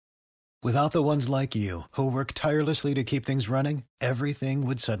Without the ones like you, who work tirelessly to keep things running, everything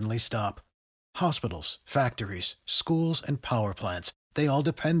would suddenly stop. Hospitals, factories, schools, and power plants, they all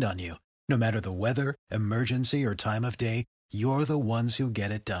depend on you. No matter the weather, emergency, or time of day, you're the ones who get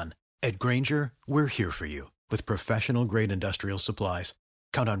it done. At Grainger, we're here for you with professional-grade industrial supplies.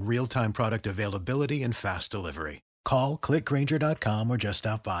 Count on real-time product availability and fast delivery. Call, clickgrainger.com, or just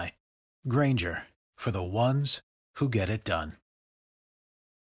stop by. Grainger, for the ones who get it done.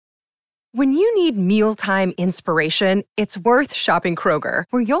 When you need mealtime inspiration, it's worth shopping Kroger,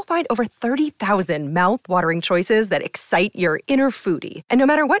 where you'll find over 30,000 mouth-watering choices that excite your inner foodie. And no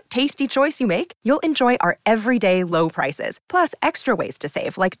matter what tasty choice you make, you'll enjoy our everyday low prices, plus extra ways to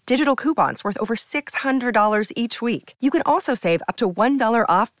save, like digital coupons worth over $600 each week. You can also save up to $1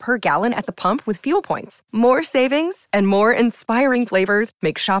 off per gallon at the pump with fuel points. More savings and more inspiring flavors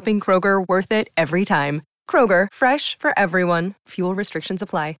make shopping Kroger worth it every time. Kroger, fresh for everyone. Fuel restrictions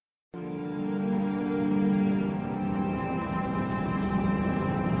apply.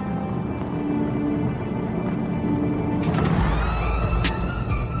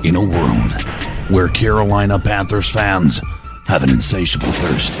 In a world where Carolina Panthers fans have an insatiable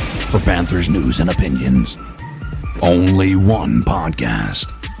thirst for Panthers news and opinions, only one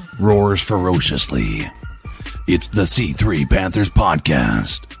podcast roars ferociously. It's the C3 Panthers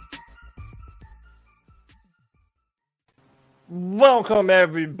Podcast. Welcome,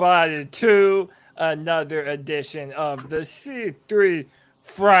 everybody, to another edition of the C3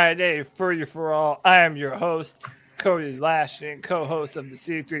 Friday Free For All. I am your host, Cody Lashing, co-host of the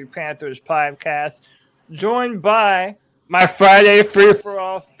C3 Panthers podcast, joined by my Friday Free For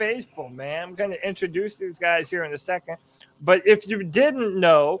All faithful, man. I'm going to introduce these guys here in a second. But if you didn't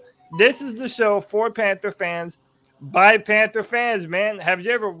know, this is the show for Panther fans by Panther fans, man. Have you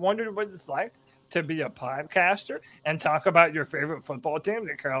ever wondered what it's like to be a podcaster and talk about your favorite football team,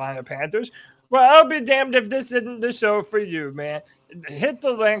 the Carolina Panthers? Well, I'll be damned if this isn't the show for you, man. Hit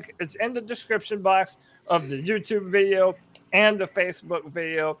the link. It's in the description box of the YouTube video and the Facebook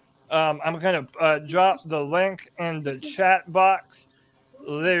video. I'm going to drop the link in the chat box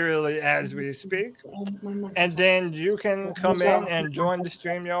literally as we speak. And then you can come in and join the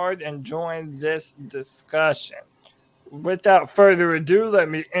StreamYard and join this discussion. Without further ado, let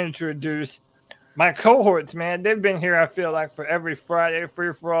me introduce my cohorts, man. They've been here, I feel like, for every Friday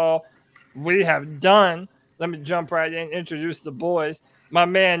Free For All we have done. Let me jump right in, introduce the boys. My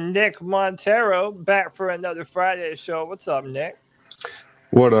man, Nick Montero, back for another Friday show. What's up, Nick?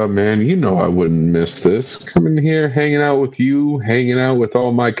 What up, man? You know I wouldn't miss this. Coming here, hanging out with you, hanging out with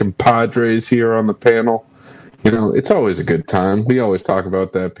all my compadres here on the panel. You know, it's always a good time. We always talk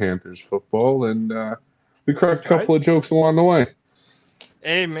about that Panthers football, and we crack a couple of jokes along the way.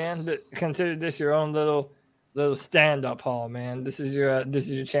 Hey, man, consider this your own little stand-up hall, man. This is your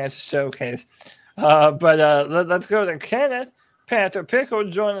chance to showcase. But let's go to Kenneth Panther Pickle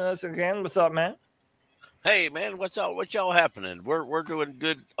joining us again. What's up, man? Hey, man, what's y'all happening? We're doing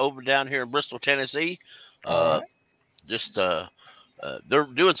good over down here in Bristol, Tennessee. They're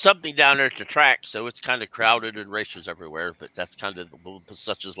doing something down there at the track, so it's kind of crowded and racers everywhere. But that's kind of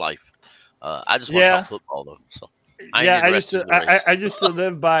such is life. I just want to talk football though. So I used to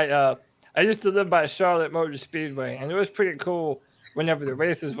live by Charlotte Motor Speedway, and it was pretty cool. Whenever the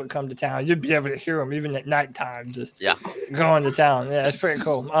races would come to town, you'd be able to hear them even at nighttime, just going to town. Yeah, it's pretty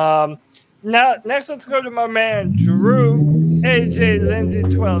cool. Now, next, let's go to my man, Drew, AJ Lindsay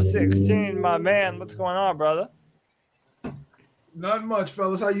 1216. My man, what's going on, brother? Not much,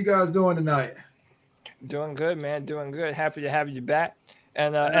 fellas. How you guys doing tonight? Doing good, man. Doing good. Happy to have you back.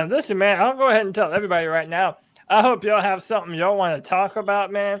 And listen, man, I'll go ahead and tell everybody right now, I hope y'all have something y'all want to talk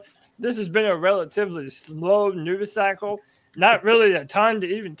about, man. This has been a relatively slow news cycle. Not really a ton to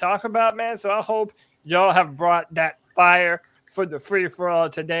even talk about, man. So I hope y'all have brought that fire for the free-for-all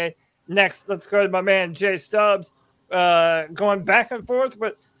today. Next, let's go to my man, Jay Stubbs, going back and forth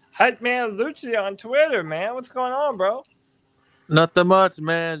with Hype Man Lucci on Twitter, man. What's going on, bro? Nothing much,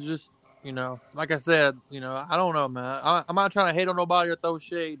 man. Just, like I said, I don't know, man. I'm not trying to hate on nobody or throw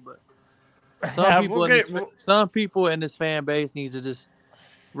shade, but some people in this fan base needs to just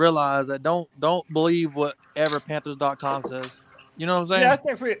realize that don't believe whatever Panthers.com says. You know what I'm saying? Yeah,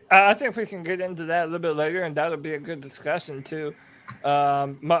 I think we can get into that a little bit later, and that'll be a good discussion too.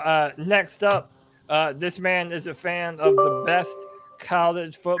 Next up, this man is a fan of the best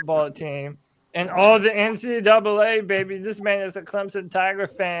college football team and all the NCAA, baby. This man is a Clemson Tiger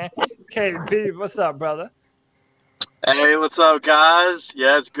fan. KB, what's up, brother? Hey, what's up, guys?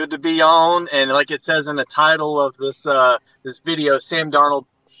 Yeah, it's good to be on. And like it says in the title of this video, Sam Darnold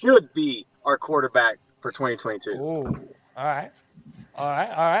should be our quarterback for 2022. Ooh, all right. All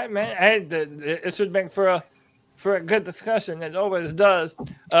right, man. Hey, it should make for a good discussion. It always does.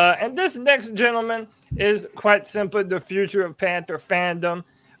 And this next gentleman is quite simply the future of Panther fandom.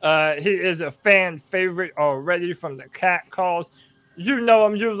 He is a fan favorite already from the cat calls. You know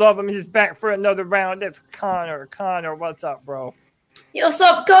him, you love him. He's back for another round. It's Connor. Connor, what's up, bro? Yo, what's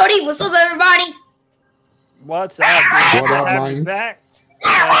up, Cody? What's up, everybody? What's up? What up, man? Back.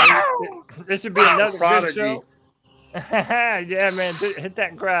 This should be another good show. Yeah, man. Hit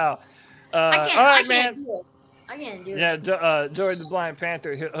that growl. All right, man. I can't do it. Yeah, Joey the Blind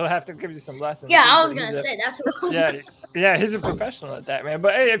Panther. He'll have to give you some lessons. Yeah, I was gonna say that's what I was. Yeah, he's a professional at that, man.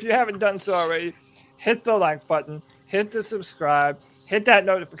 But hey, if you haven't done so already, hit the like button, hit the subscribe, hit that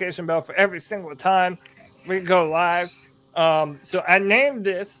notification bell for every single time we go live. So I named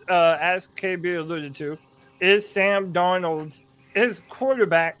this, as KB alluded to, is Sam Darnold's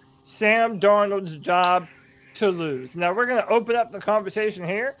quarterback Sam Darnold's job to lose. Now we're gonna open up the conversation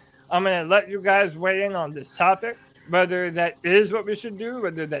here. I'm going to let you guys weigh in on this topic, whether that is what we should do,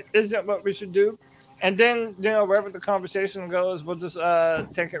 whether that isn't what we should do. And then, wherever the conversation goes, we'll just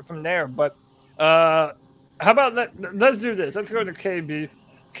take it from there. But how about let's do this. Let's go to KB.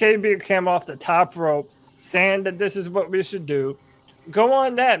 KB came off the top rope saying that this is what we should do. Go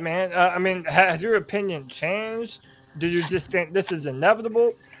on that, man. Has your opinion changed? Do you just think this is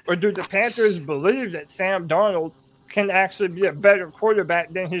inevitable? Or do the Panthers believe that Sam Darnold can actually be a better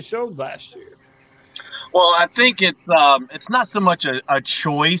quarterback than he showed last year? Well, I think it's not so much a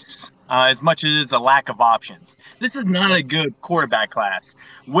choice as much as it's a lack of options. This is not a good quarterback class.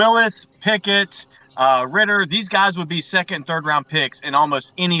 Willis, Pickett, Ritter, these guys would be second and third round picks in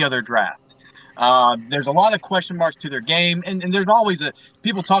almost any other draft. There's a lot of question marks to their game, and there's always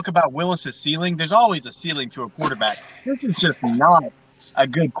people talk about Willis's ceiling. There's always a ceiling to a quarterback. This is just not a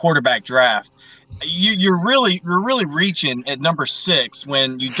good quarterback draft. You're really reaching at number 6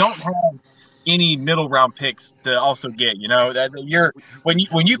 when you don't have any middle round picks to also get. That when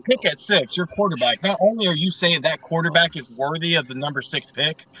you pick at 6, your quarterback. Not only are you saying that quarterback is worthy of the number 6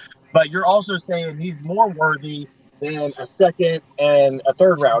 pick, but you're also saying he's more worthy than a second and a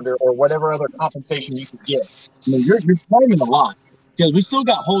third rounder or whatever other compensation you could get. You're claiming a lot because we still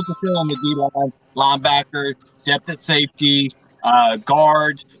got holes to fill on the D line, linebacker, depth at safety.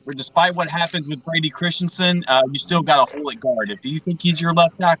 Guard, or despite what happens with Brady Christensen, you still got a hole at guard. If you think he's your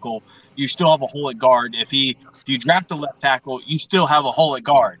left tackle, you still have a hole at guard. If you draft a left tackle, you still have a hole at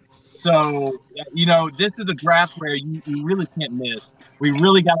guard. So, this is a draft where you really can't miss. We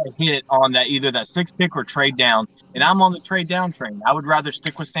really got to hit on that, either that 6th pick or trade down. And I'm on the trade down train. I would rather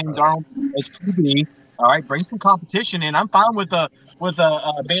stick with Sam Darnold as QB. All right, bring some competition in. I'm fine with a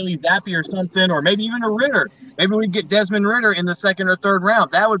Bailey Zappi or something, or maybe even a Ritter. Maybe we get Desmond Ritter in the 2nd or 3rd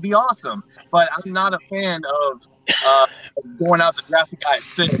round. That would be awesome. But I'm not a fan of going out to draft a guy at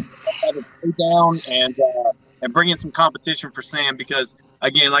 6. I'd rather trade down and bring in some competition for Sam because,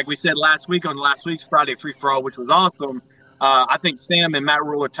 again, like we said last week on last week's Friday Free For All, which was awesome, I think Sam and Matt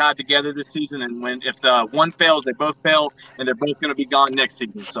Rule are tied together this season. And if the one fails, they both fail, and they're both going to be gone next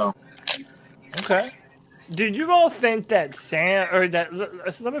season. So, okay. Do you all think that Sam, or that,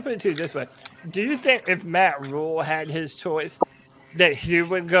 let me put it to you this way. Do you think if Matt Rule had his choice, that he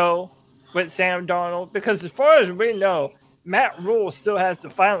would go with Sam Darnold? Because as far as we know, Matt Rule still has the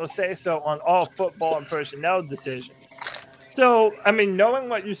final say-so on all football and personnel decisions. So, knowing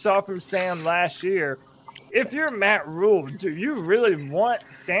what you saw from Sam last year, if you're Matt Rule, do you really want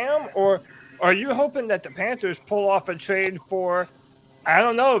Sam, or are you hoping that the Panthers pull off a trade for, I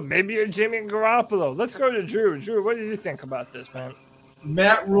don't know, maybe a Jimmy Garoppolo? Let's go to Drew. Drew, what do you think about this, man?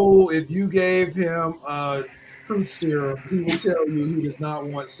 Matt Rule, if you gave him truth serum, he will tell you he does not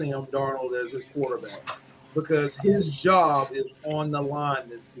want Sam Darnold as his quarterback because his job is on the line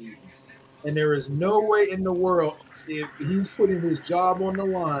this season. And there is no way in the world, if he's putting his job on the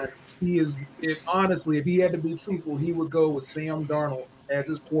line, if he had to be truthful, he would go with Sam Darnold as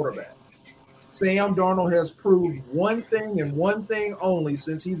his quarterback. Sam Darnold has proved one thing and one thing only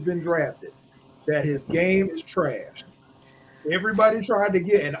since he's been drafted, that his game is trash. Everybody tried to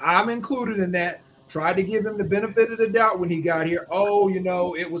get, and I'm included in that, tried to give him the benefit of the doubt when he got here. Oh,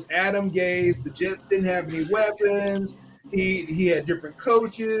 it was Adam Gase. The Jets didn't have any weapons. He had different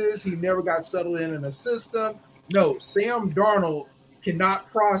coaches. He never got settled in a system. No, Sam Darnold cannot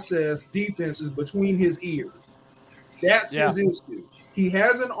process defenses between his ears. That's his issue. He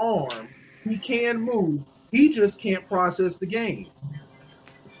has an arm. He can move. He just can't process the game.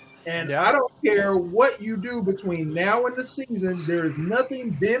 And I don't care what you do between now and the season. There is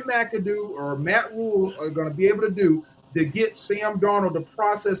nothing Ben McAdoo or Matt Rule are going to be able to do to get Sam Darnold to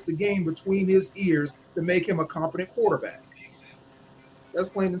process the game between his ears to make him a competent quarterback. That's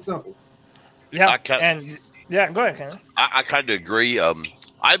plain and simple. Yeah, go ahead, Ken. I kind of agree.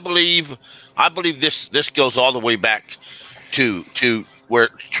 I believe this goes all the way back to where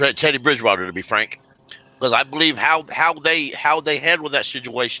Teddy Bridgewater, to be frank, because I believe how they handle that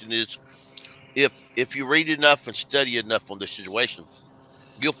situation is, if you read enough and study enough on this situation,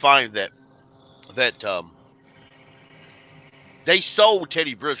 you'll find that they sold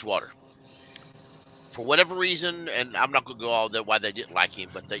Teddy Bridgewater for whatever reason, and I'm not going to go all that why they didn't like him,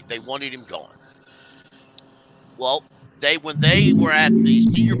 but they wanted him gone. Well, when they were at the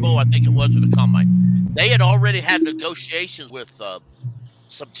Senior Bowl, I think it was, or the Combine, they had already had negotiations with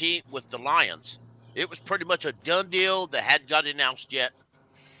some team with the Lions. It was pretty much a done deal that hadn't got announced yet,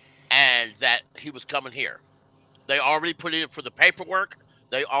 and that he was coming here. They already put in for the paperwork.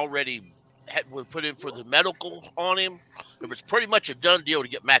 They already had put in for the medical on him. It was pretty much a done deal to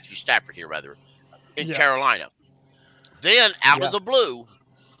get Matthew Stafford here, in Carolina. Then, out of the blue,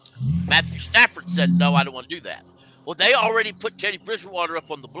 Matthew Stafford said, no, I don't want to do that. Well, they already put Teddy Bridgewater up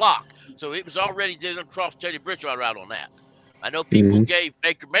on the block, so it was already they didn't cross Teddy Bridgewater out on that. I know people gave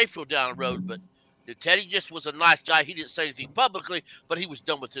Baker Mayfield down the road, but Teddy just was a nice guy. He didn't say anything publicly, but he was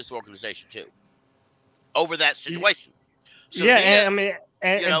done with this organization too over that situation. So do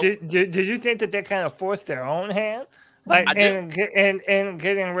you think that they kind of forced their own hand, and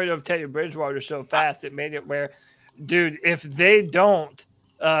getting rid of Teddy Bridgewater so fast? It made it where, dude, if they don't,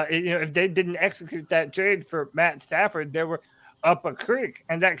 if they didn't execute that trade for Matt Stafford, they were up a creek,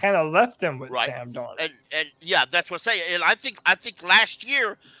 and that kind of left them with Sam Darnold. And that's what I'm saying. And I think last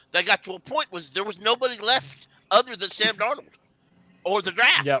year they got to a point there was nobody left other than Sam Darnold or the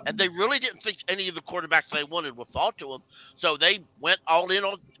draft, and they really didn't think any of the quarterbacks they wanted would fall to them. So they went all in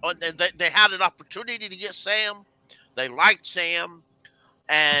on they had an opportunity to get Sam. They liked Sam,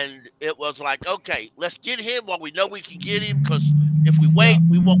 and it was like, okay, let's get him while we know we can get him, because if we wait,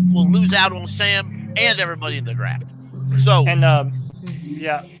 we'll lose out on Sam and everybody in the draft. So and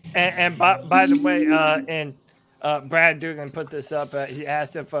by the way, Brad Dugan put this up. He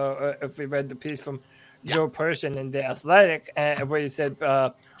asked if we read the piece from Joe Person in The Athletic, where he said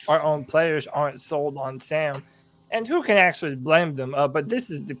our own players aren't sold on Sam, and who can actually blame them? But this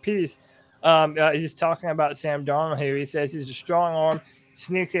is the piece. He's talking about Sam Darnold here. He says he's a strong arm,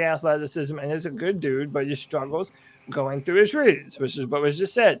 sneaky athleticism, and is a good dude, but he struggles going through his reads, which is what was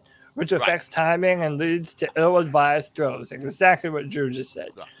just said, which affects timing and leads to ill-advised throws. Exactly what Drew just said.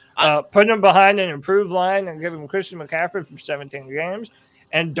 Put him behind an improved line and give him Christian McCaffrey for 17 games,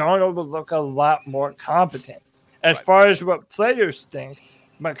 and Darnold will look a lot more competent. As far as what players think,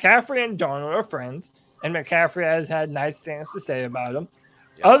 McCaffrey and Darnold are friends, and McCaffrey has had nice things to say about him.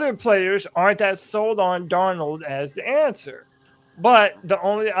 Other players aren't as sold on Darnold as the answer, but the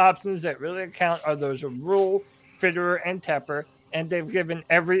only options that really count are those of Rule, Fitterer, and Tepper, and they've given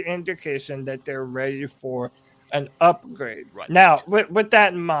every indication that they're ready for an upgrade. Now, with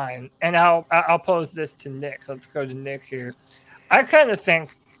that in mind, and I'll pose this to Nick. Let's go to Nick here. I kind of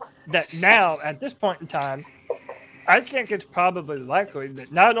think that now, at this point in time, I think it's probably likely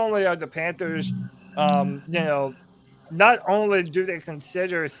that not only are the Panthers, not only do they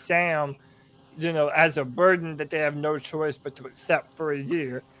consider Sam, as a burden that they have no choice but to accept for a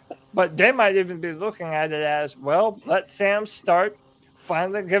year, but they might even be looking at it as, well, let Sam start,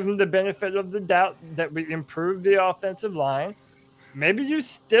 finally give him the benefit of the doubt that we improve the offensive line. Maybe you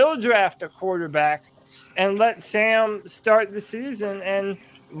still draft a quarterback and let Sam start the season and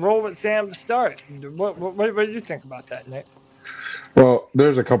roll with Sam to start. What do you think about that, Nick? Well,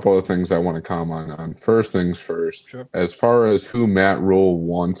 there's a couple of things I want to comment on. First things first, As far as who Matt Rule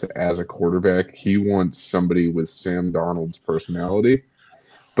wants as a quarterback, he wants somebody with Sam Darnold's personality,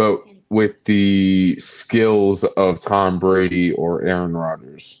 but with the skills of Tom Brady or Aaron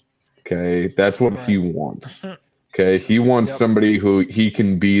Rodgers. Okay, that's what he wants. Okay, he wants somebody who he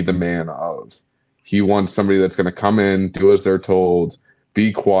can be the man of. He wants somebody that's going to come in, do as they're told,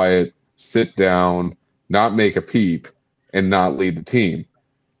 be quiet, sit down, not make a peep, and not lead the team.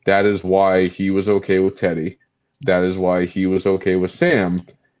 That is why he was okay with Teddy. That is why he was okay with Sam.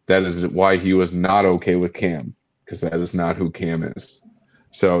 That is why he was not okay with Cam, because that is not who Cam is.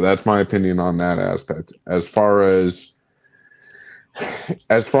 So that's my opinion on that aspect. As far as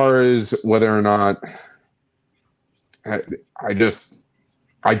whether or not, I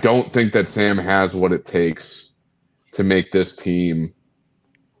don't think that Sam has what it takes to make this team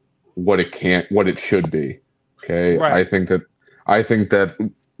what it should be. Okay. Right. I think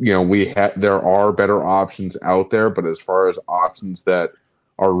that there are better options out there, but as far as options that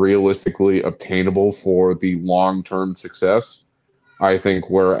are realistically obtainable for the long-term success, I think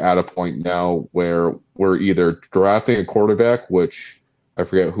we're at a point now where we're either drafting a quarterback, which I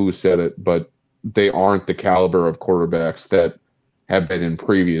forget who said it, but they aren't the caliber of quarterbacks that have been in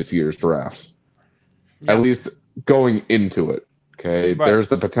previous years' drafts. Yeah. At least going into it. Okay, right. There's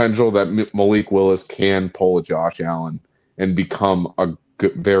the potential that Malik Willis can pull a Josh Allen and become a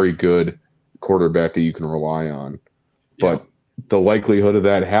very good quarterback that you can rely on. Yeah. But the likelihood of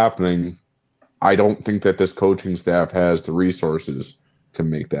that happening, I don't think that this coaching staff has the resources to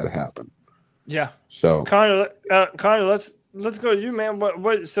make that happen. Yeah. So Connor, let's go to you, man. What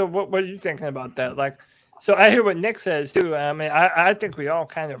are you thinking about that? Like, so I hear what Nick says too. I mean, I think we all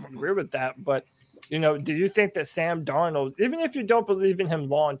kind of agree with that, but do you think that Sam Darnold, even if you don't believe in him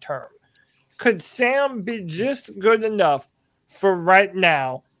long term, could Sam be just good enough for right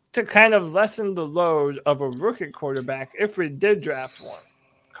now to kind of lessen the load of a rookie quarterback if we did draft one?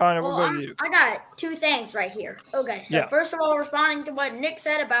 Connor, we'll go to you. I got two things right here. Okay, so First of all, responding to what Nick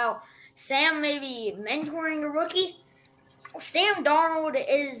said about Sam maybe mentoring a rookie, Sam Darnold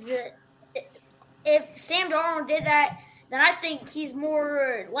is if Sam Darnold did that, then I think he's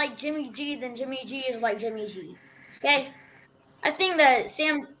more like Jimmy G than Jimmy G is like Jimmy G. Okay? I think that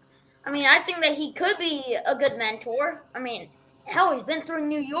he could be a good mentor. I mean, hell, he's been through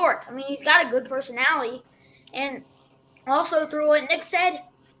New York. I mean, he's got a good personality. And also through what Nick said,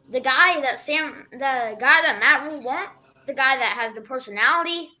 the guy that Matt Rule wants, the guy that has the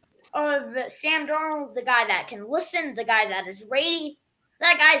personality of Sam Darnold, the guy that can listen, the guy that is ready,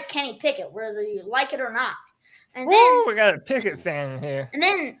 that guy's Kenny Pickett, whether you like it or not. And then we got a Pickett fan in here. And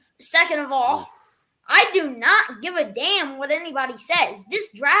then, second of all, I do not give a damn what anybody says.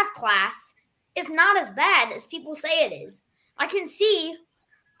 This draft class is not as bad as people say it is. I can see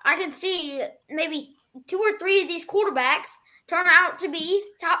maybe 2 or 3 of these quarterbacks turn out to be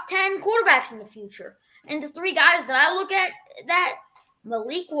top 10 quarterbacks in the future. And the 3 guys that I look at, that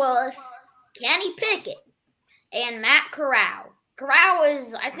Malik Willis, Kenny Pickett, and Matt Corral. Corral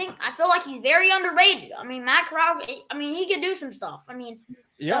is, I feel like he's very underrated. I mean, Matt Corral, he can do some stuff. I mean,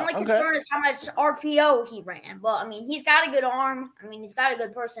 the only concern is how much RPO he ran. But, I mean, he's got a good arm. I mean, he's got a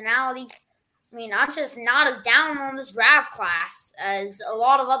good personality. I mean, I'm just not as down on this draft class as a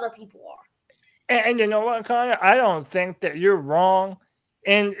lot of other people are. And you know what, Connor? I don't think that you're wrong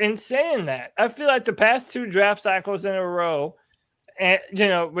in saying that. I feel like the past 2 draft cycles in a row, and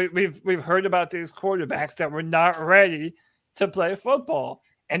we've heard about these quarterbacks that were not ready to play football.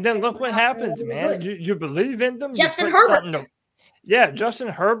 And then look what happens, man. You believe in them. Justin Herbert. Justin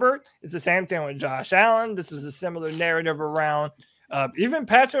Herbert. It's the same thing with Josh Allen. This was a similar narrative around even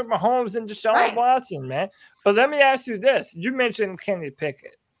Patrick Mahomes and Deshaun Watson, man. But let me ask you this. You mentioned Kenny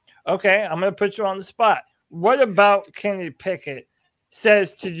Pickett. Okay, I'm going to put you on the spot. What about Kenny Pickett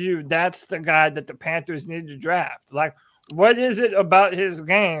says to you that's the guy that the Panthers need to draft? Like, what is it about his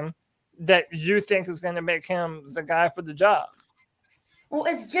game that you think is going to make him the guy for the job? Well,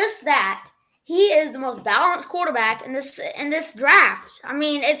 it's just that he is the most balanced quarterback in this draft. I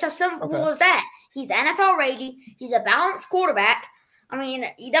mean, it's as simple as that. He's NFL ready. He's a balanced quarterback. I mean,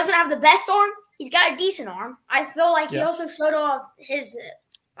 he doesn't have the best arm. He's got a decent arm. I feel like he also showed off his.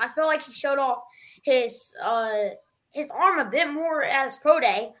 I feel like he showed off his arm a bit more at his pro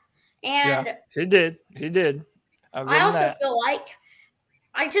day, and he did. I also feel like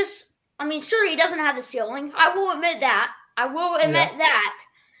sure, he doesn't have the ceiling. I will admit that.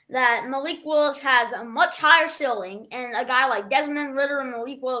 That Malik Willis has a much higher ceiling, and a guy like Desmond Ridder and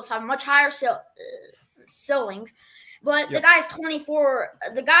Malik Willis have much higher ceilings. But the guy's 24.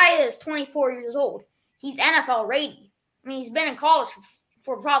 The guy is 24 years old. He's NFL ready. I mean, he's been in college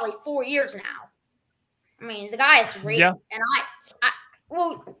for probably 4 years now. I mean, the guy is ready, and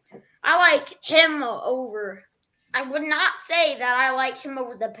I like him over. I would not say that I like him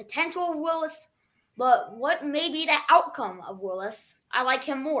over the potential of Willis, but what may be the outcome of Willis, I like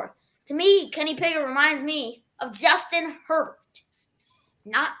him more. To me, Kenny Pickett reminds me of Justin Herbert.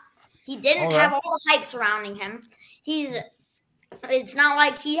 He didn't have all the hype surrounding him. It's not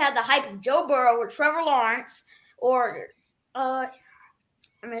like he had the hype of Joe Burrow or Trevor Lawrence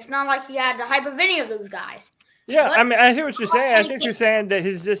it's not like he had the hype of any of those guys. Yeah, but I hear what you're saying. I think you're saying that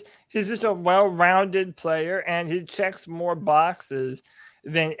he's just a well-rounded player, and he checks more boxes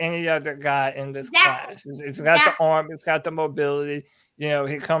than any other guy in this class. It's got the arm, it's got the mobility.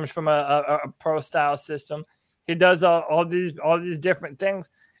 He comes from a pro-style system. He does all these different things.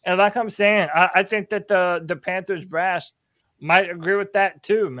 And like I'm saying, I think that the Panthers brass might agree with that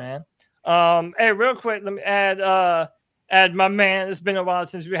too, man. Hey, real quick, let me add my man. It's been a while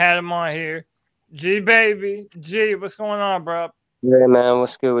since we had him on here. G baby, G, what's going on, bro? Yeah, man,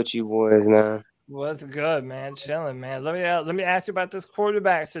 what's good with you boys, man? What's good, man? Chilling, man. Let me ask you about this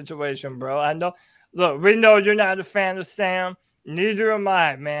quarterback situation, bro. I know. Look, we know you're not a fan of Sam. Neither am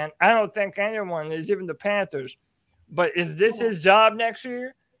I, man. I don't think anyone is, even the Panthers. But is this his job next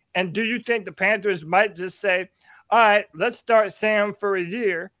year? And do you think the Panthers might just say, all right, let's start Sam for a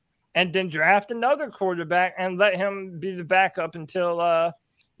year and then draft another quarterback and let him be the backup until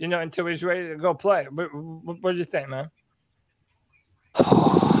until he's ready to go play? What do you think, man? Do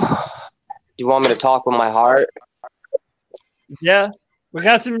you want me to talk with my heart? Yeah. We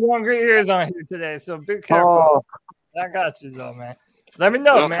got some younger ears on here today, so be careful. I got you, though, man. Let me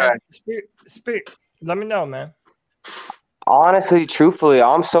know, man. Speak. Let me know, man. Honestly, truthfully,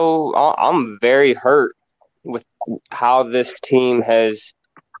 I'm very hurt with how this team has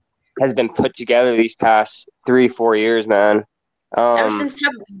been put together these past 3-4 years, man. Ever since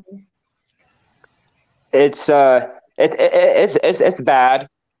it's bad.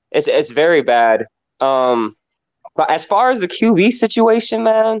 It's very bad. But as far as the QB situation,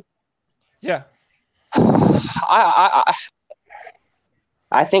 man, yeah,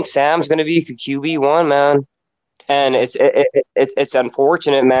 I think Sam's gonna be the QB1, man. And it's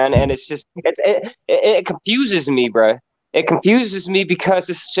unfortunate, man, and it's just it confuses me, bro. It confuses me because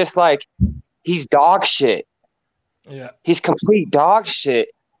it's just like he's dog shit. Yeah, he's complete dog shit.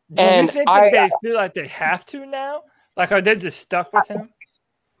 Do you think that they feel like they have to now? Like, are they just stuck with him?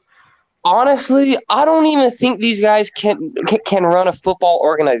 Honestly, I don't even think these guys can run a football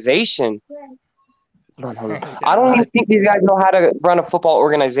organization. I don't even think these guys know how to run a football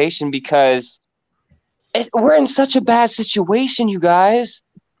organization because we're in such a bad situation, you guys.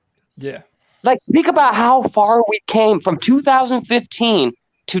 Yeah. Like, think about how far we came from 2015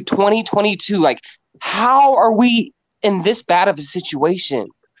 to 2022. Like, how are we in this bad of a situation?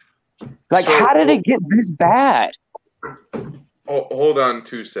 Like, how did it get this bad? Hold on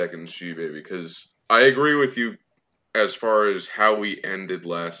 2 seconds, G-Baby, because I agree with you as far as how we ended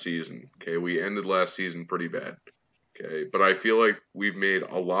last season. Okay, we ended last season pretty bad. Okay, but I feel like we've made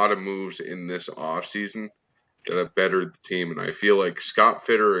a lot of moves in this offseason that have bettered the team, and I feel like Scott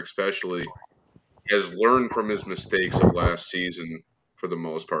Fitter especially has learned from his mistakes of last season for the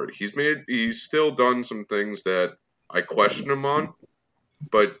most part. He's still done some things that I question him on,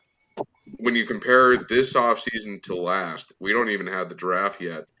 but when you compare this offseason to last, we don't even have the draft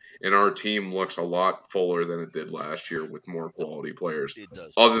yet, and our team looks a lot fuller than it did last year with more quality players,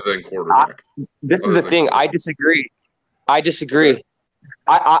 other than quarterback. This is the thing. I disagree. I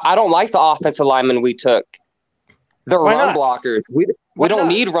don't like the offensive linemen we took. They're run blockers. We don't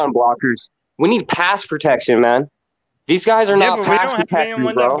need run blockers. We need pass protection, man. These guys are not pass protection,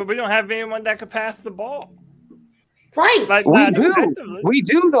 bro. But we don't have anyone that could pass the ball. Right. Like, we do. We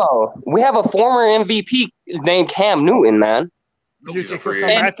do, though. We have a former MVP named Cam Newton, man. And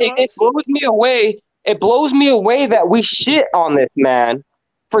it blows me away. It blows me away that we shit on this man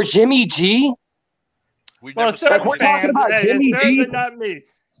for Jimmy G. We're talking about Jimmy G. Not me.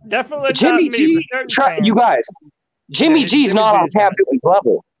 Definitely Jimmy not G. You guys, Jimmy G's not on Cam Newton's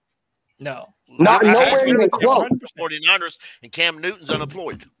level. No. Nowhere even close. 49ers and Cam Newton's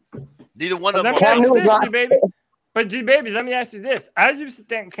unemployed. Neither one of them. Cam Newton's not. But G-Baby, let me ask you this. I used to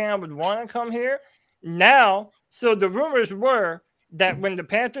think Cam would want to come here. Now, so the rumors were that when the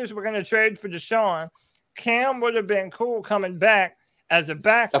Panthers were going to trade for Deshaun, Cam would have been cool coming back as a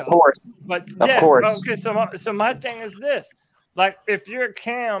backup. Of course. But yeah, of course. Okay, so my thing is this. Like, if you're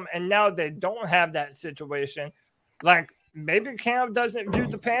Cam and now they don't have that situation, like, maybe Cam doesn't view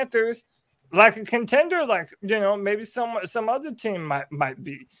the Panthers like a contender, like, maybe some other team might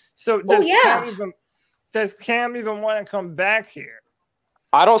be. So does Cam even want to come back here?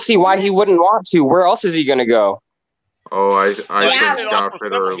 I don't see why he wouldn't want to. Where else is he going to go? Oh, I think Scott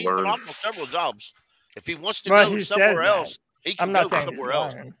Fitter learned. He's several jobs. If he wants to go somewhere else, he can go somewhere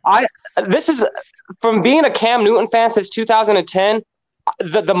else. This is from being a Cam Newton fan since 2010.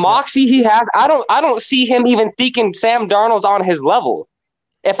 The moxie he has, I don't see him even thinking Sam Darnold's on his level.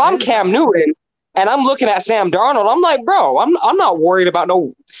 If I'm Cam Newton and I'm looking at Sam Darnold, I'm like, bro, I'm not worried about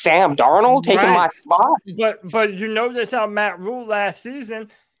no Sam Darnold taking my spot. But you notice how Matt Rule last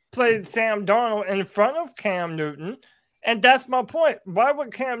season played Sam Darnold in front of Cam Newton, and that's my point. Why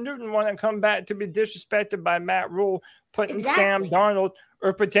would Cam Newton want to come back to be disrespected by Matt Rule, putting Sam Darnold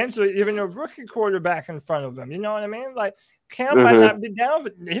or potentially even a rookie quarterback in front of him? You know what I mean? Like, Cam might not be down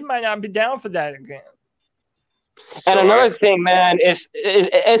for that again. And another thing, man, is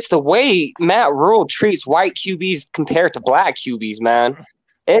it's the way Matt Rule treats white QBs compared to black QBs, man.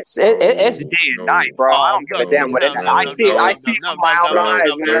 It's day and night, bro. I don't give a damn what it is. I see it with my own eyes,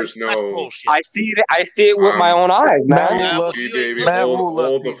 man. There's no. I see it with my own eyes, man. Hold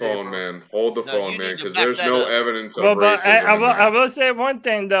the phone, man. Hold the phone, man, because there's no evidence of racism. I will say one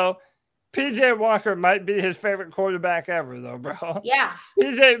thing though. PJ Walker might be his favorite quarterback ever, though, bro. Yeah.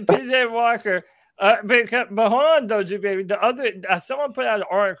 PJ Walker. But hold on, though, G baby. The other someone put out an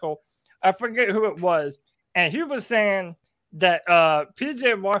article. I forget who it was, and he was saying that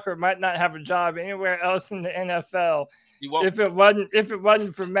PJ Walker might not have a job anywhere else in the NFL if it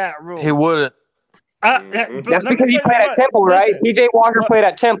wasn't for Matt Rule. He wouldn't. That's because he played at Temple, right? PJ Walker played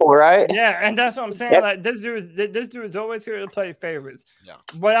at Temple, right? Yeah, and that's what I'm saying. Yep. Like this dude is always here to play favorites. Yeah.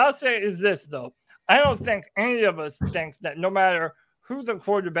 What I'll say is this, though. I don't think any of us think that no matter who the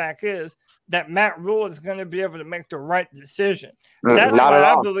quarterback is, that Matt Rule is going to be able to make the right decision. That's why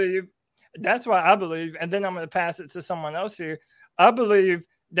I believe. That's why I believe, and then I'm going to pass it to someone else here. I believe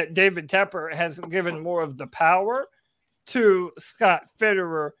that David Tepper has given more of the power to Scott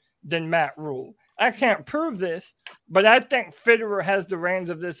Fitterer than Matt Rule. I can't prove this, but I think Fitterer has the reins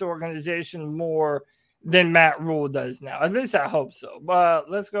of this organization more than Matt Rule does now. At least I hope so. But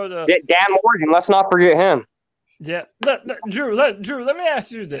let's go to Dan Morgan. Let's not forget him. Yeah, Drew. Let me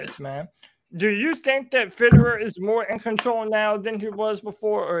ask you this, man. Do you think that Fitterer is more in control now than he was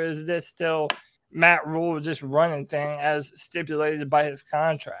before, or is this still Matt Rule just running thing as stipulated by his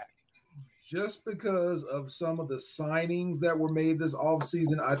contract? Just because of some of the signings that were made this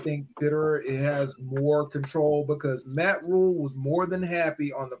offseason, I think Fitterer has more control because Matt Rule was more than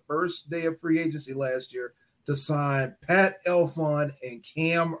happy on the first day of free agency last year to sign Pat Elflein and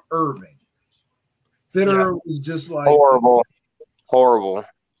Cam Irving. Fitterer was just like horrible.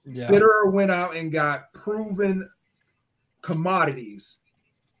 Yeah. Fitterer went out and got proven commodities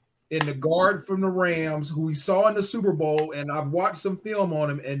in the guard from the Rams, who we saw in the Super Bowl, and I've watched some film on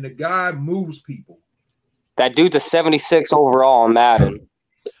him, and the guy moves people. That dude's a 76 overall on Madden.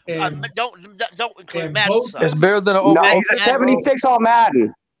 And don't include Madden. It's better than no, he's a 76 on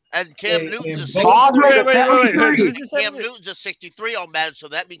Madden. And Cam Newton's a 63. Cam Newton's a 63 on Madden, so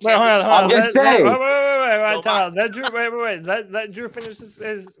that means I'm just saying. Let Drew finish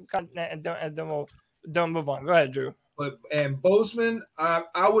his content, and then we'll move on. Go ahead, Drew. And Bozeman,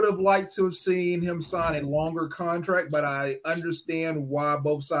 I would have liked to have seen him sign a longer contract, but I understand why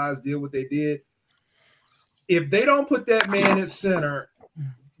both sides did what they did. If they don't put that man at center,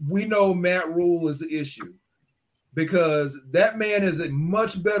 we know Matt Rule is the issue. Because that man is a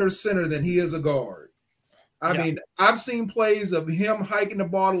much better center than he is a guard. I mean, I've seen plays of him hiking the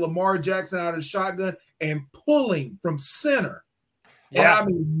ball to Lamar Jackson out of the shotgun and pulling from center. Yeah. And I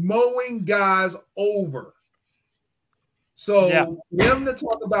mean, mowing guys over. So them to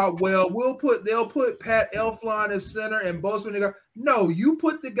talk about, well, they'll put Pat Elflein as center and Bozeman. No, you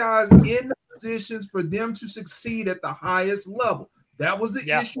put the guys in the positions for them to succeed at the highest level. That was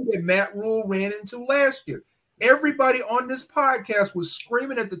the issue that Matt Rule ran into last year. Everybody on this podcast was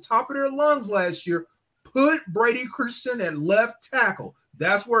screaming at the top of their lungs last year, put Brady Christian at left tackle.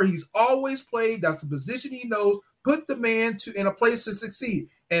 That's where he's always played. That's the position he knows. Put the man in a place to succeed.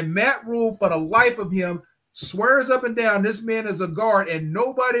 And Matt Rule, for the life of him, swears up and down this man is a guard, and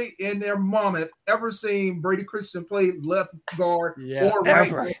nobody in their mom have ever seen Brady Christian play left guard or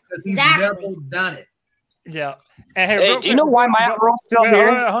right guard because he's never done it. Yeah. And hey, do you know why Matt Rule's still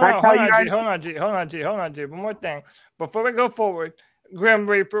here? Hold on, G. One more thing. Before we go forward, Grim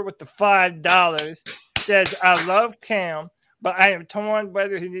Reaper with the $5 says, I love Cam, but I am torn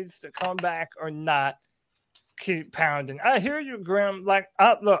whether he needs to come back or not. Keep pounding. I hear you, Grim. Like,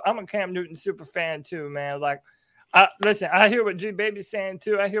 look, I'm a Cam Newton super fan too, man. Like, listen, I hear what G Baby's saying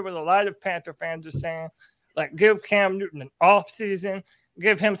too. I hear what a lot of Panther fans are saying. Like, give Cam Newton an off season.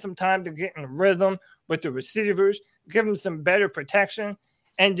 Give him some time to get in rhythm with the receivers. Give him some better protection.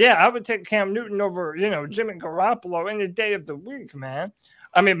 And, yeah, I would take Cam Newton over, Jimmy Garoppolo any day of the week, man.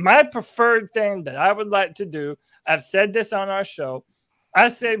 I mean, my preferred thing that I would like to do, I've said this on our show, I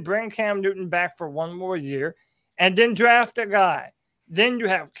say bring Cam Newton back for one more year and then draft a guy. Then you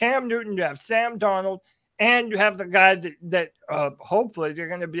have Cam Newton, you have Sam Darnold, and you have the guy that hopefully you're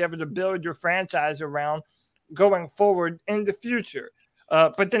going to be able to build your franchise around going forward in the future.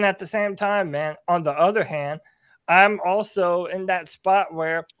 But then at the same time, man, on the other hand, I'm also in that spot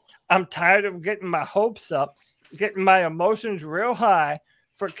where I'm tired of getting my hopes up, getting my emotions real high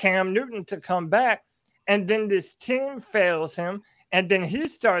for Cam Newton to come back. And then this team fails him. And then he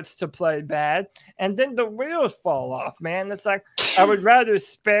starts to play bad. And then the wheels fall off, man. It's like I would rather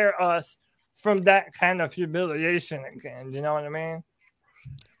spare us from that kind of humiliation again. You know what I mean?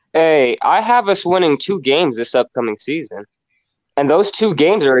 Hey, I have us winning 2 games this upcoming season. And those 2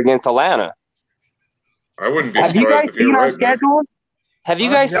 games are against Atlanta. I wouldn't be. Have you guys seen our schedule? Have you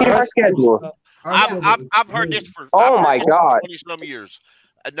guys seen our schedule? I've heard this for. My God! 20-some years.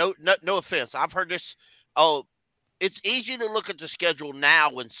 No offense. I've heard this. Oh, it's easy to look at the schedule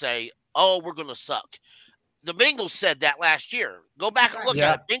now and say, oh, we're going to suck. The Bengals said that last year. Go back and look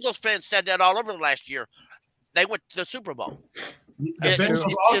at it. Bengals fans said that all over the last year. They went to the Super Bowl. It's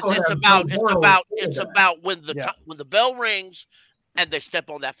about when the bell rings and they step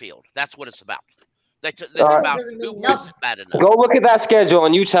on that field. That's what it's about. It's about who wins bad enough. Go look at that schedule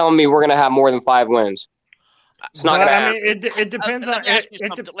and you tell me we're going to have more than 5 wins. It's not going to happen. It depends on.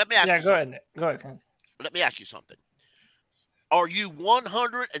 Let me ask you. Go ahead. Ken. Let me ask you something. Are you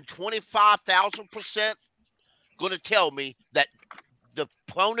 125,000% going to tell me that the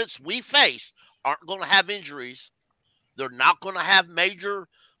opponents we face aren't going to have injuries? They're not going to have major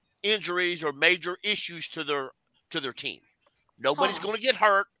injuries or major issues to their team. Nobody's going to get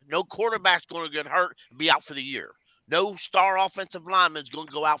hurt. No quarterback's going to get hurt and be out for the year. No star offensive lineman's going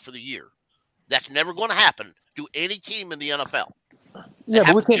to go out for the year. That's never going to happen to any team in the NFL. Yeah,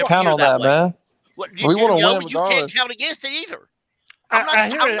 but we can't count on that, man. We want to win regardless. You can't count against it either. I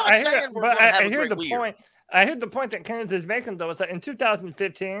hear the point. I heard the point that Kenneth is making, though, is that in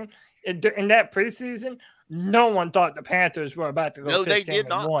 2015, in that preseason, no one thought the Panthers were about to go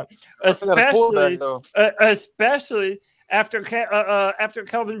 15-1. Especially after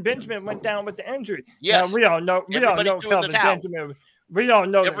Kelvin Benjamin went down with the injury. Yes. Now, we all know Kelvin Benjamin. We all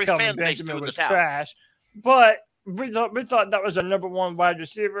know that Kelvin Benjamin was trash, but we thought that was a number one wide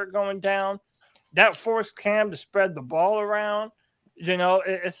receiver going down. That forced Cam to spread the ball around. You know,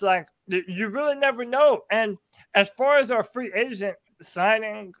 it's like you really never know. And as far as our free agent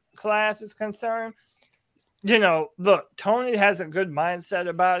signing class is concerned, you know, look, Tony has a good mindset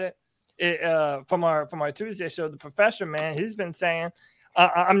about it. From our Tuesday show, the Professor, man, he's been saying,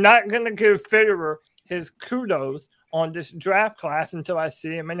 I'm not going to give Fitterer his kudos on this draft class until I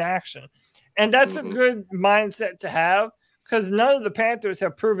see him in action. And that's a good mindset to have because none of the Panthers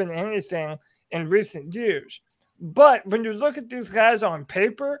have proven anything in recent years. But when you look at these guys on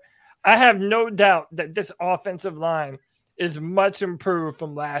paper, I have no doubt that this offensive line is much improved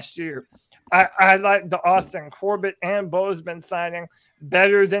from last year. I like the Austin Corbett and Bozeman signing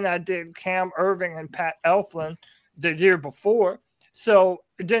better than I did Cam Irving and Pat Elflein the year before. So,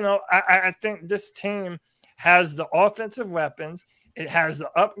 you know, I think this team has the offensive weapons. It has the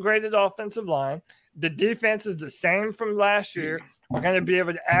upgraded offensive line. The defense is the same from last year. We're going to be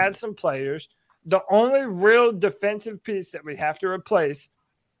able to add some players. The only real defensive piece that we have to replace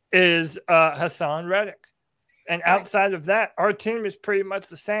is Hassan Reddick. And outside of that, our team is pretty much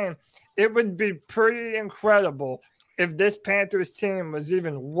the same. It would be pretty incredible if this Panthers team was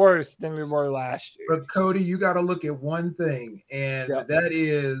even worse than we were last year. But, Cody, you got to look at one thing, and that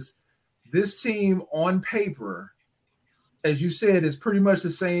is this team on paper, as you said, is pretty much the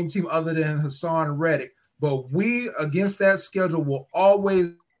same team other than Hassan Reddick. But we, against that schedule, will always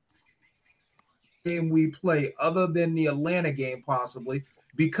game we play other than the Atlanta game possibly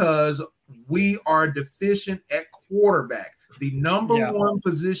because we are deficient at quarterback, the number one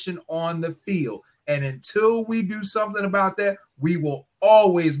position on the field. And until we do something about that, we will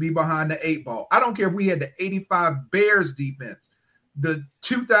always be behind the 8 ball. I don't care if we had the 85 Bears defense, the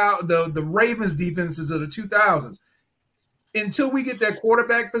Ravens defenses of the 2000s. Until we get that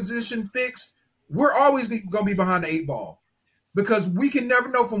quarterback position fixed, we're always going to be behind the 8 ball. Because we can never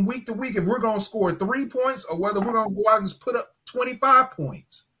know from week to week if we're going to score 3 points or whether we're going to go out and just put up 25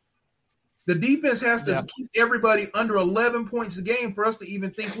 points. The defense has to keep everybody under 11 points a game for us to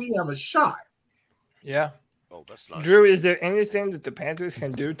even think we have a shot. Yeah. Oh, that's nice. Drew, is there anything that the Panthers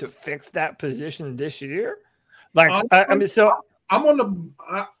can do to fix that position this year? Like, I'm on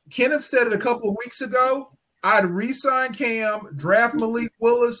the Kenneth said it a couple of weeks ago. I'd re-sign Cam, draft Malik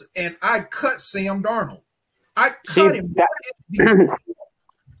Willis, and I'd cut Sam Darnold. I cut him. You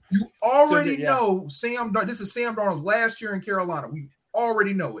already know Sam. This is Sam Darnold's last year in Carolina. We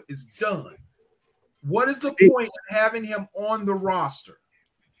already know it. It's done. What is the point of having him on the roster?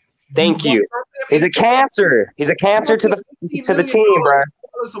 Thank you. He's a cancer. He's a cancer to the team, bro.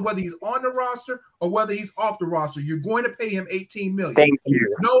 So whether he's on the roster or whether he's off the roster, you're going to pay him $18 million. Thank you.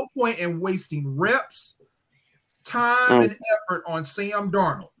 There's no point in wasting reps, time, and effort on Sam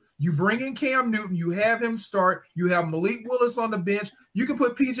Darnold. You bring in Cam Newton, you have him start, you have Malik Willis on the bench, you can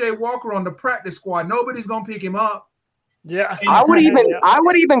put PJ Walker on the practice squad. Nobody's gonna pick him up. Yeah. I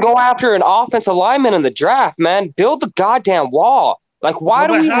would even go after an offensive lineman in the draft, man. Build the goddamn wall. Like, why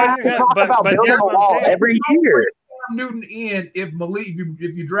do we have to talk about building a wall every year? Cam Newton in if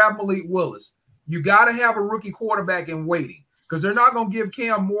you draft Malik Willis, you gotta have a rookie quarterback in waiting. Because they're not gonna give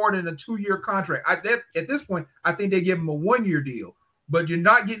Cam more than a 2-year contract. At this point, I think they give him a 1-year deal. But you're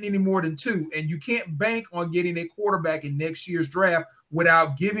not getting any more than 2, and you can't bank on getting a quarterback in next year's draft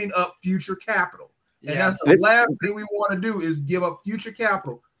without giving up future capital. And that's the last thing we want to do is give up future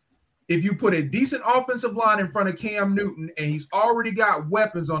capital. if you put a decent offensive line in front of Cam Newton and he's already got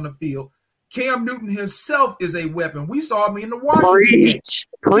weapons on the field, Cam Newton himself is a weapon. We saw him in the Washington game.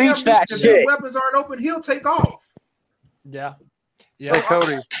 Preach that Newton, shit. If his weapons aren't open, he'll take off. Yeah. Yeah, so,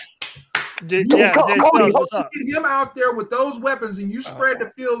 Cody. Get him out there with those weapons and you spread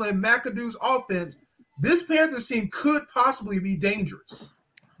the field in McAdoo's offense, this Panthers team could possibly be dangerous.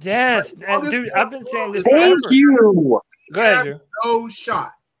 Yes, and dude, I've been saying this. Thank you. Go ahead, dude. No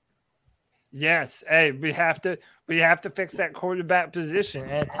shot. Yes, hey, we have to fix that quarterback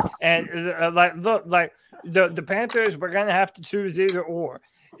position, and like look, like the Panthers, we're gonna have to choose either or.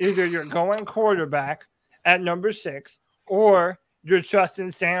 Either you're going quarterback at number 6, or you're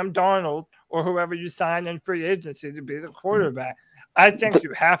trusting Sam Darnold or whoever you sign in free agency to be the quarterback. I think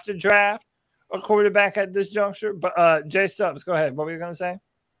you have to draft a quarterback at this juncture. But Jay Stubbs, go ahead. What were you gonna say?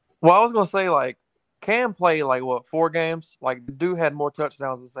 Well, I was gonna say like Cam played like 4 games. Like the dude had more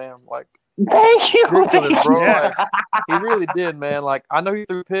touchdowns than Sam. Like thank you, bro. Yeah. Like, he really did, man. Like I know he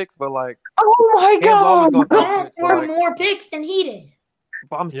threw picks, but like oh my god, Darnold threw more picks than he did.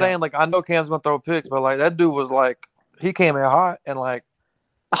 But I'm saying like I know Cam's gonna throw picks, but like that dude was like he came in hot and like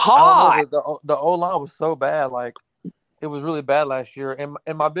hot. The O-line was so bad, like it was really bad last year.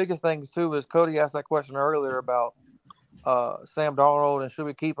 And my biggest thing too is Cody asked that question earlier about Sam Darnold and should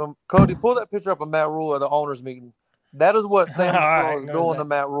we keep him? Cody, pull that picture up of Matt Rule at the owners meeting. That is what Sam Darnold is doing to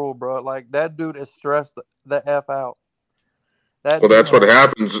Matt Rule, bro. Like that dude is stressed the F out. That's what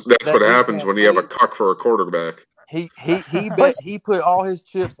happens. That's what happens when you have a cuck for a quarterback. He put all his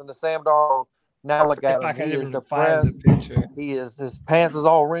chips into Sam Darnold. Now look at him. He is depressed. His pants is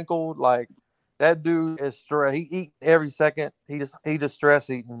all wrinkled. Like that dude is stressed. He eat every second. He just stress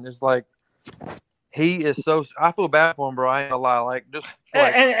eating. It's like he is so. I feel bad for him, bro. I ain't gonna lie. Like just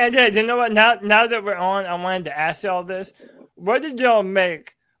like, and you know what? Now that we're on, I wanted to ask y'all this. What did y'all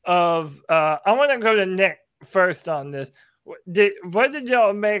make of? I want to go to Nick first on this. What did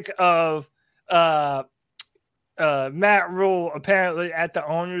y'all make of Matt Rule apparently at the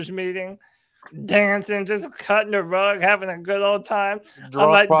owners meeting, dancing, just cutting the rug, having a good old time? I'm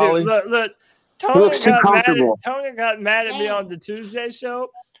like, dude, look. Tony got mad at me on the Tuesday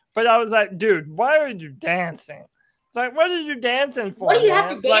show, but I was like, dude, why are you dancing? Like, what are you dancing for? What do you have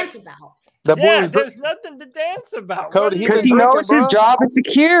to dance about? There's nothing to dance about. Cody, because he knows his job is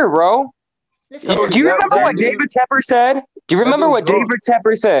secure, bro. Do you remember what David Tepper said? Do you remember what David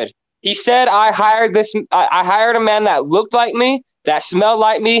Tepper said? He said, I hired a man that looked like me, that smelled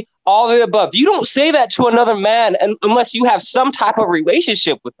like me, all the above. You don't say that to another man unless you have some type of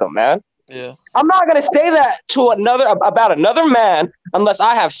relationship with them, man. Yeah. I'm not going to say that to about another man unless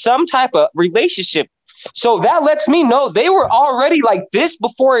I have some type of relationship. So that lets me know they were already like this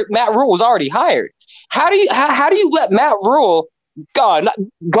before Matt Rule was already hired. How do you let Matt Rule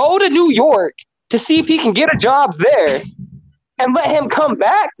go to New York to see if he can get a job there and let him come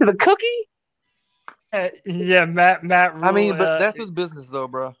back to the cookie? Yeah, Matt Rule. I mean, but that's his business, though,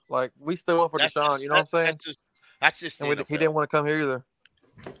 bro. Like, we still went for Deshaun, you know what I'm saying? That's just he didn't want to come here either.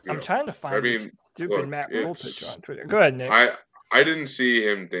 I'm trying to find this stupid Matt Rule picture on Twitter. Go ahead, Nick. I didn't see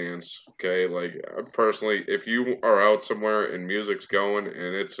him dance, okay? Like, personally, if you are out somewhere and music's going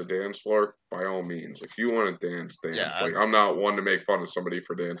and it's a dance floor, by all means. If you want to dance. Yeah, like, I'm not one to make fun of somebody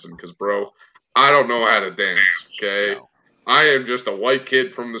for dancing because, bro, I don't know how to dance, okay? No. I am just a white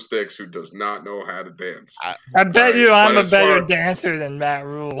kid from the sticks who does not know how to dance. I bet you I'm a better dancer than Matt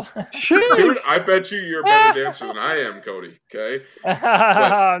Rule. Dude, I bet you're a better dancer than I am, Cody, okay?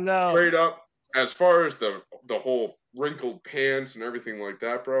 No. Straight up, as far as the whole wrinkled pants and everything like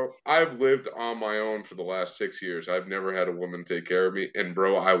that, bro, I've lived on my own for the last 6 years. I've never had a woman take care of me, and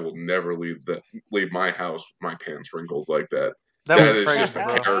bro, I will never leave my house with my pants wrinkled like that. That is just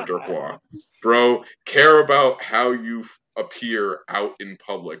a character flaw. Bro, care about how you appear out in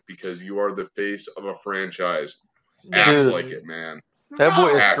public because you are the face of a franchise. Act like it, man. That boy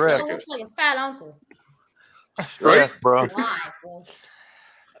is stressed. Looks like a fat uncle. Stressed, bro.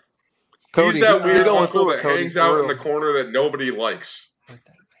 Cody, he's that weird uncle that hangs out in the corner that nobody likes.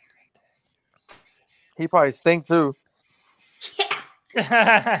 He probably stinks too. Man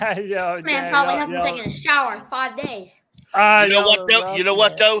probably hasn't taken a shower in 5 days. You know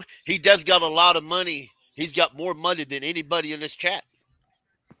what though? He does got a lot of money. He's got more money than anybody in this chat.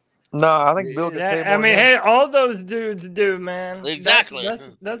 No, I think Bill just paid more. I mean, hey, all those dudes do, man. Exactly.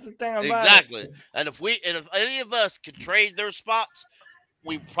 That's the thing about exactly. it. And if any of us could trade their spots,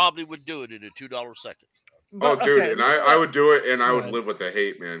 we probably would do it in a $2 second. But, dude, and I would do it, and I would live with the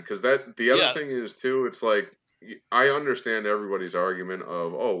hate, man. Because the other thing is too, it's like I understand everybody's argument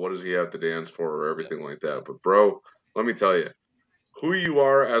of, oh, what does he have to dance for or everything like that. But bro, let me tell you, who you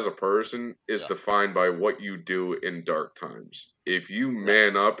are as a person is defined by what you do in dark times. If you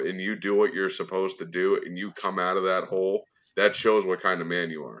man up and you do what you're supposed to do and you come out of that hole, that shows what kind of man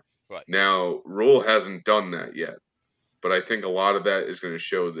you are. Right. Now, Rule hasn't done that yet, but I think a lot of that is going to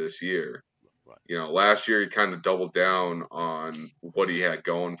show this year. Right. You know, last year he kind of doubled down on what he had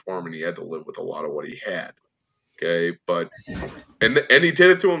going for him, and he had to live with a lot of what he had. Okay, but and he did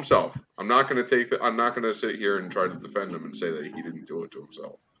it to himself. I'm not going to sit here and try to defend him and say that he didn't do it to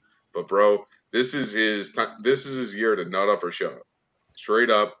himself. But bro, this is his year to nut up or shut up. Straight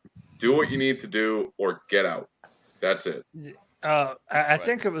up, do what you need to do or get out. That's it. I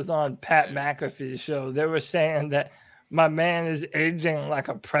think it was on Pat McAfee's show. They were saying that my man is aging like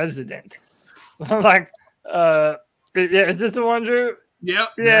a president. Like, is this the one, Drew? Yep.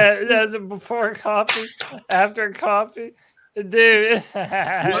 Yeah. Is it before coffee, after coffee? Dude.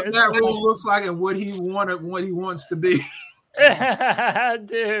 What that Rule looks like and what he wants to be.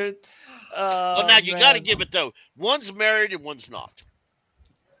 Dude. Well, now you got to give it, though. One's married and one's not.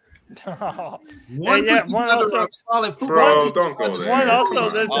 One puts together a solid Bro, football don't go there. One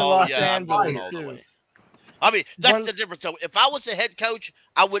also lives in Los Angeles, too. I mean, that's the difference. So if I was a head coach,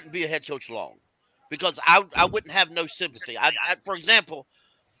 I wouldn't be a head coach long. Because I wouldn't have no sympathy. For example,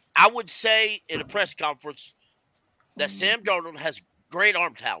 I would say in a press conference that Sam Darnold has great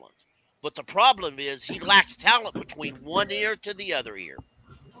arm talent. But the problem is he lacks talent between one ear to the other ear.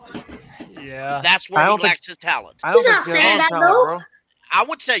 Yeah. That's where he lacks his talent. He's not saying that, though. I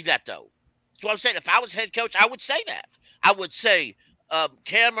would say that, though. So I'm saying if I was head coach, I would say that. I would say,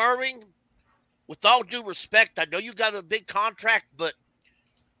 Cam Irving, with all due respect, I know you got a big contract, but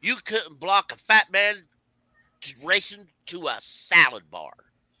you couldn't block a fat man racing to a salad bar.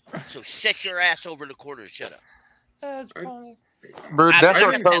 So sit your ass over in the corner and shut up. That's funny. Bro, that's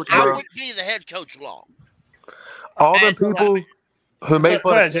our coach, I bro. would be the head coach long. All the people who made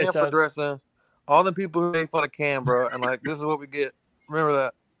fun of Cam for dressing, all the people who made fun of Cam, bro, and like, this is what we get.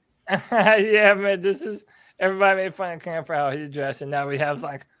 Remember that? Yeah, man, everybody made fun of Cam for how he dressed, and now we have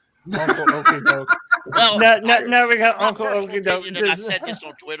like Uncle Okie Doke. Well, now we got Uncle Okie Doke. I said this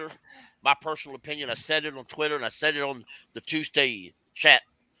on Twitter. My personal opinion. I said it on Twitter, and I said it on the Tuesday chat.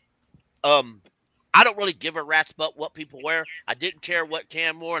 I don't really give a rat's butt what people wear. I didn't care what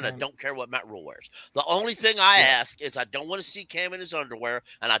Cam wore, and I don't care what Matt Rule wears. The only thing I ask is I don't want to see Cam in his underwear,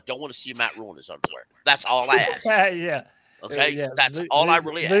 and I don't want to see Matt Rule in his underwear. That's all I ask. Yeah. Okay, that's all I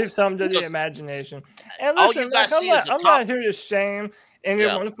really ask. Leave some to the imagination. And listen, I'm not here to shame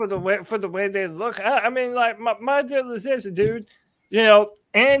anyone for the way they look. I mean, like my deal is this, dude. You know,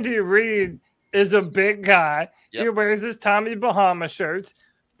 Andy Reid is a big guy. Yep. He wears his Tommy Bahama shirts,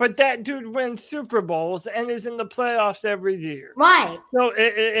 but that dude wins Super Bowls and is in the playoffs every year. Right. So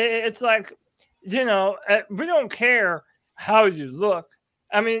it's like, you know, we don't care how you look.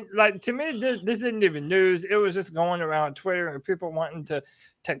 I mean, like, to me, this isn't even news. It was just going around Twitter and people wanting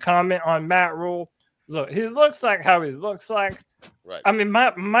to comment on Matt Rule. Look, he looks like how he looks like. Right. I mean,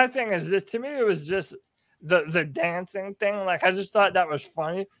 my thing is this. To me, it was just the dancing thing. Like, I just thought that was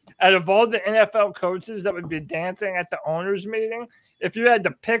funny. Out of all the NFL coaches that would be dancing at the owners' meeting, if you had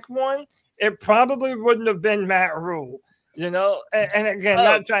to pick one, it probably wouldn't have been Matt Rule. You know? And again,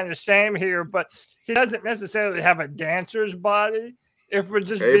 not trying to shame here, but he doesn't necessarily have a dancer's body. If we're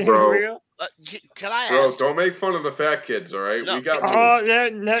just being real, can I bro, ask? Don't make fun of the fat kids, all right? No, we got.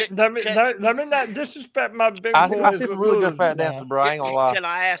 Let me not disrespect my big boys. I see some really good fat dancers, bro. I ain't gonna lie. Can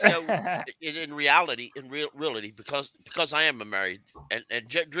I ask in reality, because I am married, and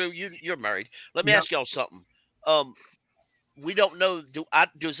Drew, you're married. Let me ask y'all something. We don't know.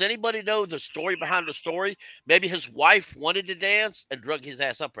 Does anybody know the story behind the story? Maybe his wife wanted to dance and drug his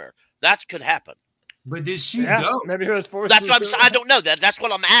ass up there. That could happen. But did she go? Maybe he was forced. That's what I don't know that. That's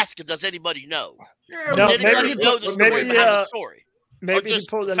what I'm asking. Does anybody know? No, Does anybody know the story behind the story? Maybe he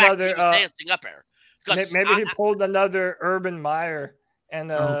pulled another dancing up there. Maybe he pulled another Urban Meyer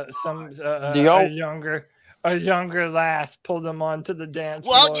and a younger lass pulled him onto the dance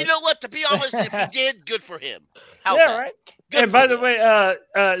floor. Well, you know what? To be honest, if he did, good for him. Right. And by the way,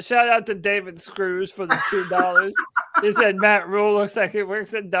 shout out to David Screws for the $2. He said Matt Rule looks like he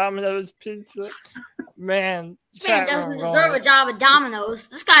works at Domino's Pizza. Man, this man doesn't deserve a job at Domino's.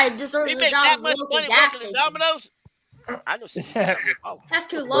 This guy deserves a job at local gas station. Domino's? I know. That's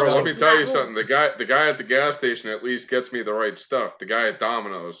too low. Bro, let me tell you something. The guy at the gas station at least gets me the right stuff. The guy at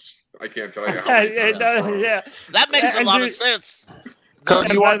Domino's, I can't tell you how many times. That makes a lot of sense.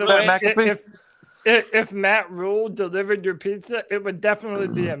 If Matt Rule delivered your pizza, it would definitely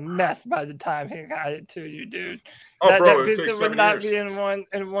be a mess by the time he got it to you, dude. That pizza would not be in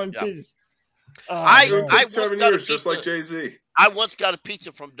one piece. I 7 years, just like Jay-Z. I once got a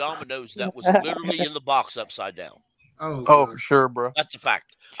pizza from Domino's that was literally in the box upside down. Oh, for sure, bro. That's a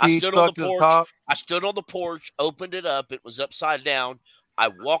fact. I stood on the porch, opened it up. It was upside down. I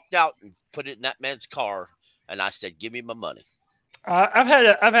walked out and put it in that man's car, and I said, "Give me my money." I've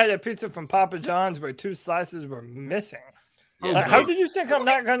had a pizza from Papa John's where 2 slices were missing. How did you think I'm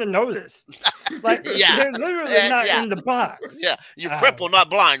not going to notice? Like, they're literally not in the box. Yeah, you're crippled, not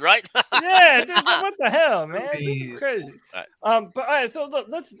blind, right? Yeah, dude, what the hell, man? This is crazy. But all right, so look,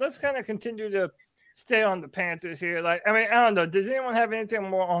 let's kind of continue to stay on the Panthers here. Like, I mean, I don't know. Does anyone have anything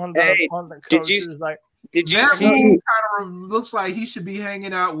more on the coaches? Did you see? Kind of looks like he should be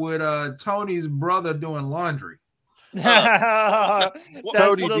hanging out with Tony's brother doing laundry.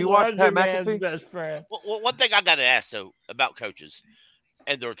 Cody, do you watch Pat McAfee? Best friend. Well, one thing I got to ask though about coaches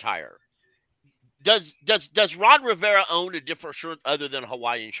and their attire: Does Ron Rivera own a different shirt other than a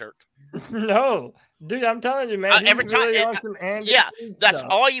Hawaiian shirt? No, dude, I'm telling you, man. Every time, really on some that's stuff.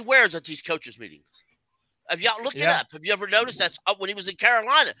 all he wears at these coaches meetings. Have y'all looked it up? Have you ever noticed that's when he was in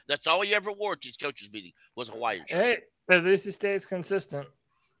Carolina? That's all he ever wore at these coaches meetings was a Hawaiian shirt. Hey, at least he stays consistent.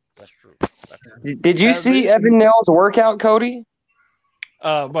 That's true. Did you see Evan Neal's workout, Cody?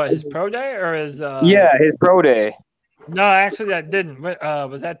 What, his pro day or his? Yeah, his pro day. No, actually, I didn't.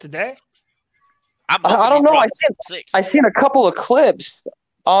 Was that today? I don't know. I seen a couple of clips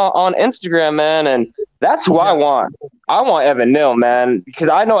on Instagram, man, and that's who I want. I want Evan Neal, man, because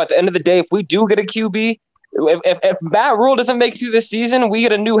I know at the end of the day, if we do get a QB, if Matt Rule doesn't make it through this season, we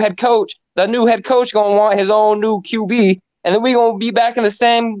get a new head coach. The new head coach gonna want his own new QB, and then we gonna be back in the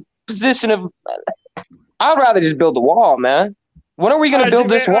same position of. I'd rather just build the wall, man. When are we gonna build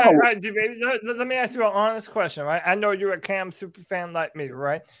this wall? Let me ask you an honest question, right? I know you're a Cam super fan like me,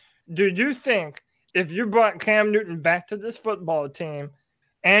 right? Do you think if you brought Cam Newton back to this football team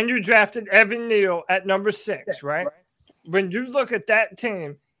and you drafted Evan Neal at number 6, right? When you look at that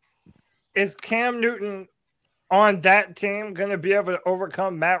team, is Cam Newton on that team going to be able to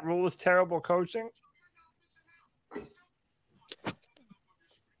overcome Matt Rule's terrible coaching?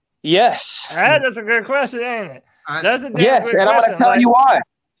 Yes. That's a good question, ain't it? That's a yes, and I'm going to tell you why.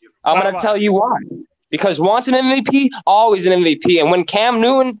 I'm going to tell you why. Because once an MVP, always an MVP. And when Cam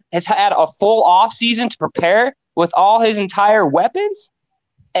Newton has had a full offseason to prepare with all his entire weapons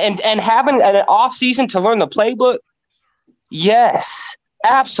and having an offseason to learn the playbook, yes,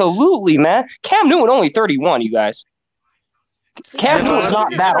 absolutely, man. Cam Newton only 31, you guys. Cam Newton's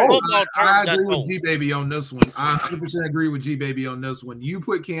not that old. I agree with G-Baby on this one. I 100% agree with G-Baby on this one. You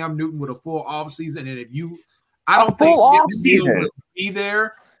put Cam Newton with a full offseason, and if you – I don't think he would be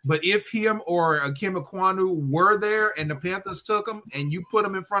there. But if him or Kim Ekwonu were there and the Panthers took him and you put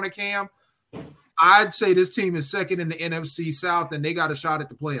him in front of Cam, I'd say this team is second in the NFC South and they got a shot at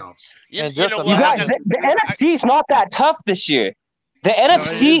the playoffs. You guys, the NFC is not that tough this year. The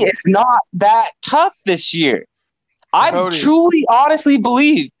NFC is not that tough this year. I truly, honestly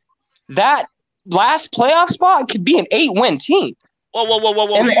believe that last playoff spot could be an 8-win team. Whoa.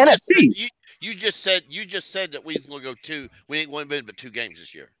 In the NFC. You just said that we ain't going to go 2. We ain't going to win but 2 games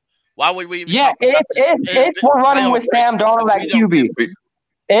this year. Why would we? If we're running with Sam Darnold at QB,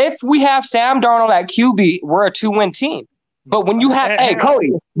 if we have Sam Darnold at QB, we're a 2-win team. But when you have,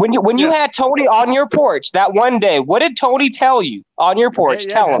 Cody, when you had Tony on your porch that one day, what did Tony tell you on your porch?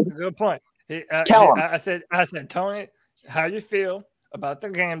 Tell him. That's a good point. Tell him. I said, Tony, how you feel about the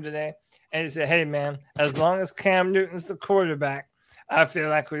game today? And he said, hey man, as long as Cam Newton's the quarterback, I feel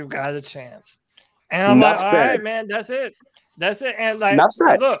like we've got a chance. And I'm like, all right, man, that's it. And like,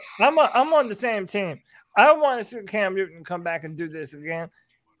 look, I'm on the same team. I want to see Cam Newton come back and do this again.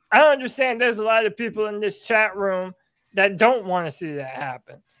 I understand there's a lot of people in this chat room that don't want to see that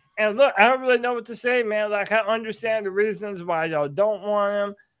happen. And look, I don't really know what to say, man. Like, I understand the reasons why y'all don't want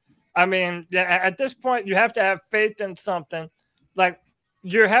him. I mean, at this point, you have to have faith in something. Like,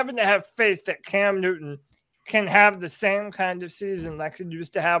 you're having to have faith that Cam Newton can have the same kind of season like he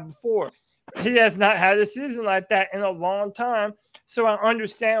used to have before. He has not had a season like that in a long time, so I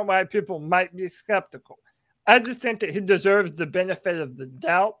understand why people might be skeptical. I just think that he deserves the benefit of the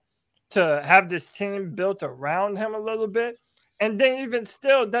doubt to have this team built around him a little bit. And then even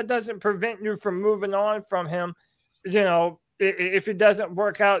still, that doesn't prevent you from moving on from him. You know, if it doesn't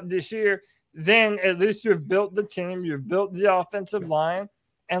work out this year, then at least you've built the team, you've built the offensive line.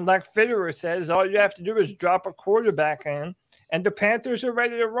 And like Fitterer says, all you have to do is drop a quarterback in, and the Panthers are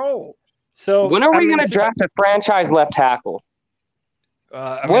ready to roll. So when are we going to draft a franchise left tackle?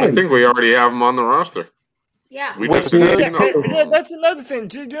 I think we already have him on the roster. Yeah. We just that's another thing.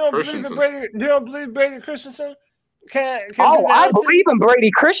 Do you don't believe Brady Christensen? I believe in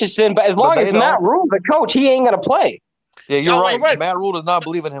Brady Christensen, but as long as Matt Rhule's the coach, he ain't gonna play. Yeah, you're right. Matt Rhule does not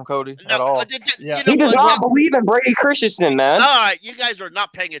believe in him, Cody, at all. He does not believe in Brady Christensen, man. All right, you guys are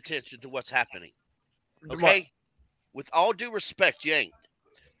not paying attention to what's happening. Okay? With all due respect, you ain't.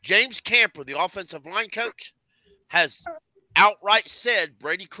 James Camper, the offensive line coach, has outright said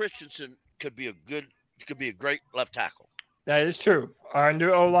Brady Christensen could be a great left tackle. That is true. Our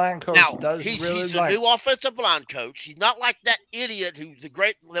new O-line coach he's the new offensive line coach. He's not like that idiot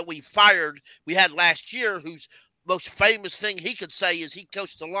that we fired we had last year, whose most famous thing he could say is he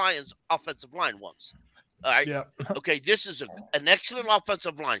coached the Lions offensive line once. All right. Yeah. Okay. This is an excellent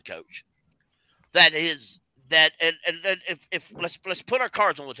offensive line coach. If let's put our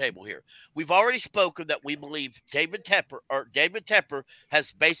cards on the table here. We've already spoken that we believe David Tepper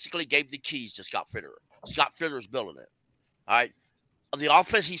has basically gave the keys to Scott Fitterer. Scott Fitterer's building it. All right. On the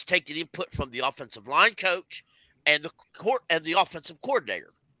offense, he's taking input from the offensive line coach and the offensive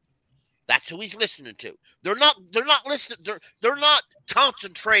coordinator. That's who he's listening to. They're not listening. They're not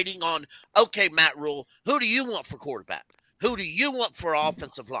concentrating on, okay, Matt Rhule, who do you want for quarterback? Who do you want for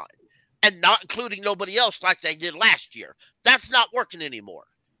offensive line? And not including nobody else like they did last year. That's not working anymore.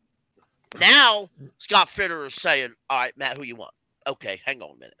 Now, Scott Fitterer is saying, all right, Matt, who you want? Okay, hang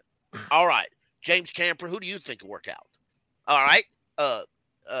on a minute. All right, James Camper, who do you think will work out? All right,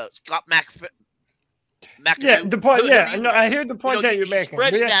 Scott McAfee. Yeah, the point. I hear the point that you're making.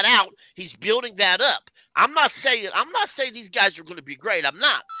 Spreading that out, he's building that up. I'm not saying these guys are going to be great. I'm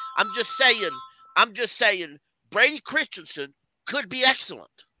not. I'm just saying Brady Christensen could be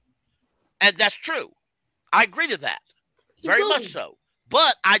excellent, and that's true. I agree to that, very much so.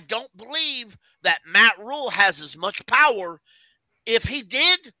 But I don't believe that Matt Rhule has as much power. If he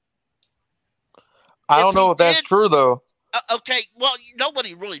did, I don't know if that's true though. Okay, well,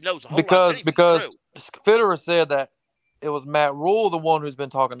 nobody really knows a whole lot. Because Fitterer said that it was Matt Rhule the one who's been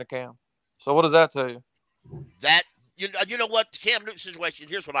talking to Cam. So what does that tell you? That you know what, Cam Newton's situation.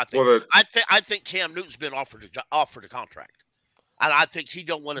 Here's what I think. Well, I think Cam Newton's been offered a contract, and I think he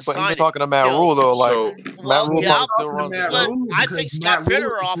don't want to sign it. But he's talking to Matt Rhule though. Matt Rhule still runs it. I think Scott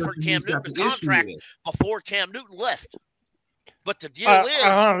Fitterer offered Cam Newton a contract before Cam Newton left. But the deal is,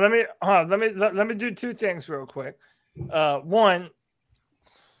 let me do two things real quick. One,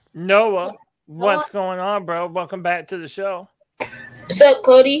 Noah, what's going on, bro? Welcome back to the show. What's up,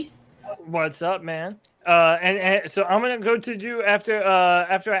 Cody? What's up, man? And so I'm gonna go to you after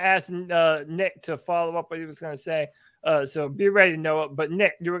I asked Nick to follow up what he was gonna say. So be ready, Noah. But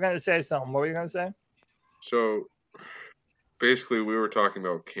Nick, you were gonna say something. What were you gonna say? So basically, we were talking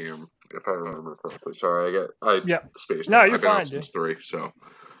about Cam, if I remember correctly. Sorry, I spaced. No, you're fine, dude. 3. So,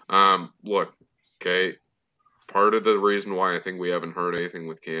 look, okay. Part of the reason why I think we haven't heard anything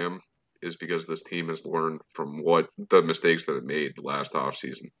with Cam is because this team has learned from the mistakes that it made last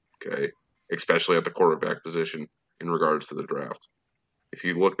offseason, okay? Especially at the quarterback position in regards to the draft. If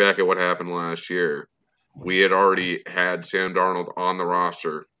you look back at what happened last year, we had already had Sam Darnold on the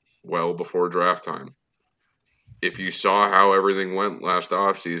roster well before draft time. If you saw how everything went last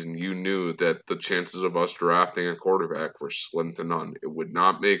offseason, you knew that the chances of us drafting a quarterback were slim to none. It would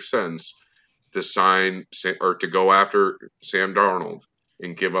not make sense to sign or to go after Sam Darnold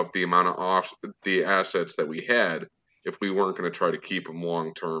and give up the amount of the assets that we had if we weren't going to try to keep him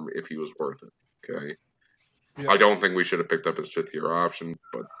long term if he was worth it. Okay. Yeah. I don't think we should have picked up his 5th-year option,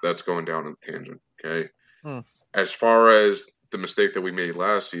 but that's going down a tangent. Okay. As far as the mistake that we made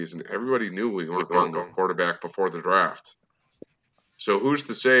last season, everybody knew we weren't going with quarterback before the draft. So who's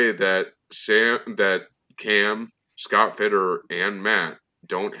to say that Cam, Scott Fitterer, and Matt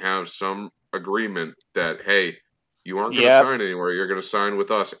don't have some agreement that, hey, you aren't going to sign anywhere. You're going to sign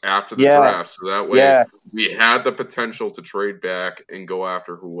with us after the draft. So that way we had the potential to trade back and go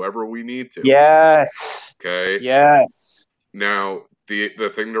after whoever we need to. Yes. Okay? Yes. Now,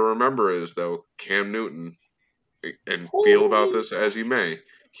 the thing to remember is, though, Cam Newton, and feel about this as you may,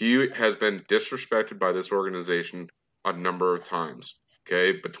 he has been disrespected by this organization a number of times.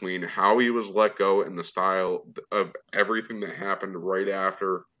 Okay? Between how he was let go and the style of everything that happened right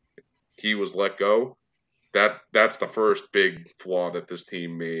after he was let go, that's the first big flaw that this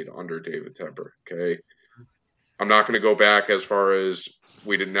team made under David Tepper. Okay, I'm not going to go back as far as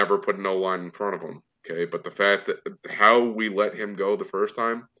we did never put no line in front of him. Okay, but the fact that how we let him go the first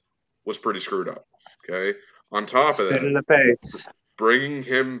time was pretty screwed up. Okay, on top of that, bringing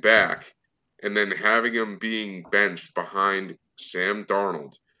him back and then having him being benched behind Sam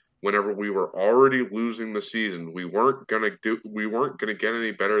Darnold. Whenever we were already losing the season, we weren't gonna get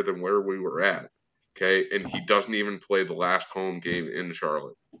any better than where we were at. Okay, and he doesn't even play the last home game in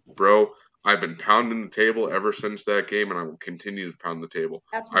Charlotte, bro. I've been pounding the table ever since that game, and I will continue to pound the table.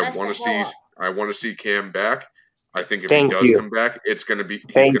 I want to see Cam back. I think if he does come back, he's going to be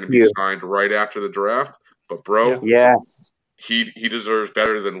signed right after the draft. But bro, he deserves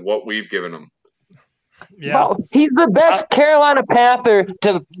better than what we've given him. Yeah, well, he's the best Carolina Panther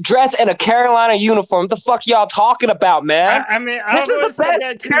to dress in a Carolina uniform. What the fuck y'all talking about, man? This is the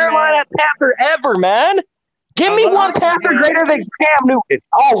best Carolina Panther ever, man. Give me one Panther greater than Cam Newton.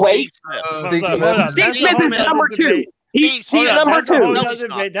 Oh, wait. Steve Smith is number 2. He's number 2.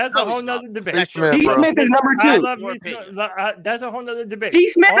 That's a whole nother debate. Steve Smith is number 2. That's a whole nother debate. Steve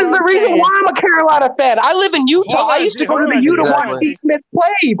Smith is the reason why I'm a Carolina fan. I live in Utah. I used to go to the U to watch Steve Smith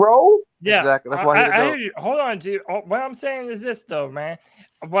play, bro. Yeah, exactly. That's why I hear you. Hold on, G. What I'm saying is this, though, man.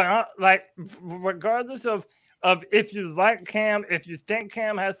 Regardless of if you like Cam, if you think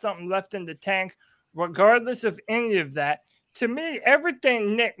Cam has something left in the tank, regardless of any of that, to me,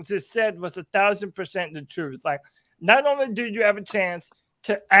 everything Nick just said was 1,000% the truth. Like, not only do you have a chance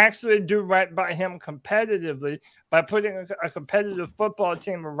to actually do right by him competitively by putting a competitive football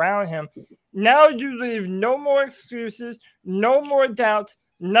team around him, now you leave no more excuses, no more doubts,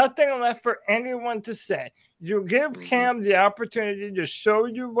 nothing left for anyone to say. You give Cam the opportunity to show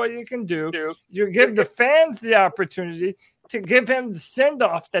you what he can do. You give the fans the opportunity to give him the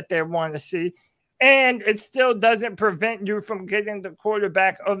send-off that they want to see. And it still doesn't prevent you from getting the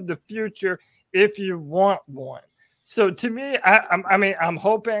quarterback of the future if you want one. So to me, I'm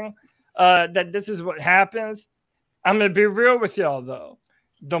hoping that this is what happens. I'm going to be real with y'all, though.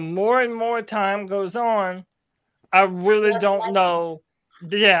 The more and more time goes on, I really don't know.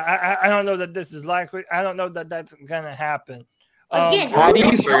 Yeah, I don't know that this is likely. I don't know that that's going to happen. Again, who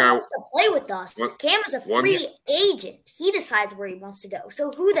wants to play with us? Cam is a free agent. He decides where he wants to go. So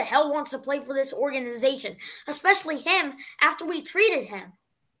who the hell wants to play for this organization, especially him, after we treated him?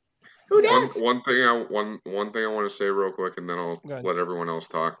 Who does? One thing I want to say real quick, and then I'll let everyone else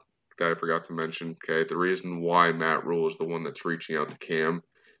talk. That I forgot to mention. Okay, the reason why Matt Rule is the one that's reaching out to Cam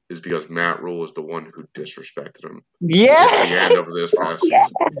is because Matt Rule is the one who disrespected him. Yeah. At the end of this past season,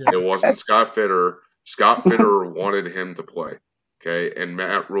 it wasn't Scott Fitter. Scott Fitter wanted him to play. Okay, and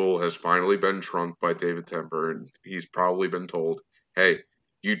Matt Rule has finally been trumped by David Tepper, and he's probably been told, "Hey,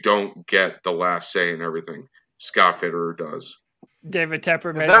 you don't get the last say in everything. Scott Fitterer does." David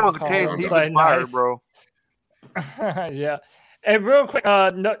Tepper made that was the case. He'd be fired, bro. Yeah. And real quick,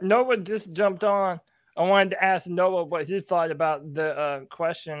 Noah just jumped on. I wanted to ask Noah what he thought about the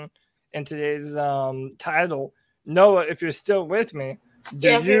question in today's title. Noah, if you're still with me,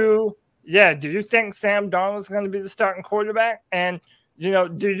 do you think Sam Darnold is going to be the starting quarterback? And,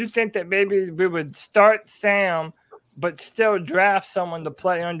 do you think that maybe we would start Sam but still draft someone to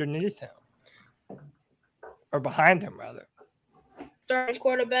play underneath him? Or behind him, rather. Starting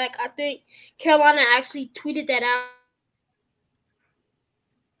quarterback. I think Carolina actually tweeted that out.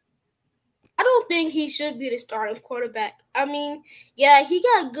 I don't think he should be the starting quarterback. I mean, yeah, he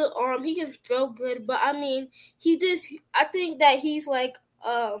got a good arm. He can throw good. But, I mean, I think that he's like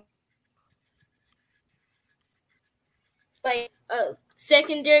a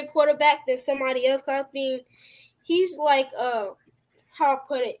secondary quarterback than somebody else. I mean, he's like how I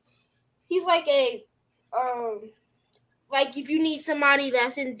put it. He's like a like if you need somebody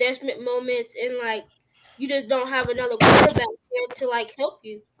that's in desperate moments and like you just don't have another quarterback there to like help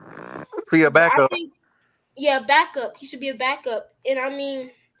you. For your backup. Backup. He should be a backup. And I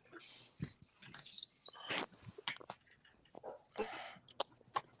mean,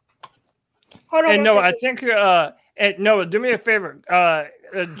 hold on. And no, I think you're Noah, do me a favor.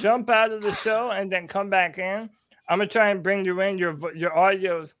 Jump out of the show and then come back in. I'm gonna try and bring you in. Your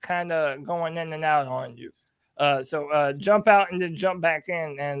audio is kind of going in and out on you. So jump out and then jump back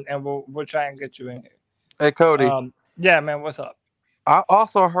in, and we'll try and get you in here. Hey, Cody. Yeah, man, what's up? I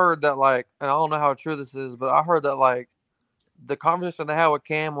also heard that, like, and I don't know how true this is, but I heard that, like, the conversation they had with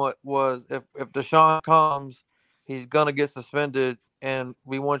Cam was if Deshaun comes, he's gonna get suspended, and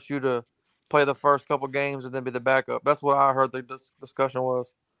we want you to play the first couple games and then be the backup. That's what I heard the discussion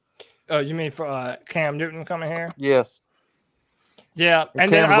was. Oh, you mean for Cam Newton coming here? Yes. Yeah,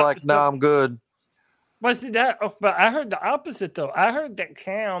 and Cam's like, "Nah, I'm good." But see that, but I heard the opposite though. I heard that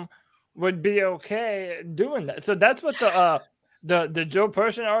Cam would be okay doing that. So that's what the Joe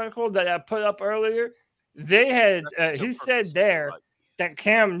Person article that I put up earlier. They had he said there that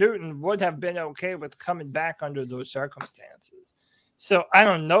Cam Newton would have been okay with coming back under those circumstances. So I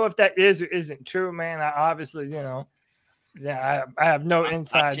don't know if that is or isn't true, man. I obviously, I have no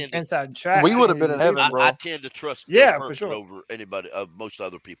inside track. We would have been in heaven, bro. I tend to trust Joe Person for sure. over anybody, most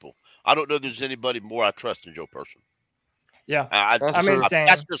other people. I don't know if there's anybody more I trust than Joe Person. Yeah,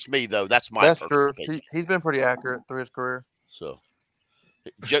 that's just me though. That's my true. Opinion. He's been pretty accurate through his career. So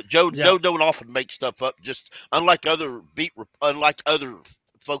Joe don't often make stuff up. Just unlike other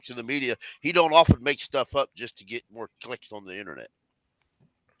folks in the media, he don't often make stuff up just to get more clicks on the internet.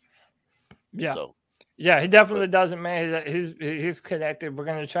 Yeah. So, yeah, he definitely doesn't, man. He's connected. We're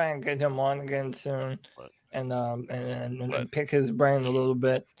gonna try and get him on again soon, and pick his brain a little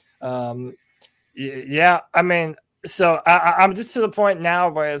bit. Yeah, I mean, so I'm just to the point now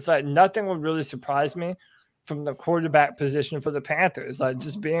where it's like nothing would really surprise me from the quarterback position for the Panthers. Like,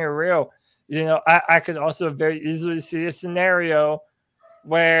 just being real, I could also very easily see a scenario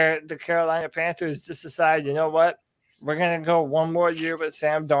where the Carolina Panthers just decide, you know what, we're going to go one more year with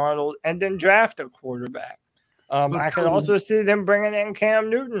Sam Darnold and then draft a quarterback. I could also see them bringing in Cam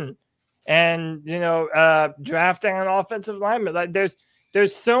Newton and, drafting an offensive lineman. Like,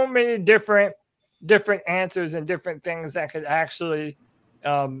 there's so many different answers and different things that could actually,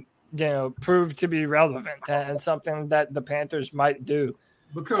 prove to be relevant and something that the Panthers might do.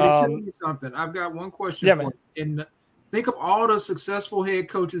 But Cody, tell me something. I've got one question for you. Think of all the successful head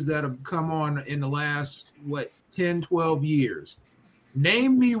coaches that have come on in the last, 10, 12 years.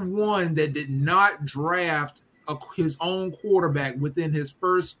 Name me one that did not draft his own quarterback within his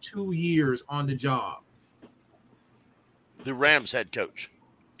first 2 years on the job. The Rams head coach.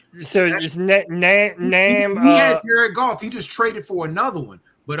 So just name. He had Jared Goff. He just traded for another one.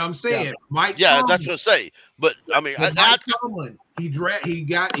 But I'm saying Mike. Yeah, Tomlin, that's what I say. But I mean, Mike Tomlin. He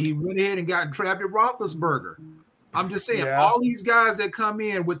went ahead and got trapped at Roethlisberger. I'm just saying, all these guys that come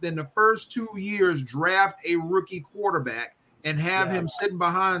in within the first 2 years draft a rookie quarterback and have him sitting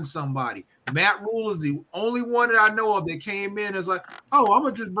behind somebody. Matt Rule is the only one that I know of that came in as like, oh, I'm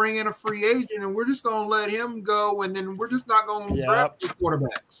going to just bring in a free agent and we're just going to let him go and then we're just not going to draft the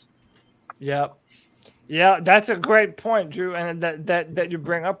quarterbacks. Yep. Yeah, that's a great point, Drew, and that you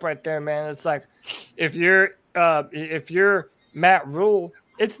bring up right there, man. It's like if you're Matt Rule,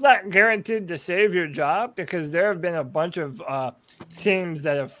 it's not guaranteed to save your job because there have been a bunch of teams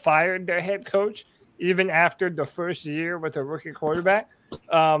that have fired their head coach even after the first year with a rookie quarterback.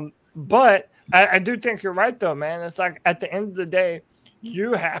 But I do think you're right, though, man. It's like at the end of the day,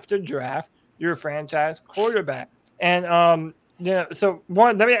 you have to draft your franchise quarterback. And, so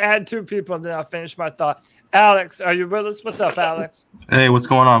let me add two people and then I'll finish my thought. Alex, are you with us? What's up, Alex? Hey, what's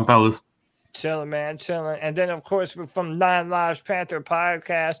going on, fellas? Chilling, man, chilling. And then, of course, we're from Nine Lives Panther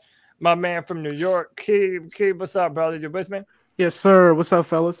podcast, my man from New York, Keeb. What's up, brother? You with me? Yes, sir. What's up,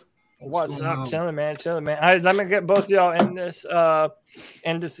 fellas? What's up? Chilling, man. Chilling, man. All right, let me get both of y'all in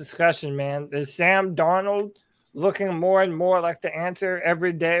this discussion, man. Is Sam Darnold looking more and more like the answer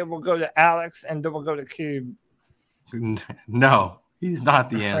every day? We'll go to Alex, and then we'll go to Keeb. No, he's not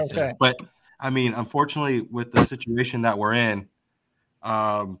the answer. Okay. But, I mean, unfortunately, with the situation that we're in,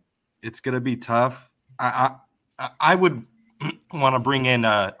 it's going to be tough. I would want to bring in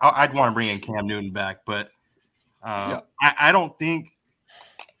I'd want to bring in Cam Newton back, but I don't think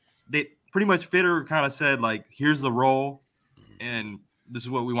they pretty much Fitter kind of said, like, here's the role and this is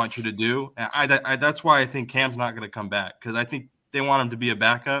what we want you to do. And that's why I think Cam's not going to come back, because I think they want him to be a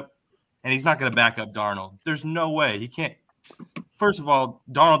backup, and he's not going to back up Darnold. There's no way. He can't. First of all,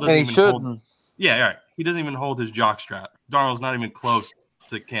 Darnold doesn't even hold. Yeah, right. He doesn't even hold his jockstrap. Darnold's not even close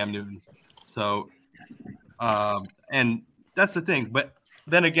to Cam Newton. So, and that's the thing. But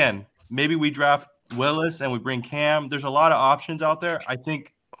then again, maybe we draft Willis and we bring Cam. There's a lot of options out there. I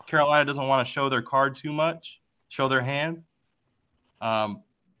think Carolina doesn't want to show their card too much, show their hand. But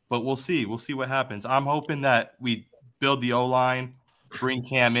we'll see. We'll see what happens. I'm hoping that we build the O-line, bring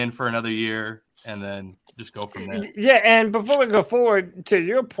Cam in for another year, and then just go from there. Yeah, and before we go forward, to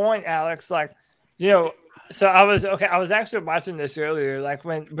your point, Alex, like, so I was actually watching this earlier. Like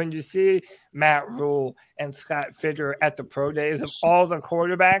when you see Matt Rule and Scott Fitter at the pro days of all the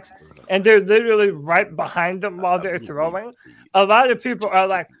quarterbacks, and they're literally right behind them while they're throwing, a lot of people are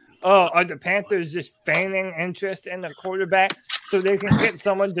like, oh, are the Panthers just feigning interest in the quarterback so they can get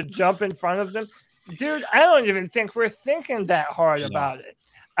someone to jump in front of them? Dude, I don't even think we're thinking that hard about it.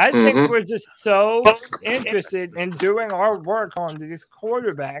 I think we're just so interested in doing our work on these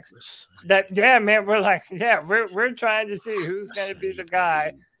quarterbacks that, man, we're like, we're trying to see who's going to be the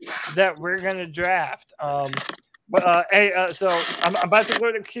guy that we're going to draft. So I'm about to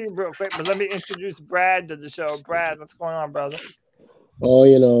go to Key real quick, but let me introduce Brad to the show. Brad, what's going on, brother?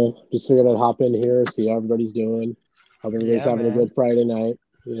 Oh, just figured I'd hop in here, see how everybody's doing. Hope everybody's having a good Friday night,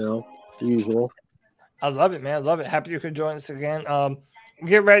 the usual. I love it, man. I love it. Happy you could join us again.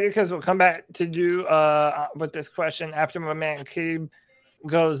 Get ready, because we'll come back to you with this question after my man Keeb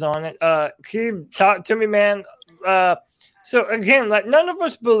goes on it. Keeb, talk to me, man. So again, like none of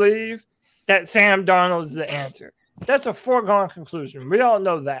us believe that Sam Darnold is the answer. That's a foregone conclusion. We all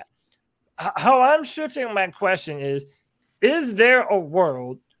know that. How I'm shifting my question is there a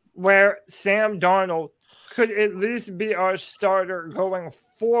world where Sam Darnold could at least be our starter going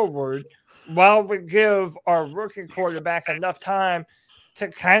forward while we give our rookie quarterback enough time to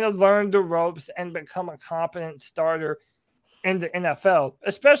kind of learn the ropes and become a competent starter in the NFL,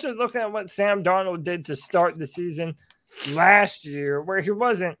 especially looking at what Sam Darnold did to start the season last year, where he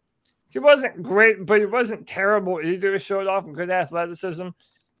wasn't great, but he wasn't terrible either. He showed off good athleticism.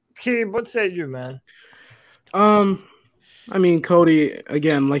 Keeb, what say you, man? I mean, Cody,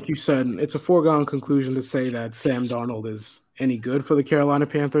 again, like you said, it's a foregone conclusion to say that Sam Darnold is any good for the Carolina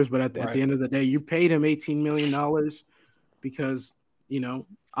Panthers, but at the end of the day, you paid him $18 million because,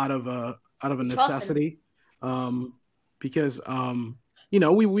 out of a necessity. Because we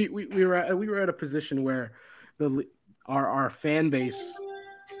were at a position where our fan base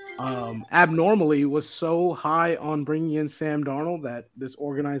abnormally was so high on bringing in Sam Darnold that this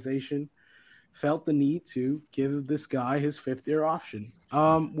organization felt the need to give this guy his 5th-year option.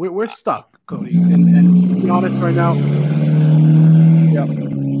 We're stuck, Cody, and to be honest right now, I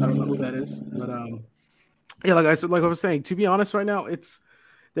don't know who that is, but like I was saying, to be honest right now, it's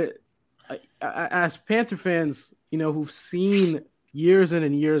that as Panther fans, who've seen years in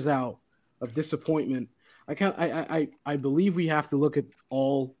and years out of disappointment, I believe we have to look at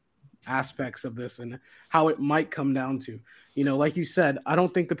all aspects of this and how it might come down to. Like you said, I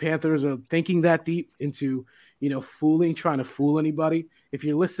don't think the Panthers are thinking that deep into, trying to fool anybody. If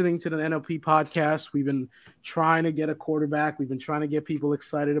you're listening to the NLP podcast, we've been trying to get a quarterback. We've been trying to get people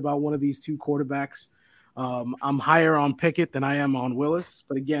excited about one of these two quarterbacks. I'm higher on Pickett than I am on Willis,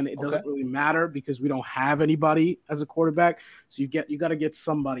 but again, it doesn't really matter because we don't have anybody as a quarterback. So you got to get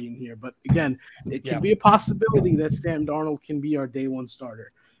somebody in here. But again, it can be a possibility that Sam Darnold can be our day one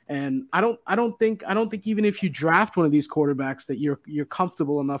starter. And I don't think even if you draft one of these quarterbacks that you're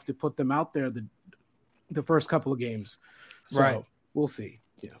comfortable enough to put them out there the first couple of games. So we'll see.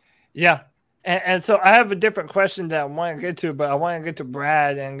 Yeah. And so I have a different question that I want to get to, but I want to get to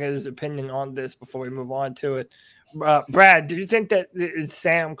Brad and get his opinion on this before we move on to it. Brad, do you think that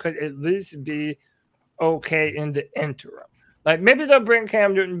Sam could at least be okay in the interim? Like maybe they'll bring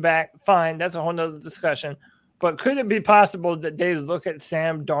Cam Newton back. Fine. That's a whole nother discussion. But could it be possible that they look at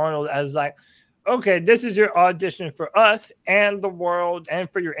Sam Darnold as like, okay, this is your audition for us and the world and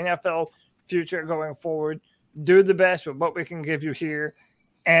for your NFL future going forward. Do the best with what we can give you here.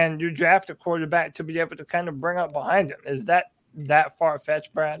 And you draft a quarterback to be able to kind of bring up behind him. Is that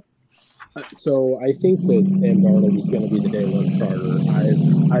far-fetched, Brad? So I think that Sam Darnold is going to be the day one starter.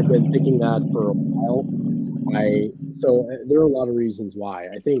 I've been thinking that for a while. So there are a lot of reasons why.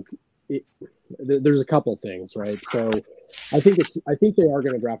 I think there's a couple things, right? So I think they are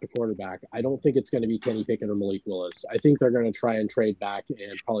going to draft a quarterback. I don't think it's going to be Kenny Pickett or Malik Willis. I think they're going to try and trade back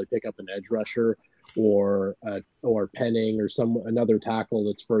and probably pick up an edge rusher or Penning or another tackle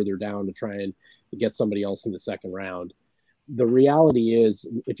that's further down to try and get somebody else in the second round. The reality is,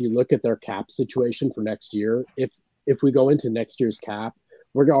 if you look at their cap situation for next year, if we go into next year's cap,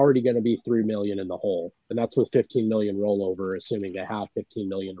 we're already going to be $3 million in the hole, and that's with $15 million rollover, assuming they have $15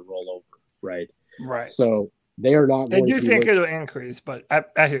 million to roll over, right? Right. So they are not. They do think it'll increase, but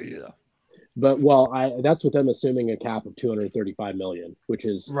I hear you though. But that's with them assuming a cap of $235 million, which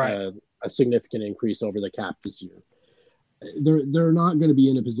is a significant increase over the cap this year. They're not going to be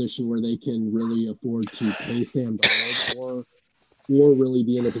in a position where they can really afford to pay Sam Darnold or really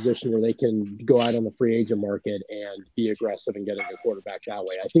be in a position where they can go out on the free agent market and be aggressive and getting a quarterback that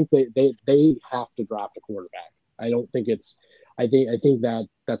way. I think they have to draft a quarterback. I think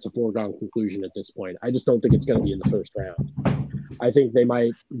that's a foregone conclusion at this point. I just don't think it's going to be in the first round. I think they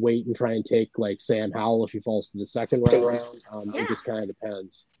might wait and try and take like Sam Howell if he falls to the second round. It just kind of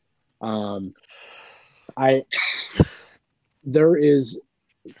depends. I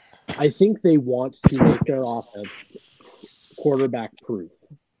think they want to make their offense quarterback proof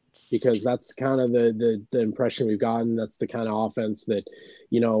because that's kind of the impression we've gotten. That's the kind of offense that,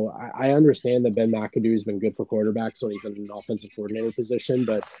 I understand that Ben McAdoo has been good for quarterbacks when he's in an offensive coordinator position,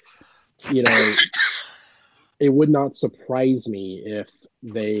 but it would not surprise me if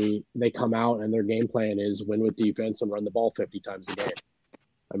they come out and their game plan is win with defense and run the ball 50 times a game.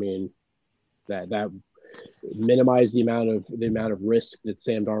 I mean, that minimize the amount of risk that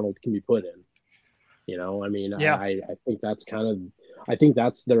Sam Darnold can be put in. I think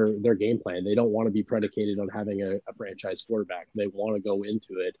that's their game plan. They don't want to be predicated on having a franchise quarterback. They want to go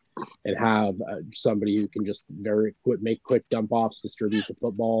into it and have somebody who can just make quick dump offs, distribute the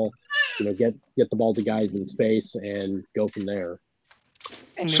football, get the ball to guys in space and go from there.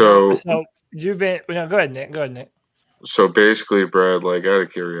 And so you've been go ahead, Nick. So basically, Brad, like out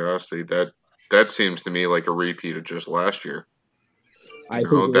of curiosity, that seems to me like a repeat of just last year. I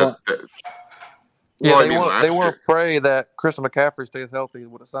think they want to pray that Christian McCaffrey stays healthy.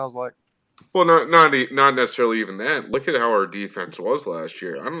 What it sounds like. Well, not necessarily even that. Look at how our defense was last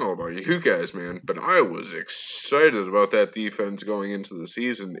year. I don't know about you guys, man, but I was excited about that defense going into the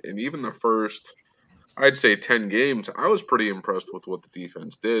season. And even the first, I'd say 10 games, I was pretty impressed with what the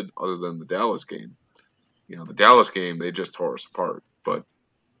defense did other than the Dallas game. The Dallas game, they just tore us apart. But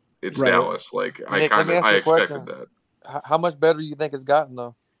it's right. Dallas. Like, Nick, I expected that. How much better do you think it's gotten,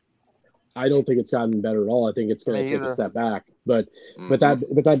 though? I don't think it's gotten better at all. I think it's going to take a step back, but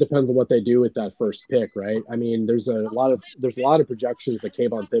that depends on what they do with that first pick, right? I mean, there's a lot of projections that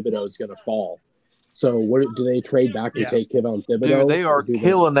Kayvon Thibodeau is going to fall. So, what do they trade back and take Kayvon Thibodeau? Dude, they are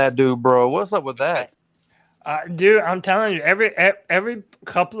killing that dude, bro. What's up with that? Dude, I'm telling you, every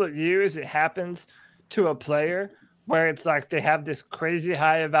couple of years it happens to a player where it's like they have this crazy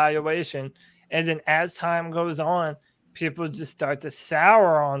high evaluation, and then as time goes on, people just start to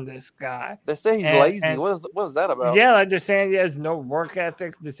sour on this guy. They say he's lazy. What is that about? Yeah, like they're saying he has no work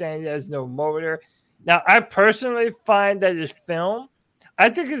ethic. They're saying he has no motor. Now, I personally find that his film, I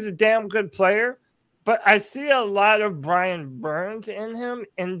think he's a damn good player, but I see a lot of Brian Burns in him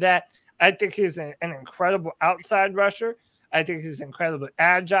in that I think he's an incredible outside rusher. I think he's incredibly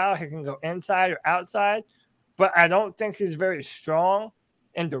agile. He can go inside or outside, but I don't think he's very strong.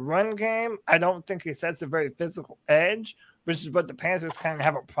 In the run game, I don't think he sets a very physical edge, which is what the Panthers kind of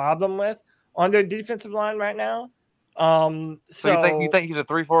have a problem with on their defensive line right now. So you think he's a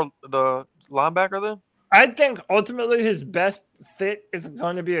 3-4 the linebacker then? I think ultimately his best fit is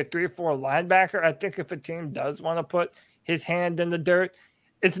going to be a 3-4 linebacker. I think if a team does want to put his hand in the dirt,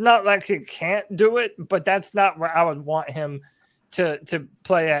 it's not like he can't do it, but that's not where I would want him to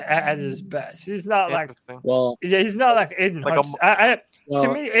play at his best. He's not he's not like Aiden Hutchinson. To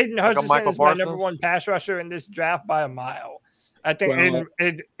me, Aiden Hutchinson is my number one pass rusher in this draft by a mile. I think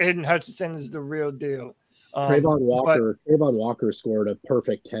Aiden Hutchinson is the real deal. Trayvon Walker scored a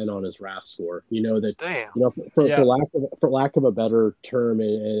perfect 10 on his RAS score. For lack of a better term,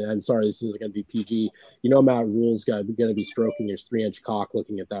 and I'm sorry, this isn't going to be PG. Matt Rule's going to be stroking his 3-inch cock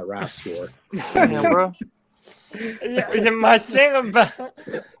looking at that RAS score. Damn, bro. My thing about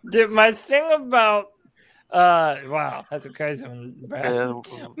wow, that's a crazy one, Brad.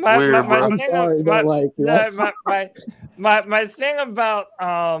 My thing about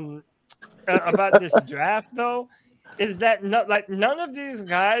this draft though is that none of these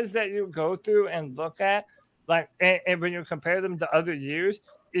guys that you go through and look at, and when you compare them to other years,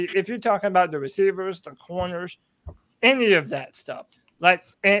 if you're talking about the receivers, the corners, any of that stuff,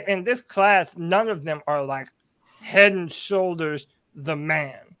 in this class, none of them are like head and shoulders the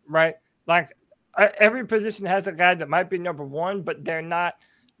man, right? Every position has a guy that might be number one, but they're not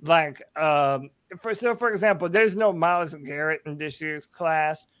for example, there's no Myles Garrett in this year's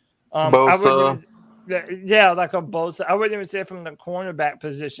class. Bosa. Like a Bosa. I wouldn't even say from the cornerback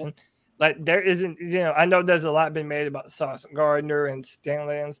position. Like there isn't, I know there's a lot been made about Sauce Gardner and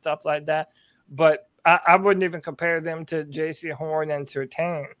Stanley and stuff like that, but I wouldn't even compare them to J.C. Horn and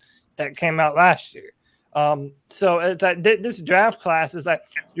Surtain that came out last year. So it's like this draft class is like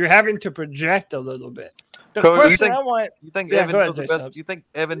you're having to project a little bit. Cody, you think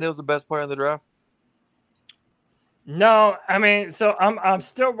Evan Neal's the best player in the draft? No, I mean, so I'm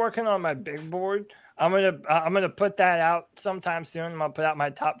still working on my big board. I'm gonna put that out sometime soon. I'm gonna put out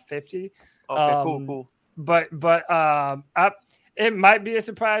my top 50. Okay, cool. But it might be a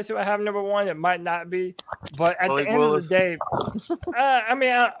surprise who I have number one. It might not be. But at the end of the day, I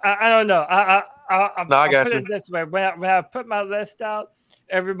mean, I don't know. I'll put it this way: when I put my list out,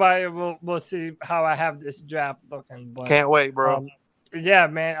 everybody will see how I have this draft looking. But, can't wait, bro. Yeah,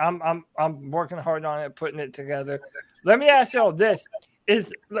 man, I'm working hard on it, putting it together. Let me ask y'all this: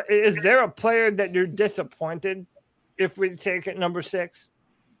 Is there a player that you're disappointed if we take at number 6?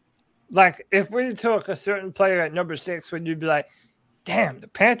 Like, if we took a certain player at number 6, would you be like, "Damn, the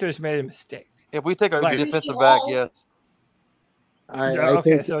Panthers made a mistake"? If we take a defensive back, yes.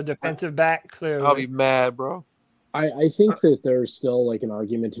 So defensive back, clearly. I'll be mad, bro. I think that there's still like an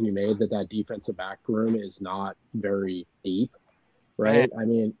argument to be made that defensive back room is not very deep, right? I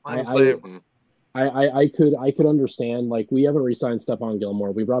mean, I could understand, like, we haven't re-signed Stephon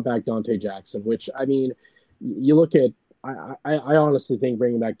Gilmore. We brought back Dante Jackson, which, I mean, you look at, I honestly think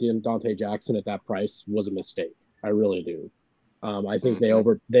bringing back Dante Jackson at that price was a mistake. I really do. I think they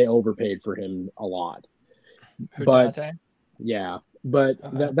overpaid for him a lot. Dante? Yeah, but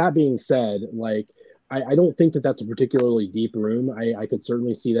that being said, like I don't think that that's a particularly deep room. I could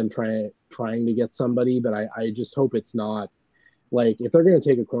certainly see them trying to get somebody, but I just hope it's not like if they're going to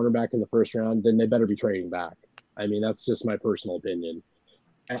take a cornerback in the first round, then they better be trading back. I mean, that's just my personal opinion.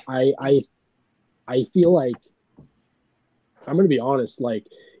 I feel like I'm going to be honest. Like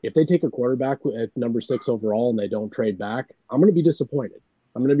if they take a quarterback at number 6 overall and they don't trade back, I'm going to be disappointed.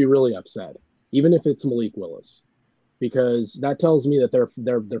 I'm going to be really upset, even if it's Malik Willis, because that tells me that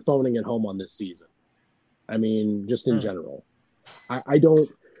they're phoning it home on this season. I mean, just in general, I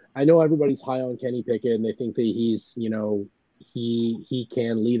know everybody's high on Kenny Pickett and they think that he's, he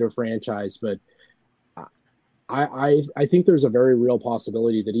can lead a franchise, but I think there's a very real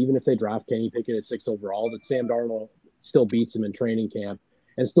possibility that even if they draft Kenny Pickett at 6 overall, that Sam Darnold still beats him in training camp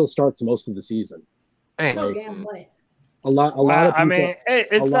and still starts most of the season. Like, damn way. A lot of people, I mean,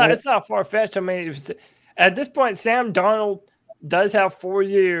 it's not far fetched. I mean, at this point, Sam Darnold does have 4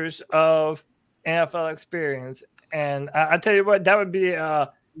 years of NFL experience, and I tell you what, that would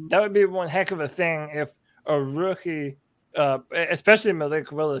be one heck of a thing if a rookie, especially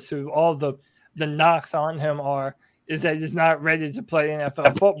Malik Willis, who all the knocks on him is that he's not ready to play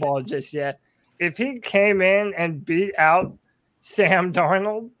NFL football just yet. If he came in and beat out Sam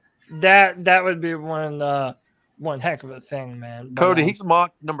Darnold, that would be one heck of a thing, man. But, Cody, he's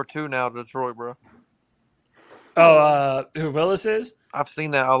mocked number 2 now to Detroit, bro. Oh, who Willis is? I've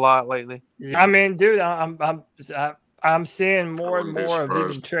seen that a lot lately. I mean, dude, I'm seeing more and more of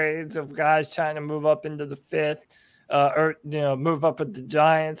even trades of guys trying to move up into the 5th, or move up with the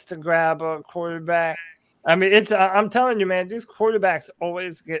Giants to grab a quarterback. I mean, I'm telling you, man, these quarterbacks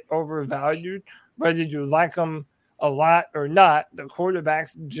always get overvalued, whether you like them a lot or not. The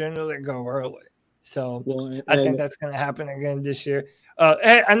quarterbacks generally go early. So I think that's going to happen again this year.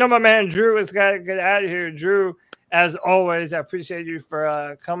 Hey, I know my man Drew has got to get out of here. Drew, as always, I appreciate you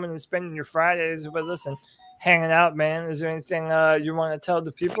for coming and spending your Fridays with us and hanging out, man. Is there anything you want to tell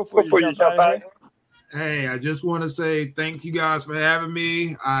the people before you jump out of here? Hey, I just want to say thank you guys for having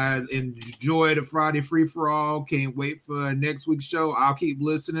me. I enjoyed the Friday free-for-all. Can't wait for next week's show. I'll keep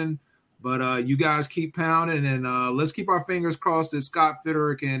listening, but you guys keep pounding, and let's keep our fingers crossed that Scott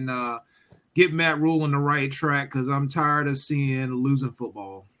Fitterer can get Matt Rule on the right track, because I'm tired of seeing losing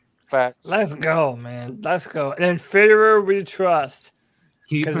football. Facts. Let's go, man. Let's go. And Fitterer we trust,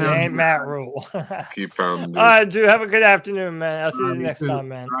 because it ain't Matt Rule. Keep pounding. All right, Drew. Have a good afternoon, man. I'll see you next time,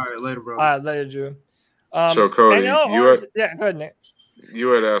 man. All right, later, bro. All right, later, Drew. So, Cody, go ahead, Nick. You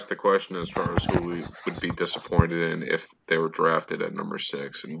had asked the question as far as who we would be disappointed in if they were drafted at number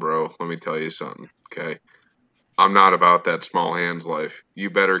 6. And, bro, let me tell you something, okay? I'm not about that small hands life. You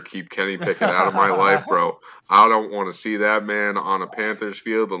better keep Kenny Pickett out of my life, bro. I don't want to see that man on a Panthers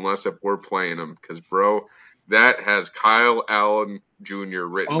field unless if we're playing him. Because, bro, that has Kyle Allen Jr.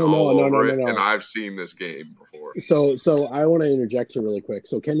 written all over it, and I've seen this game before. So I want to interject here really quick.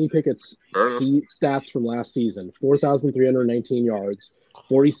 So Kenny Pickett's stats from last season: 4,319 yards,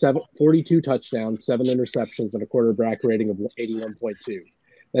 42 touchdowns, 7 interceptions, and a quarterback rating of 81.2.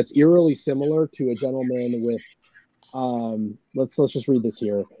 That's eerily similar to a gentleman with, let's just read this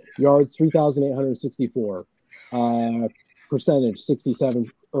here: yards 3,864, percentage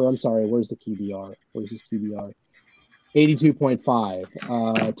 67. Or I'm sorry, where's the QBR? Where's his QBR?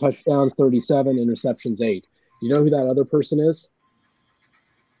 82.5. Touchdowns 37, interceptions 8. Do you know who that other person is?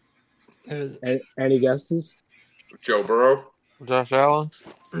 Any guesses? Joe Burrow? Josh Allen?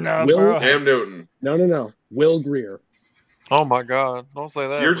 No, Cam Newton. No. Will Grier. Oh my God! Don't say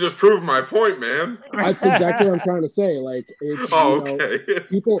that. You're just proving my point, man. That's exactly what I'm trying to say. Like, it's, okay.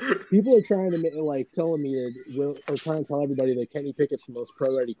 People are trying to telling me that or trying to tell everybody that Kenny Pickett's the most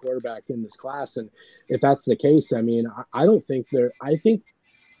pro-ready quarterback in this class, and if that's the case, I mean, I don't think they're. I think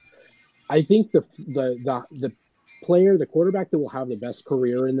the player, the quarterback that will have the best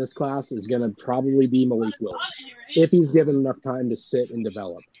career in this class is going to probably be Malik Willis if he's given enough time to sit and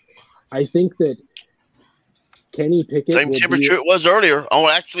develop. I think that Kenny Pickett. Same temperature it was earlier. Oh,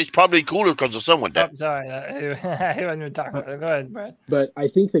 actually, it's probably cooler because the sun went down. I'm sorry. He wasn't even talking about it. Go ahead, Brad. But I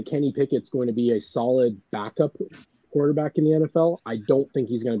think that Kenny Pickett's going to be a solid backup quarterback in the NFL. I don't think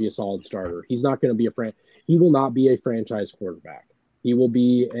he's going to be a solid starter. He's not going to be he will not be a franchise quarterback. He will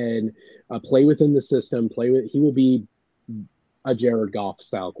be a play within the system. He will be a Jared Goff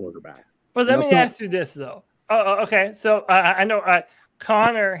style quarterback. But let me ask you this though. Okay. So I know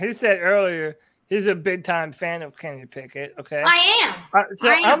Connor. He said earlier he's a big time fan of Kenny Pickett. Okay. I am.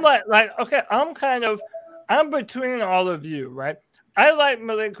 I'm like okay. I'm between all of you, right? I like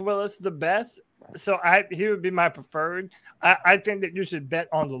Malik Willis the best, so he would be my preferred. I think that you should bet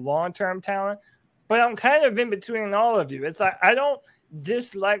on the long term talent. but I'm kind of in between all of you. It's like I don't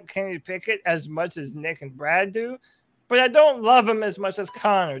dislike Kenny Pickett as much as Nick and Brad do, but I don't love him as much as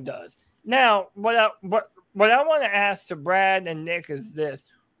Connor does. Now, what I want to ask to Brad and Nick is this: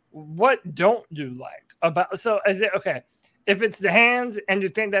 what don't you like about? So is it okay if it's the hands and you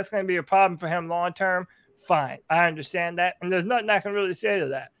think that's going to be a problem for him long term? Fine, I understand that, and there's nothing I can really say to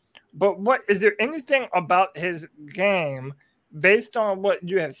that. But what is there anything about his game, based on what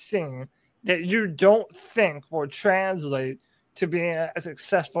you have seen, that you don't think will translate to being a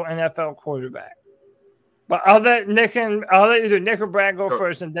successful NFL quarterback? But I'll let either Nick or Brad go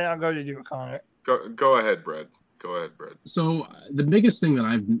first, and then I'll go to you, Connor. Go ahead, Brad. Go ahead, Brad. So the biggest thing that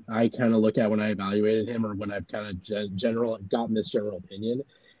I kind of look at when I evaluated him, or when I've kind of gotten this general opinion,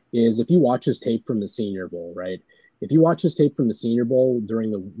 is if you watch his tape from the Senior Bowl, right? If you watch his tape from the Senior Bowl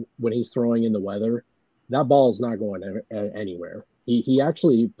when he's throwing in the weather, that ball is not going anywhere. He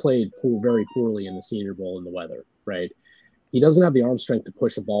actually played very poorly in the Senior Bowl in the weather, right? He doesn't have the arm strength to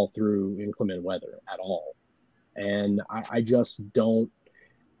push a ball through inclement weather at all. And I just don't,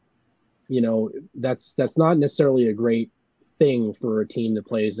 that's not necessarily a great thing for a team that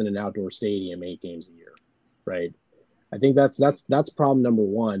plays in an outdoor stadium 8 games a year, right? I think that's problem number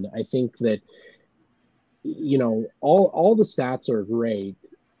one. I think that, all the stats are great,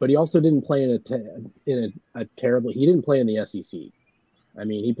 but he also didn't play in a terrible. He didn't play in the SEC. I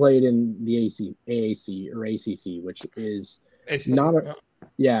mean, he played in the AAC or ACC, which is not a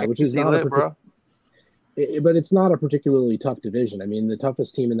but it's not a particularly tough division. I mean, the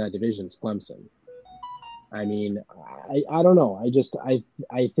toughest team in that division is Clemson. I mean, I don't know. I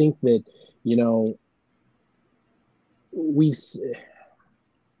think that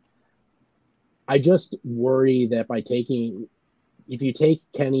I just worry that if you take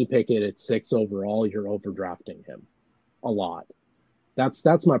Kenny Pickett at 6 overall, you're overdrafting him a lot.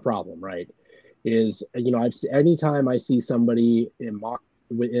 That's my problem, right? Is anytime I see somebody in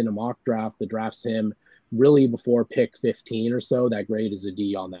a mock draft that drafts him really before pick 15 or so, that grade is a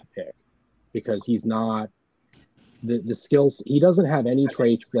D on that pick, because he's not the skills. He doesn't have any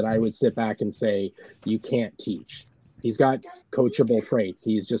traits that I would sit back and say you can't teach. He's got coachable traits.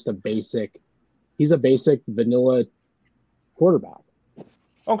 He's just a basic vanilla quarterback.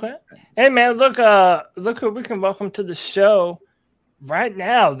 Okay. Hey man, look who we can welcome to the show right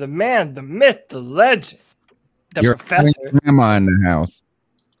now. The man, the myth, the legend, the professor. Grandma in the house.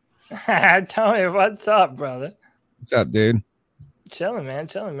 Tony, what's up, brother? What's up, dude? Chilling, man.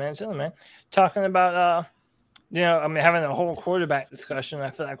 Talking about having a whole quarterback discussion.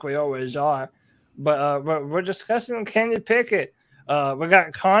 I feel like we always are. But we're discussing Kenny Pickett. We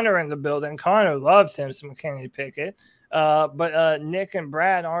got Connor in the building. Connor loves him some Kenny Pickett. But Nick and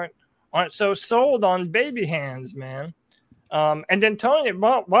Brad aren't so sold on baby hands, man. And then Tony,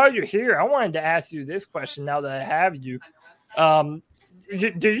 while you're here, I wanted to ask you this question now that I have you.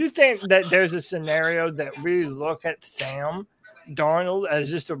 Do you think that there's a scenario that we look at Sam Darnold as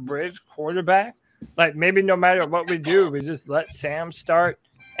just a bridge quarterback? Like maybe no matter what we do, we just let Sam start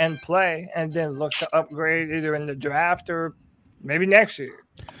and play, and then look to upgrade either in the draft or maybe next year.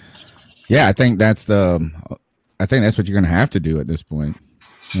 Yeah, I think that's what you're going to have to do at this point.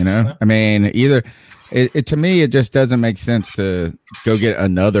 I mean, either to me, it just doesn't make sense to go get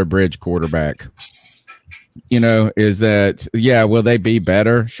another bridge quarterback. Is that, will they be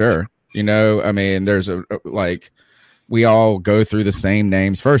better? Sure. I mean, there's we all go through the same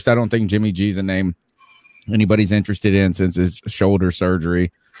names. First, I don't think Jimmy G's a name anybody's interested in since his shoulder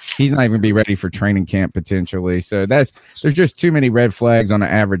surgery. He's not even going to be ready for training camp potentially. So there's just too many red flags on an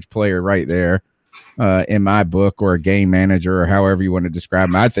average player right there in my book, or a game manager, or however you want to describe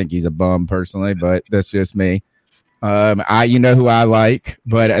him. I think he's a bum personally, but that's just me. Who I like,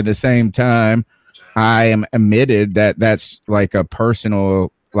 but at the same time, I am admitted that that's like a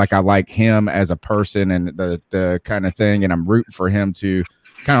personal, like I like him as a person and the kind of thing. And I'm rooting for him to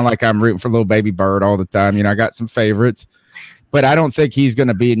kind of like I'm rooting for little baby Bird all the time. I got some favorites. But I don't think he's going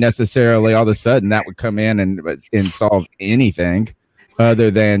to be necessarily all of a sudden that would come in and solve anything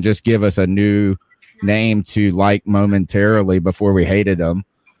other than just give us a new name to like momentarily before we hated him.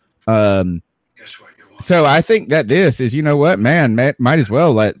 So I think that this is, might as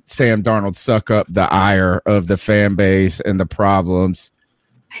well let Sam Darnold suck up the ire of the fan base and the problems.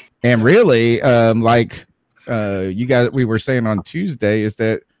 And really, you guys, we were saying on Tuesday, is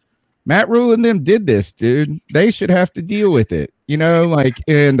that Matt Rule and them did this, dude. They should have to deal with it,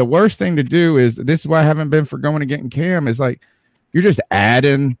 and the worst thing to do is, this is why I haven't been for going and getting Cam, is you're just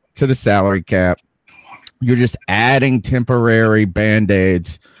adding to the salary cap. You're just adding temporary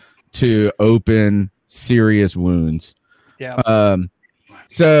Band-Aids to open serious wounds. Yeah.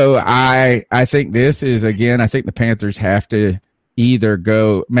 So I think this is, again, I think the Panthers have to either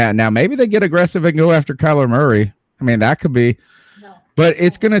go, now maybe they get aggressive and go after Kyler Murray. I mean, that could be, but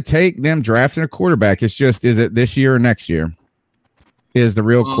it's going to take them drafting a quarterback. It's just, is it this year or next year is the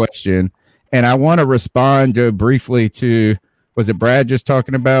real question. And I want to respond, Joe, briefly to, was it Brad just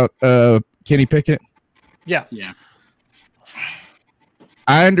talking about Kenny Pickett? Yeah.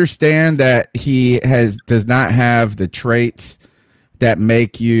 I understand that he does not have the traits that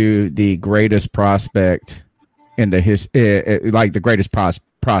make you the greatest prospect in the greatest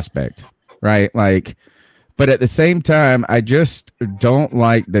prospect, right? Like, but at the same time, I just don't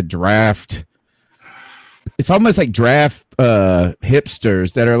like the draft. It's almost like draft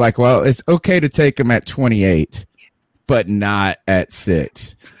hipsters that are like, well, it's okay to take him at 28, but not at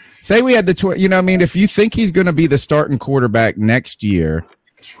 6. Say we had if you think he's going to be the starting quarterback next year,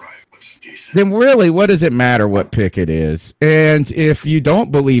 then really, what does it matter what pick it is? And if you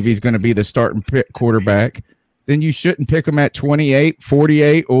don't believe he's going to be the starting quarterback, then you shouldn't pick him at 28,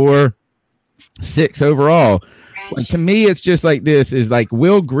 48, or 6 overall. And to me, it's just like this is like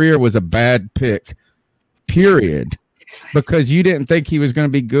Will Grier was a bad pick, period, because you didn't think he was going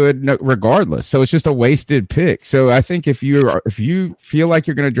to be good regardless. So it's just a wasted pick. So I think if you feel like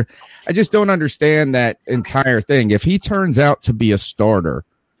you're going to, I just don't understand that entire thing. If he turns out to be a starter,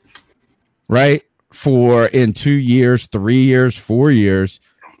 right, for in 2 years, 3 years, 4 years,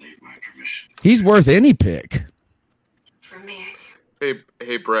 he's worth any pick.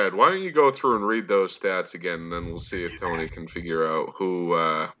 Hey, Brad, why don't you go through and read those stats again, and then we'll see if Tony can figure out who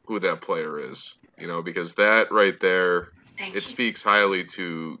that player is. Because that right there, it speaks highly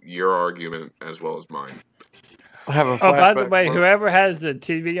to your argument as well as mine. By the way, whoever has the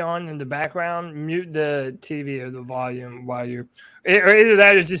TV on in the background, mute the TV or the volume while you're, or either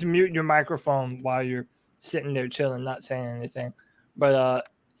that or just mute your microphone while you're sitting there chilling, not saying anything. But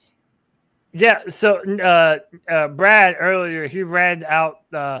yeah. So Brad earlier, he read out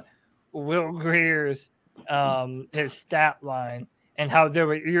Will Grier's his stat line and how they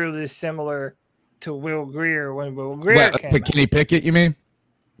were eerily similar to Will Grier when Will Grier came out. Kenny Pickett, you mean?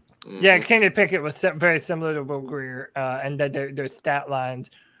 Yeah, Kenny Pickett was very similar to Will Grier, and that their stat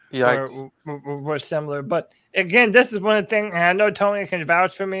lines were similar. But again, this is one of the things, and I know Tony can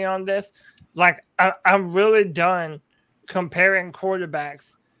vouch for me on this. Like, I'm really done comparing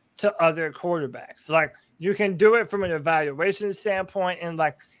quarterbacks to other quarterbacks. Like, you can do it from an evaluation standpoint, and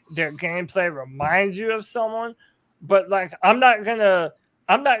like their gameplay reminds you of someone. But like, I'm not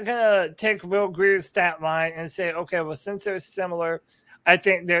gonna take Will Grier's stat line and say, okay, well, since they're similar, I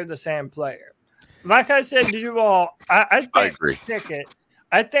think they're the same player. Like I said to you all, I agree.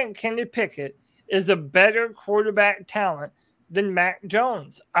 I think Kenny Pickett is a better quarterback talent than Mac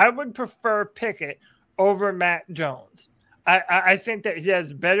Jones. I would prefer Pickett over Mac Jones. I think that he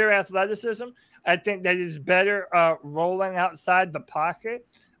has better athleticism. I think that he's better rolling outside the pocket.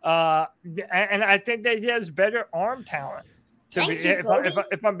 And I think that he has better arm talent.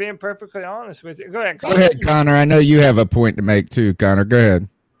 If I'm being perfectly honest with you. Go ahead, Connor. Go ahead, Connor. I know you have a point to make too, Connor. Go ahead.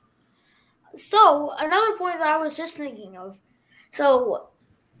 So, another point that I was just thinking of. So,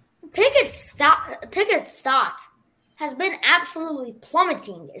 Pickett's stock has been absolutely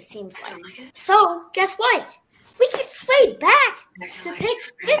plummeting, it seems like. So, guess what? We could trade back to pick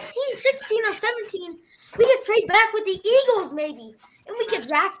 15, 16, or 17. We could trade back with the Eagles, maybe. And we could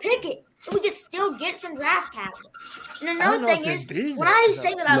draft Pickett. And we could still get some draft capital. And another thing is, when I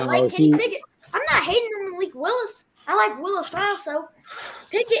say that I like Kenny Pickett, I'm not hating on Malik Willis. I like Willis also.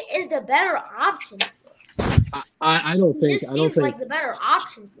 Pickett is the better option for us. I don't think. It seems like the better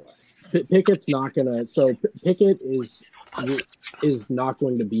option for us. Pickett's not gonna. So Pickett is not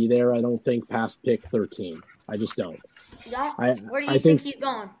going to be there. I don't think past pick 13. I just don't. Where do you think he's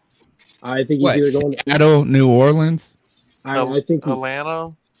going? I think he's either going Seattle, New Orleans. I think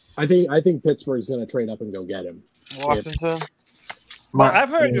Atlanta. I think Pittsburgh's going to trade up and go get him. Washington. Well, I've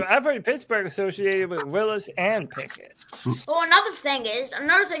heard Pittsburgh associated with Willis and Pickett. Well, another thing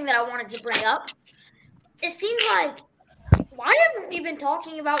that I wanted to bring up. It seems like, why haven't we been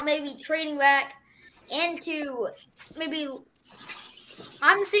talking about maybe trading back into maybe?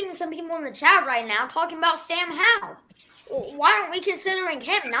 I'm seeing some people in the chat right now talking about Sam Howell. Why aren't we considering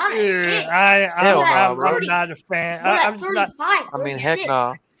him not at 6? I'm not a fan. I'm just 35, not. I mean, heck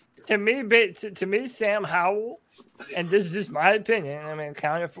no. To me, Sam Howell, and this is just my opinion. I mean,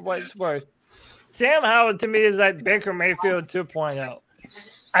 count it for what it's worth. Sam Howell to me is like Baker Mayfield 2.0.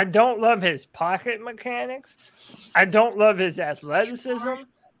 I don't love his pocket mechanics. I don't love his athleticism.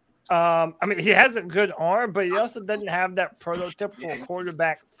 I mean, he has a good arm, but he also doesn't have that prototypical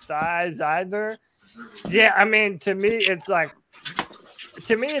quarterback size either. Yeah, I mean, to me, it's like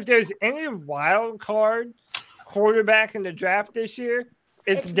to me, if there's any wild card quarterback in the draft this year,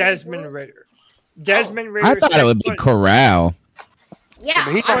 it's Desmond Ritter. Desmond Ritter. I thought it would be Corral.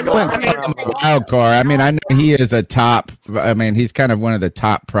 Yeah, he got a wild card. I mean, I know he is a top. I mean, he's kind of one of the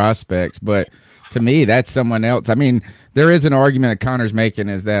top prospects, but to me, that's someone else. I mean, there is an argument that Connor's making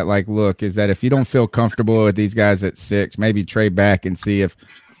is that, like, look, is that if you don't feel comfortable with these guys at 6, maybe trade back and see if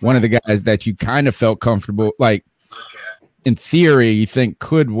one of the guys that you kind of felt comfortable, like in theory, you think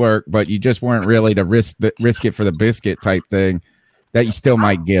could work, but you just weren't really to risk it for the biscuit type thing, that you still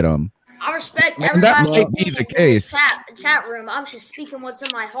might get them. I respect And everybody. that might be the case. Chat room. I'm just speaking what's in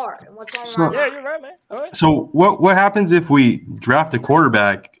my heart and what's on my mind. Yeah, you're right, man. All right. So what happens if we draft a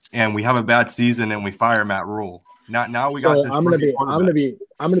quarterback and we have a bad season and we fire Matt Rule? Now we got. So I'm gonna be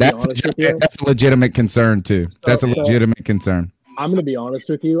honest with you. That's a legitimate concern too. That's a legitimate concern. I'm gonna be honest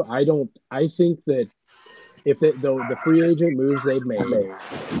with you. I think that if the free agent moves they've made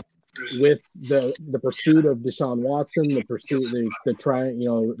with the pursuit of Deshaun Watson, the trying,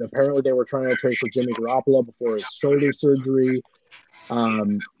 apparently they were trying to trade for Jimmy Garoppolo before his shoulder surgery.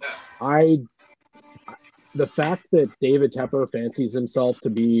 The fact that David Tepper fancies himself to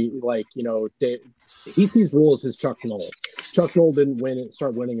be like, he sees Rule as his Chuck Noll. Chuck Noll didn't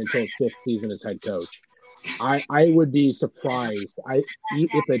start winning until his 5th season as head coach. I would be surprised.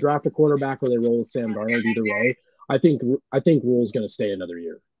 If they draft a quarterback or they roll with Sam Darnold, either way, I think Rule's going to stay another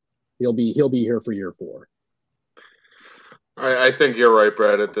year. He'll be here for year 4. I think you're right,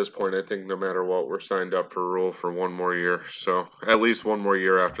 Brad. At this point, I think no matter what, we're signed up for Rule for one more year. So at least one more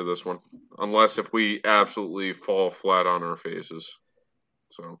year after this one, unless if we absolutely fall flat on our faces.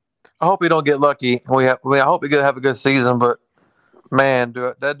 So I hope we don't get lucky. I hope we could have a good season, but man,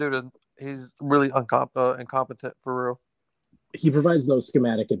 that dude he's really incompetent for real. He provides no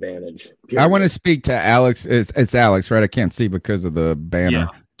schematic advantage. I want to speak to Alex. It's Alex, right? I can't see because of the banner.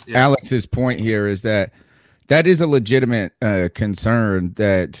 Yeah. Alex's point here is that is a legitimate concern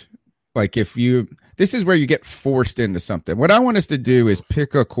that, like, this is where you get forced into something. What I want us to do is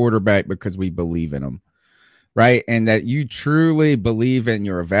pick a quarterback because we believe in them, right? And that you truly believe in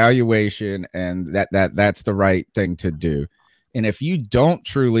your evaluation and that's the right thing to do. And if you don't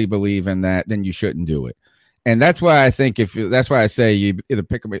truly believe in that, then you shouldn't do it. And that's why I think that's why I say you either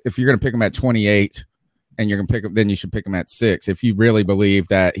pick them, if you're going to pick them at 28 and you're going to pick them, then you should pick them at 6 if you really believe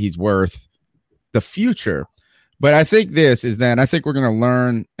that he's worth the future. But I think I think we're going to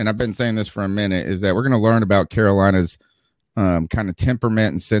learn, and I've been saying this for a minute, is that we're going to learn about Carolina's kind of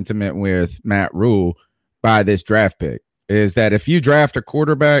temperament and sentiment with Matt Rule by this draft pick. Is that if you draft a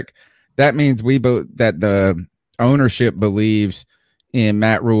quarterback, that means that the ownership believes in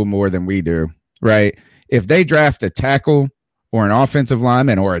Matt Rule more than we do, right? If they draft a tackle or an offensive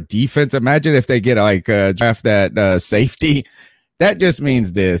lineman or a defense, imagine if they get draft that safety. That just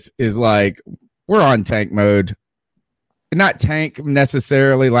means this is like we're on tank mode. Not tank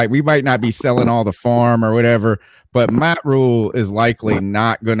necessarily, like we might not be selling all the farm or whatever, but Matt Rule is likely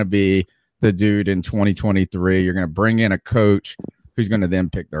not going to be the dude in 2023. You're going to bring in a coach who's going to then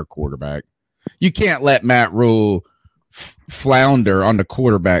pick their quarterback. You can't let Matt Rule flounder on the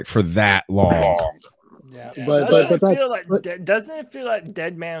quarterback for that long. Yeah, doesn't it feel like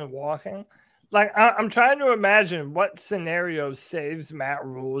dead man walking? Like I'm trying to imagine what scenario saves Matt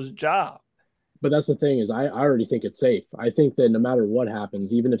Rule's job. But that's the thing is I already think it's safe. I think that no matter what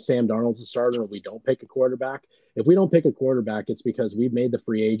happens, even if Sam Darnold's a starter and we don't pick a quarterback, if we don't pick a quarterback, it's because we've made the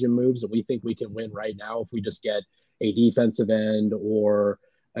free agent moves and we think we can win right now if we just get a defensive end or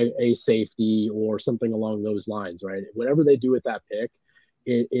a safety or something along those lines, right? Whatever they do with that pick,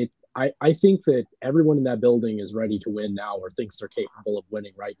 I think that everyone in that building is ready to win now or thinks they're capable of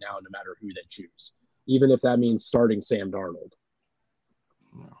winning right now no matter who they choose, even if that means starting Sam Darnold.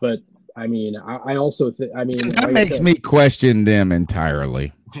 But I mean, I also think, that makes me question them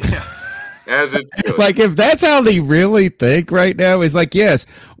entirely. As it like, if that's how they really think right now, is like, yes,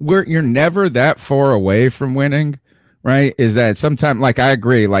 you're never that far away from winning, right? Is that sometimes, like, I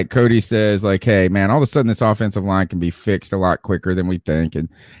agree, like Cody says, like, hey, man, all of a sudden this offensive line can be fixed a lot quicker than we think. And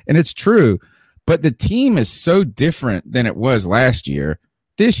it's true, but the team is so different than it was last year,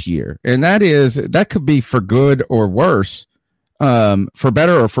 this year. And that could be for good or worse. For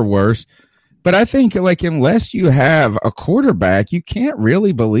better or for worse. But I think, like, unless you have a quarterback, you can't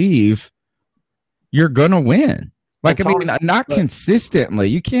really believe you're going to win. Like, not consistently.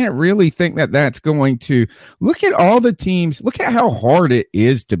 You can't really think that that's going to look at all the teams. Look at how hard it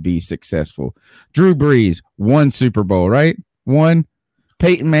is to be successful. Drew Brees, 1 Super Bowl, right? 1.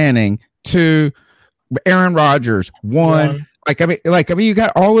 Peyton Manning, 2. Aaron Rodgers, 1. Like I mean, you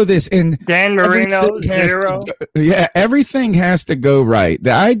got all of this, and Dan Marino 0. Everything has to go right.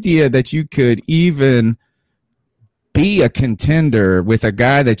 The idea that you could even be a contender with a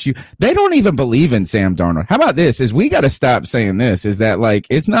guy that they don't even believe in Sam Darnold. How about this? Is we got to stop saying this? Is that like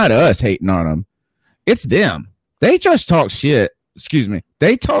it's not us hating on him, it's them. They just talk shit. Excuse me.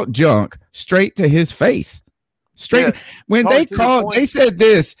 They talk junk straight to his face. Straight when they called, they said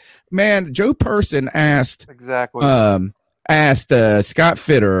this. Man, Joe Person asked Scott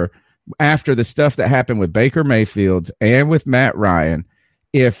Fitterer after the stuff that happened with Baker Mayfield and with Matt Ryan,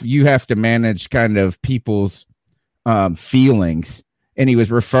 if you have to manage kind of people's feelings, and he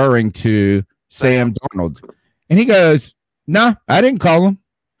was referring to Sam Darnold, and he goes, "Nah, I didn't call him."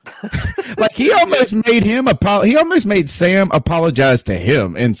 Like he almost made him he almost made Sam apologize to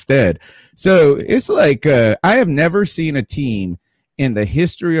him instead. So it's like I have never seen a team in the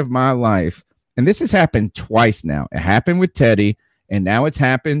history of my life, and this has happened twice now. It happened with Teddy, and now it's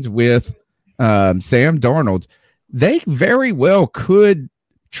happened with Sam Darnold. They very well could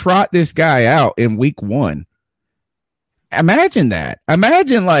trot this guy out in week 1. Imagine that.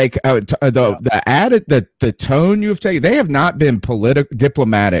 Imagine like the tone you have taken. They have not been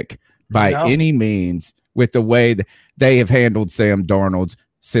diplomatic by any means with the way that they have handled Sam Darnold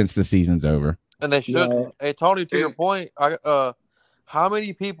since the season's over. And they should. Hey, Tony, to your point, how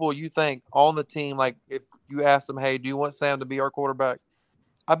many people you think on the team, like if you ask them, hey, do you want Sam to be our quarterback?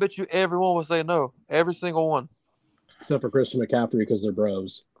 I bet you everyone will say no. Every single one. Except for Christian McCaffrey because they're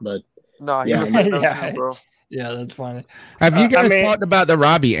bros. But no, yeah, bro. Yeah, that's funny. Have you guys talked about the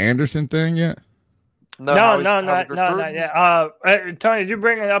Robbie Anderson thing yet? No, not yet. Tony, you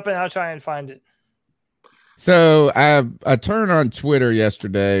bring it up and I'll try and find it. So I turned on Twitter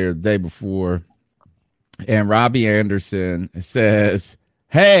yesterday or the day before, and Robbie Anderson says,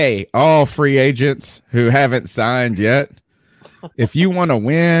 "Hey, all free agents who haven't signed yet, if you want to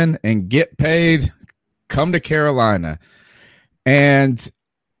win and get paid, come to Carolina." And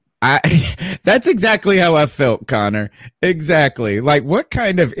that's exactly how I felt, Connor. Exactly. Like what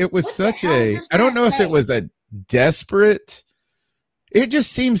kind of, it was such a, I don't know if it was a desperate, it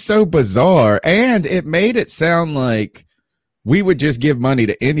just seems so bizarre. And it made it sound like we would just give money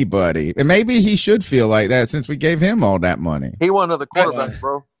to anybody. And maybe he should feel like that since we gave him all that money. He wanted another quarterback,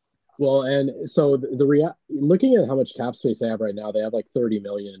 bro. Well, and so looking at how much cap space they have right now, they have like $30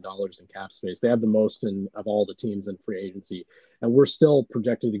 million in cap space. They have the most of all the teams in free agency, and we're still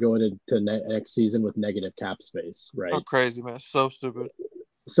projected to go into next season with negative cap space. Right? Oh, crazy, man! So stupid.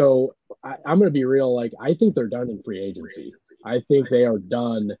 So I'm going to be real. Like I think they're done in free agency. I think they are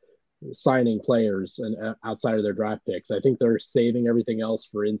done signing players and outside of their draft picks. I think they're saving everything else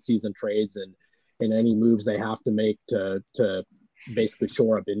for in-season trades and any moves they have to make to basically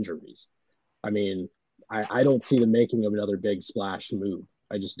shore up injuries. I mean, I don't see them making another big splash move.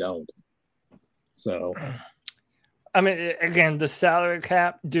 I just don't. So, I mean, again, the salary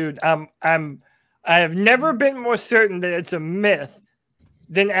cap, dude. I have never been more certain that it's a myth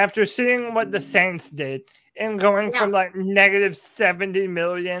than after seeing what the Saints did and going from like negative 70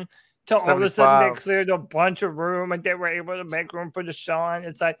 million to all of a sudden they cleared a bunch of room and they were able to make room for Deshaun.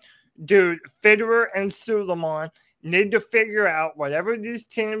 It's like, dude, Fitterer and Suleiman need to figure out whatever these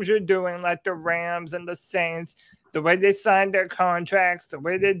teams are doing, like the Rams and the Saints, the way they sign their contracts, the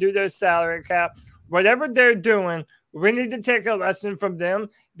way they do their salary cap, whatever they're doing, we need to take a lesson from them.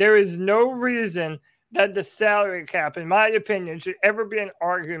 There is no reason that the salary cap, in my opinion, should ever be an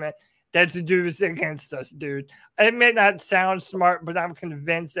argument that's used against us, dude. It may not sound smart, but I'm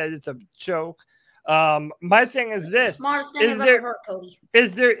convinced that it's a joke. My thing is this. Smartest thing I've ever heard, Cody.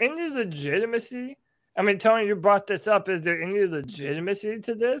 Is there any legitimacy? I mean, Tony, you brought this up. Is there any legitimacy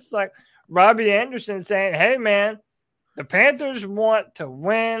to this? Like Robbie Anderson saying, hey, man, the Panthers want to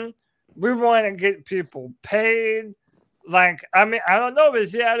win. We want to get people paid. Like, I mean, I don't know.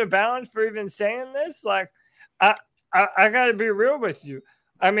 Is he out of bounds for even saying this? Like, I got to be real with you.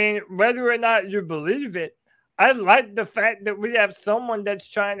 I mean, whether or not you believe it, I like the fact that we have someone that's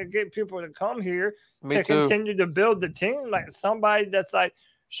trying to get people to come here continue to build the team. Like somebody that's like,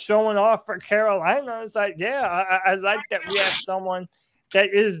 showing off for Carolina. It's like, yeah, I like that we have someone that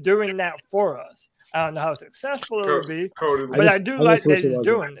is doing that for us. I don't know how successful it will be, but I do like that he's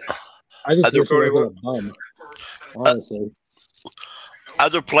doing this. I just wish it wasn't a bum, honestly.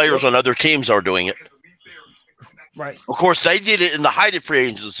 Other players on other teams are doing it. Right. Of course, they did it in the height of free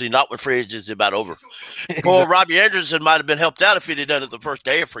agency, not when free agency about over. Well, Robbie Anderson might have been helped out if he'd have done it the first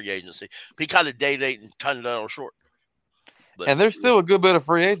day of free agency. He kind of day and turned it down short. And there's still a good bit of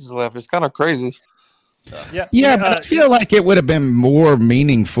free agents left. It's kind of crazy. Yeah, but I feel like it would have been more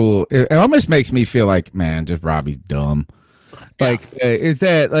meaningful. It almost makes me feel like, man, just Robbie's dumb. Like, is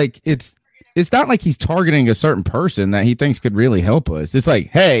that like it's not like he's targeting a certain person that he thinks could really help us. It's like,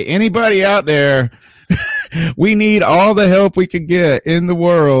 hey, anybody out there, we need all the help we could get in the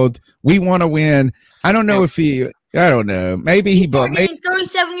world. We want to win. I don't know if I don't know. Maybe he bought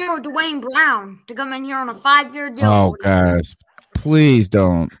 37-year-old Dwayne Brown to come in here on a 5-year deal. Oh gosh, please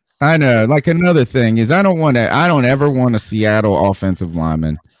don't. I know. Like another thing is, I don't ever want a Seattle offensive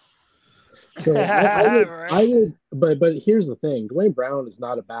lineman. So I would, but here's the thing: Dwayne Brown is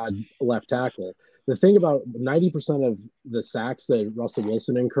not a bad left tackle. The thing about 90% of the sacks that Russell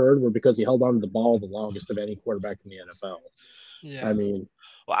Wilson incurred were because he held on to the ball the longest of any quarterback in the NFL. Yeah, I mean,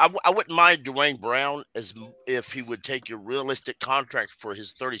 well, I wouldn't mind Dwayne Brown as if he would take a realistic contract for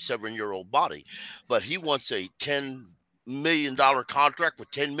his 37-year-old body, but he wants a $10 million contract with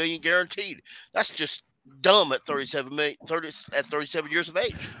 $10 million guaranteed. That's just dumb at 37 years of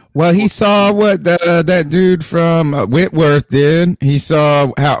age. Well, he saw what that dude from Whitworth did. He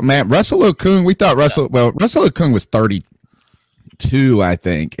saw how Russell Okung. We thought Russell Okung was 32, I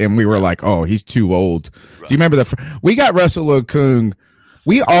think, and we were like, oh, he's too old. Right. Do you remember we got Russell Okung?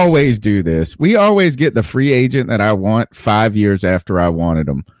 We always do this. We always get the free agent that I want 5 years after I wanted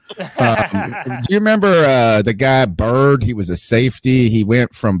him. Do you remember the guy Bird? He was a safety. He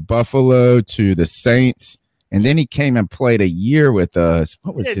went from Buffalo to the Saints, and then he came and played a year with us.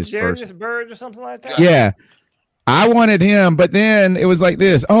 What was his first? Bird or something like that? Yeah. I wanted him, but then it was like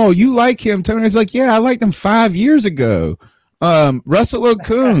this. Oh, you like him, Tony? It's like, yeah, I liked him 5 years ago. Russell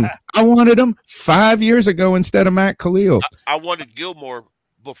Okung, I wanted him 5 years ago instead of Matt Khalil. I wanted Gilmore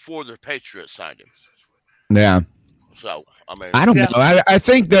before the Patriots signed him. Yeah. So, I don't know. I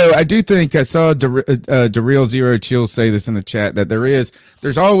think, though, I do think I saw Daryl Zero Chill say this in the chat that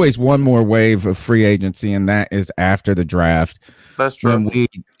there's always one more wave of free agency, and that is after the draft. That's true. And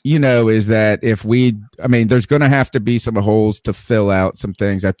is that there's going to have to be some holes to fill out some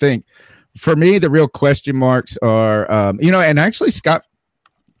things. I think for me, the real question marks are, and actually Scott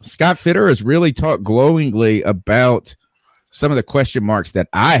Fitter has really talked glowingly about some of the question marks that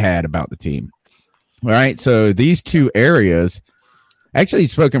I had about the team. All right, so these two areas, actually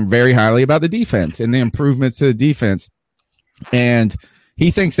he's spoken very highly about the defense and the improvements to the defense. And he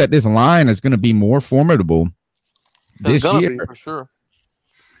thinks that this line is going to be more formidable this year. For sure.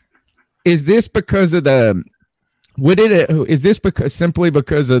 Is this because of simply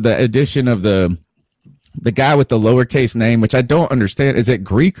because of the addition of the guy with the lowercase name, which I don't understand? Is it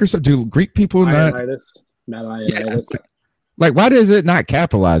Greek or something? Do Greek people not? Matt Ioannidis. Yeah. Like, why does it not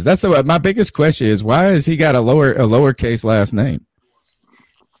capitalize? That's my biggest question is, why has he got a lowercase last name?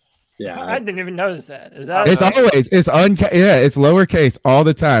 Yeah, I didn't even notice that. Is that it's lowercase all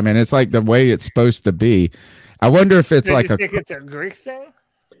the time, and it's like the way it's supposed to be. I wonder if it's think it's a Greek thing.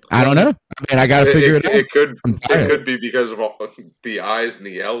 I don't know. I got to figure it out. It could be because of all the I's and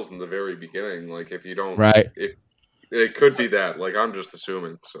the L's in the very beginning. Like if you don't, right? It could be that. Like I'm just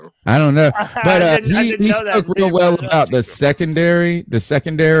assuming. So I don't know, but he spoke real well about the secondary,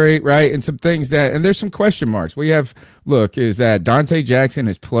 right, and some things and there's some question marks. Is that Dante Jackson,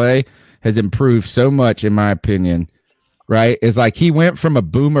 his play has improved so much, in my opinion. Right, it's like he went from a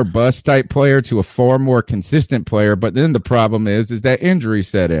boom or bust type player to a far more consistent player. But then the problem is that injury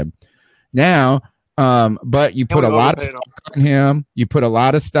set in. Now, but you put a lot of stock on him. You put a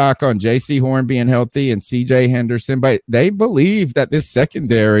lot of stock on J.C. Horn being healthy and C.J. Henderson. But they believe that this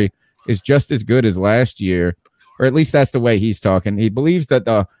secondary is just as good as last year, or at least that's the way he's talking. He believes that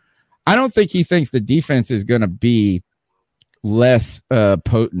I don't think he thinks the defense is going to be less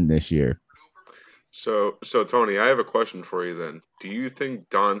potent this year. So Tony, I have a question for you then. Do you think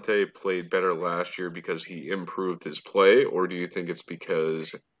Dante played better last year because he improved his play, or do you think it's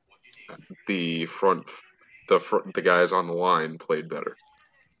because the guys on the line played better?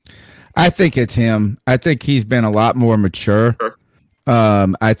 I think it's him. I think he's been a lot more mature. Sure.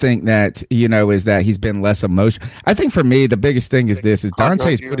 I think that, is that he's been less emotional. I think for me, the biggest thing is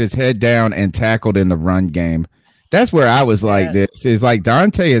Dante's put his head down and tackled in the run game. That's where I was like, this is like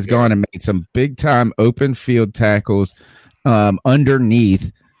Dante has gone and made some big time open field tackles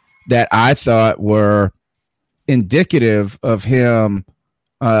underneath that I thought were indicative of him.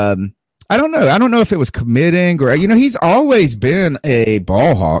 I don't know. I don't know if it was committing or, he's always been a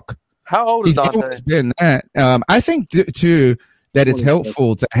ball hawk. How old is Dante? He's always been that. I think too that it's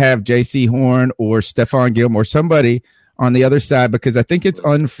helpful to have J.C. Horn or Stephon Gilmore, somebody on the other side, because I think it's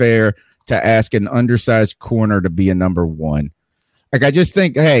unfair to ask an undersized corner to be a number one. Like, I just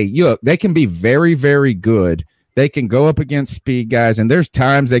think, hey, look, they can be very, very good. They can go up against speed guys, and there's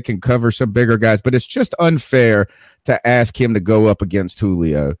times they can cover some bigger guys, but it's just unfair to ask him to go up against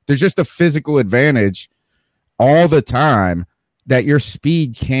Julio. There's just a physical advantage all the time that your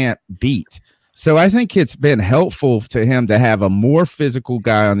speed can't beat. So I think it's been helpful to him to have a more physical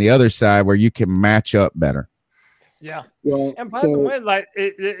guy on the other side where you can match up better. Yeah. Well, and by the way, like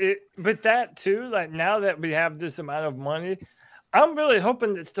but that too, like now that we have this amount of money, I'm really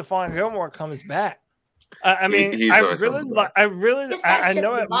hoping that Stephon Gilmore comes back. I mean, I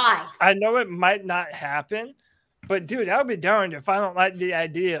know it might not happen, but dude, I would be darned if I don't like the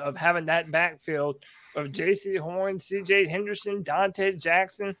idea of having that backfield of J.C. Horn, C.J. Henderson, Dante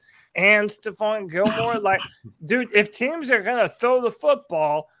Jackson, and Stephon Gilmore. Like, dude, if teams are gonna throw the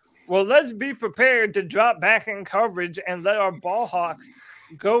football, well, let's be prepared to drop back in coverage and let our ball hawks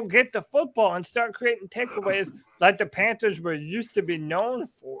go get the football and start creating takeaways like the Panthers were used to be known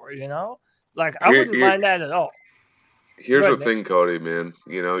for, you know? Like, I wouldn't mind that at all. Here's the thing, Cody, man.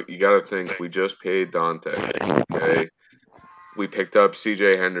 You know, you got to think we just paid Dante, okay? We picked up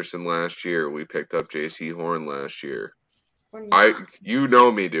C.J. Henderson last year. We picked up J.C. Horn last year. You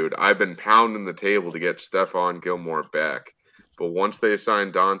know me, dude. I've been pounding the table to get Stephon Gilmore back. But once they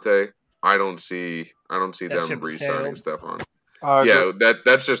sign Dante, I don't see them re-signing Stephon.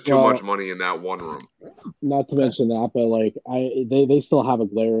 That's just too much money in that one room. Not to mention that, but like they still have a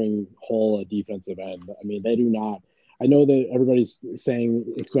glaring hole at defensive end. I mean, they do not. I know that everybody's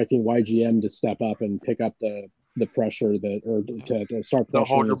expecting YGM to step up and pick up the pressure to start pressuring.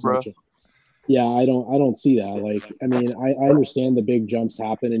 Hold your breath. Yeah, I don't see that. Like, I mean, I understand the big jumps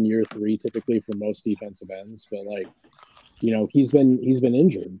happen in year 3 typically for most defensive ends, but like, you know, he's been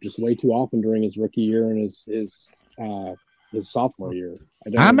injured just way too often during his rookie year and his sophomore year.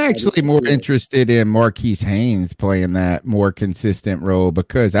 I'm actually more interested in Marquise Haynes playing that more consistent role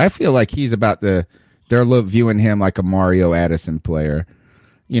because I feel like he's they're viewing him like a Mario Addison player.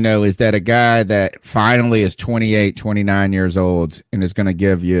 You know, is that a guy that finally is 28, 29 years old and is going to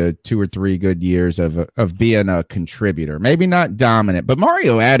give you 2 or 3 good years of being a contributor? Maybe not dominant, but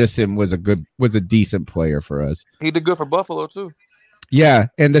Mario Addison was a decent player for us. He did good for Buffalo too. Yeah,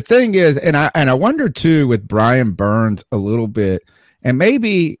 and the thing is, and I wonder too with Brian Burns a little bit, and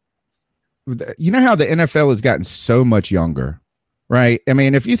maybe you know how the NFL has gotten so much younger, right? I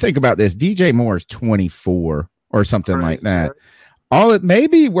mean, if you think about this, DJ Moore is 24 or something like that.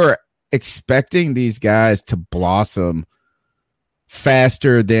 Maybe we're expecting these guys to blossom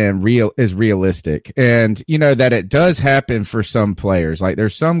faster than is realistic. And you know that it does happen for some players. Like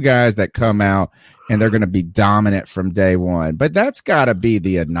there's some guys that come out and they're going to be dominant from day one, but that's got to be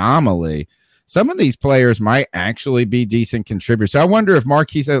the anomaly. Some of these players might actually be decent contributors. So I wonder if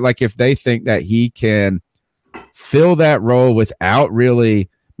Marquise, like if they think that he can fill that role without really,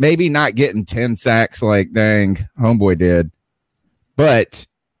 maybe not getting 10 sacks like dang homeboy did, but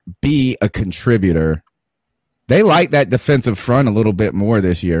be a contributor. They like that defensive front a little bit more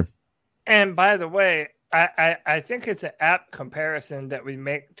this year. And by the way, I think it's an apt comparison that we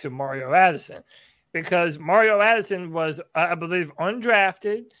make to Mario Addison because Mario Addison was, I believe,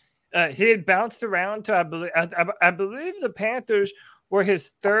 undrafted. He had bounced around to, I believe the Panthers were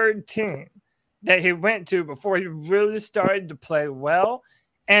his 3rd team that he went to before he really started to play well.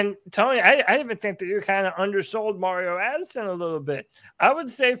 And Tony, I even think that you kind of undersold Mario Addison a little bit. I would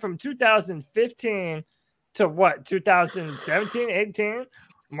say from 2015 to 2017, 18,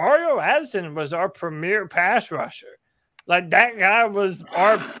 Mario Addison was our premier pass rusher. Like that guy was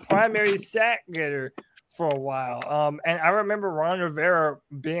our primary sack getter for a while. And I remember Ron Rivera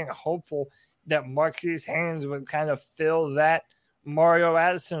being hopeful that Marquise Haynes would kind of fill that Mario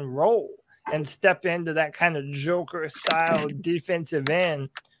Addison role and step into that kind of Joker style defensive end.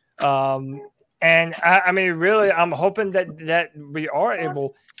 And I mean, really, I'm hoping that we are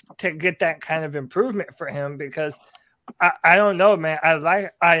able to get that kind of improvement for him because I don't know, man. I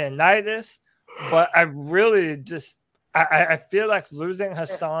like Ioannidis, but I really just I feel like losing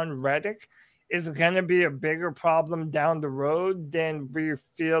Hassan Reddick is going to be a bigger problem down the road than we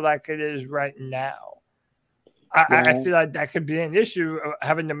feel like it is right now. I feel like that could be an issue of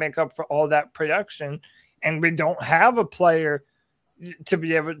having to make up for all that production, and we don't have a player to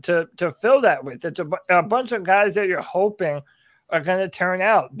be able to fill that with. It's a bunch of guys that you're hoping are going to turn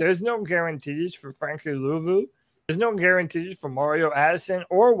out. There's no guarantees for Frankie Louvu. There's no guarantees for Mario Addison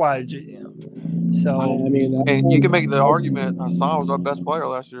or YGM. So I mean, and you can make the argument Hassan was our best player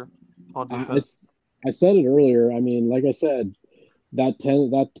last year on defense. I said it earlier. I mean, like I said,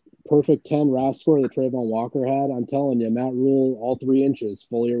 that perfect 10 RAS score that Trayvon Walker had, I'm telling you, Matt Rule, all 3 inches,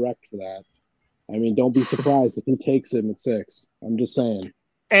 fully erect for that. I mean, don't be surprised if he takes him at 6. I'm just saying.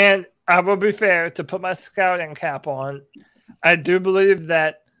 And I will be fair to put my scouting cap on. I do believe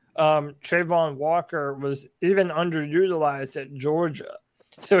that Trayvon Walker was even underutilized at Georgia.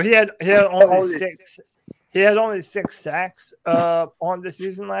 So he had only He had only 6 sacks on the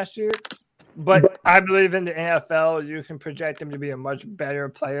season last year. But I believe in the NFL, you can project him to be a much better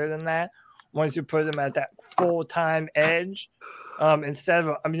player than that once you put him at that full-time edge instead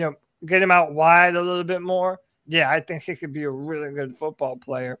of, get him out wide a little bit more. Yeah, I think he could be a really good football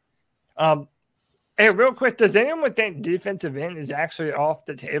player. Hey, real quick, does anyone think defensive end is actually off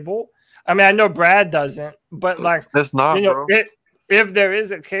the table? I mean, I know Brad doesn't, but that's not, bro. If there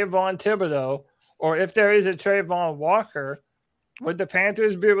is a Kayvon Thibodeau or if there is a Trayvon Walker, would the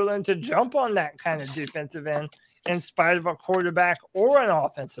Panthers be willing to jump on that kind of defensive end in spite of a quarterback or an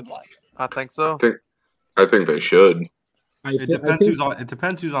offensive line? I think so. I think they should. It depends who's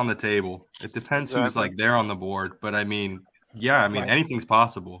on the table. It depends who's there on the board. But anything's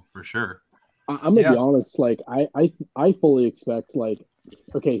possible for sure. I'm gonna be honest. I fully expect.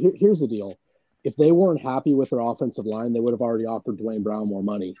 Here's the deal. If they weren't happy with their offensive line, they would have already offered Dwayne Brown more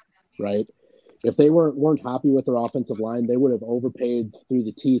money, right? If they weren't happy with their offensive line, they would have overpaid through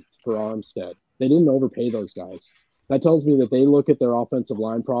the teeth for Armstead. They didn't overpay those guys. That tells me that they look at their offensive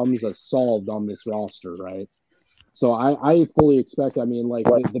line problems as solved on this roster, right? So I fully expect. I mean,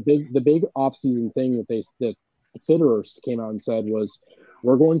 the big offseason thing that Fitterers came out and said was,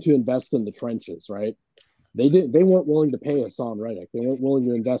 we're going to invest in the trenches, right? They weren't willing to pay Hassan Reddick. They weren't willing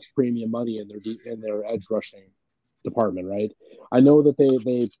to invest premium money in their edge rushing department, right? I know that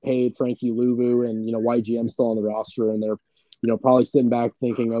they paid Frankie Luvu and YGM still on the roster, and they're probably sitting back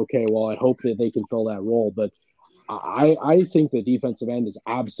thinking, okay, well, I hope that they can fill that role. But I think the defensive end is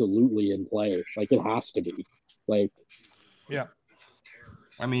absolutely in play. It has to be. Yeah.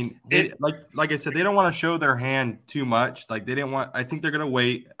 I mean, like I said, they don't want to show their hand too much. They didn't want. I think they're gonna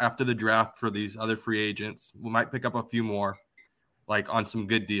wait after the draft for these other free agents. We might pick up a few more, on some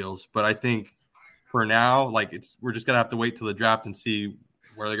good deals. But I think for now, we're just gonna have to wait till the draft and see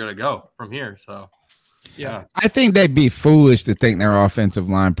where they're gonna go from here. So, yeah. I think they'd be foolish to think their offensive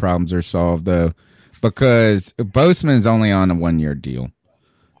line problems are solved though, because Boseman's only on a 1-year deal.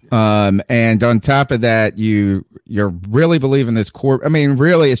 And on top of that, you're really believing this core. I mean,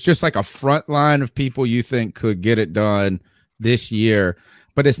 really, it's just like a front line of people you think could get it done this year,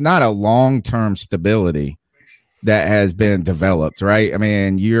 but it's not a long-term stability that has been developed, right? I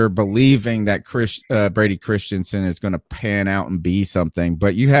mean, you're believing that Brady Christensen is going to pan out and be something,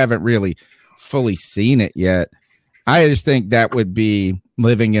 but you haven't really fully seen it yet. I just think that would be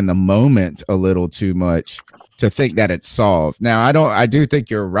living in the moment a little too much to think that it's solved. Now, I do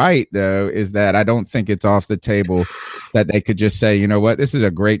think you're right, though, is that I don't think it's off the table that they could just say, you know what, this is a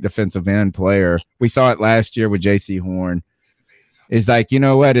great defensive end player. We saw it last year with J.C. Horn. Is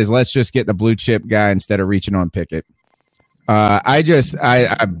let's just get the blue chip guy instead of reaching on Pickett. Last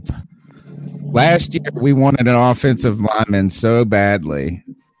year we wanted an offensive lineman so badly.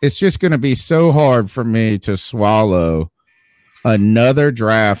 It's just going to be so hard for me to swallow another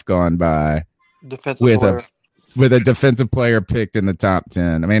draft gone by with a defensive player picked in the top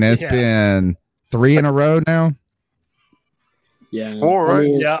 10. I mean, it's been 3 in a row now. Yeah. 4,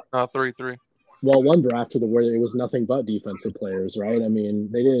 right? 3. Well, one draft where it was nothing but defensive players, right? I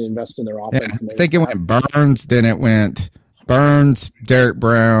mean, they didn't invest in their offense. I think it went Burns, then it went Burns, Derek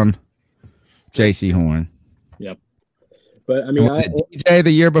Brown, J.C. Horn. Yep. But, I mean, was it DJ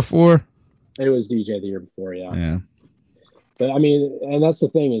the year before? It was DJ the year before, yeah. Yeah. But, I mean, and that's the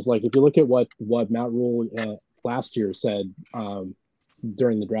thing is, if you look at what Matt Rule last year said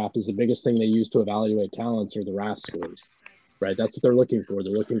during the draft is the biggest thing they use to evaluate talents are the RAS scores, right? That's what they're looking for.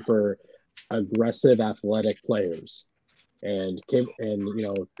 They're looking for aggressive, athletic players. And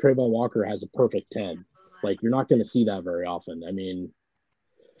Trayvon Walker has a perfect 10. You're not going to see that very often. I mean,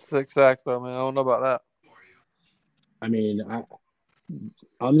 6 sacks, though, man. I don't know about that. I mean,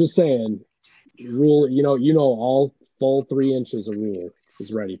 I'm just saying, Rule, all full 3 inches of Rule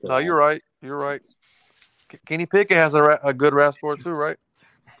is ready for that. No, you're right. You're right. Kenny Pickett has a good RAS score too, right?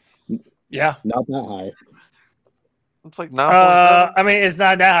 Yeah. Not that high. It's 9.7. I mean, it's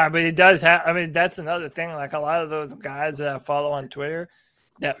not that high, but it does have. I mean, that's another thing. A lot of those guys that I follow on Twitter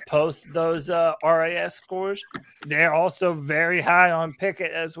that post those RAS scores, they're also very high on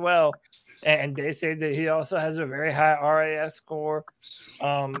Pickett as well. And they say that he also has a very high RAS score.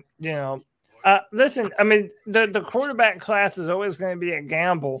 Listen, I mean, the quarterback class is always going to be a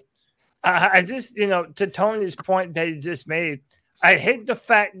gamble. I just, to Tony's point that he just made, I hate the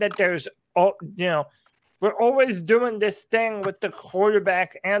fact that there's, we're always doing this thing with the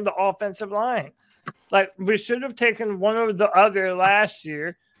quarterback and the offensive line. We should have taken one or the other last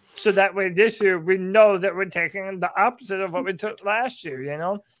year, so that way this year we know that we're taking the opposite of what we took last year,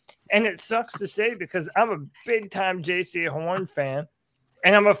 And it sucks to say because I'm a big-time J.C. Horn fan,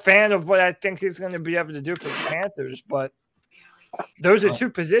 and I'm a fan of what I think he's going to be able to do for the Panthers. But those are two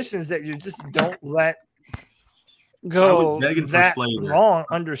positions that you just don't let go that long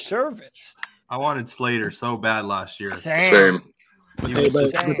underserviced. I wanted Slater so bad last year. Same. He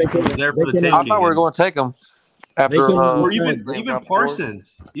was there for the taking. I thought we were going to take him. After, or even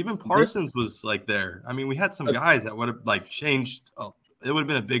Parsons. Even Parsons was like there. I mean, we had some guys that would have like changed. It would have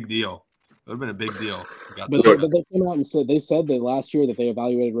been a big deal. It would have been a big deal. But they came out and said that last year that they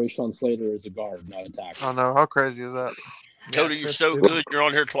evaluated Rashawn Slater as a guard, not a tackle. I know. How crazy is that? Cody, you're so good. You're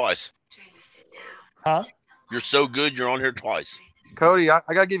on here twice. Huh? You're so good. You're on here twice. Cody, I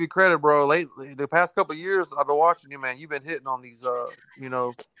gotta give you credit, bro. Lately, the past couple of years, I've been watching you, man. You've been hitting on these,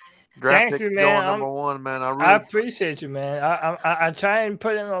 draft picks going number one, man. I appreciate you, man. I try and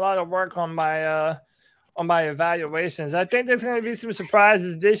put in a lot of work on my evaluations. I think there's going to be some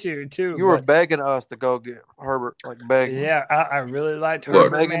surprises this year too. You were begging us to go get Herbert, like begging. Yeah, I really liked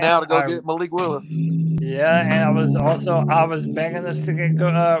Herbert. Begging now to go get Malik Willis. Yeah, and I was begging us to get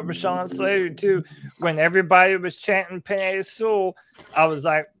Rashawn Slater too. When everybody was chanting Penei Sewell, I was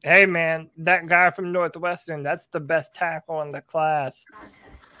like, "Hey, man, that guy from Northwestern, that's the best tackle in the class."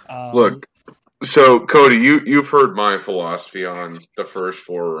 Look, so Cody, you've heard my philosophy on the first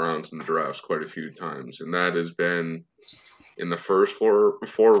 4 rounds in the drafts quite a few times, and that has been in the first four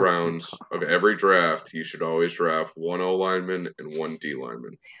rounds of every draft, you should always draft 1 O lineman and 1 D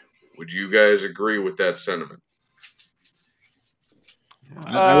lineman. Would you guys agree with that sentiment?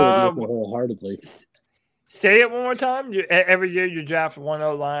 I would agree wholeheartedly. Say it one more time. Every year you draft 1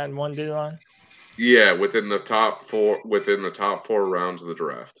 O line, 1 D line. Yeah, within the top 4 rounds of the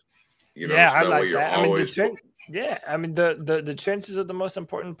draft. You know, yeah, so I that like way you're that. always I mean, the trenches are the most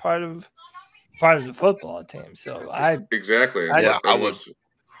important part of the football team. So I would.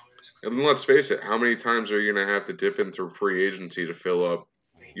 And let's face it, how many times are you going to have to dip in through free agency to fill up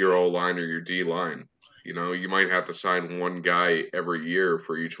your O line or your D line? You know, you might have to sign one guy every year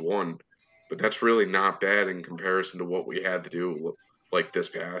for each one, but that's really not bad in comparison to what we had to do like this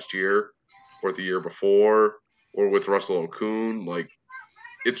past year or the year before or with Russell Okung. Like,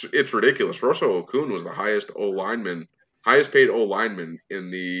 it's ridiculous. Russell Okung was the highest paid O lineman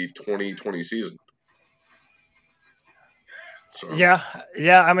in the 2020 season. So. Yeah.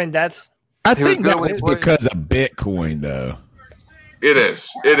 I mean, I think that was because of Bitcoin, though. It is.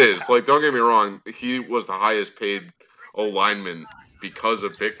 Like, don't get me wrong. He was the highest paid O lineman because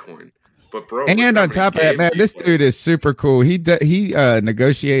of Bitcoin. But bro, and on top of that, man, this dude is super cool. He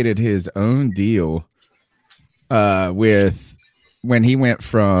negotiated his own deal with when he went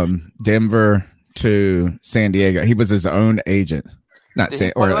from Denver to San Diego. He was his own agent. Excuse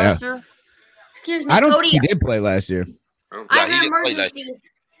me, I don't Cody, think he did play last year. I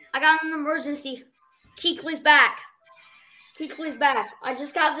got an emergency. Keekly's back. I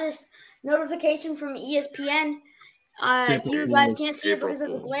just got this notification from ESPN. You guys can't see it because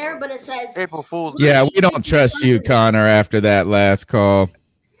of the glare, but it says April Fool's. Yeah, we don't trust you, Connor, after that last call.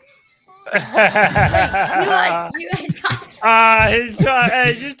 you guys got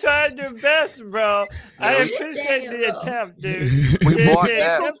you tried your best, bro. I appreciate the attempt, dude. We bought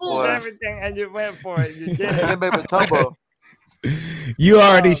everything and you went for it. You did. You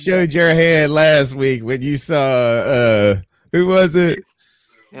already showed your hand last week when you saw who was it?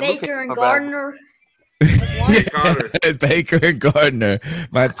 Baker and Gardner. Baker and Gardner.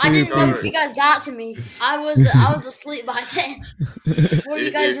 I didn't know if you guys got to me. I was asleep by then. What are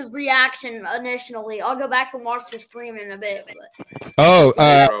you guys' reaction initially? I'll go back and watch the stream in a bit.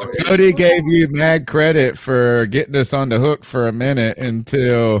 Cody gave you mad credit for getting us on the hook for a minute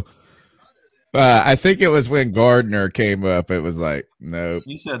until I think it was when Gardner came up. It was like, nope.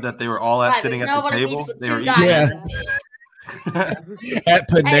 You said that they were all sitting at the table. They were eating. At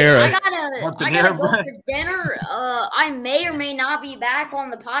Panera. Hey, I gotta go for dinner. I may or may not be back on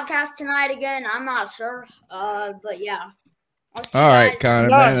the podcast tonight again. I'm not sure. But yeah. All right, Connor.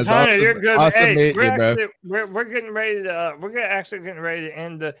 Man, it's Connor, awesome. You're good. Awesome meeting you, bro. We're getting ready to. We're getting ready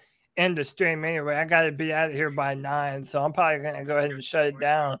to end the stream anyway. I got to be out of here by 9, so I'm probably gonna go ahead and shut it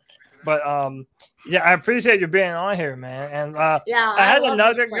down. But yeah, I appreciate you being on here, man. And I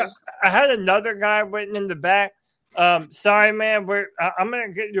had another guy waiting in the back. Sorry, man. I'm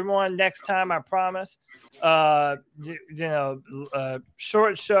gonna get you on next time. I promise.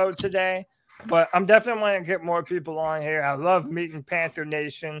 Short show today, but I'm definitely want to get more people on here. I love meeting Panther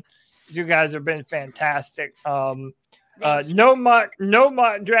Nation. You guys have been fantastic. No mock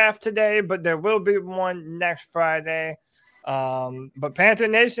draft today, but there will be one next Friday. But Panther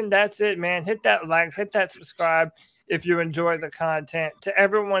Nation, that's it, man. Hit that like, hit that subscribe if you enjoy the content. To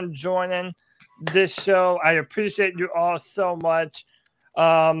everyone joining this show, I appreciate you all so much.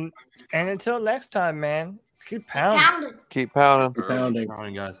 And until next time, man, keep pounding. Keep pounding. Keep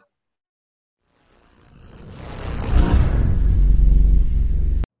pounding, guys.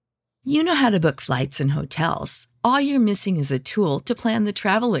 You know how to book flights and hotels. All you're missing is a tool to plan the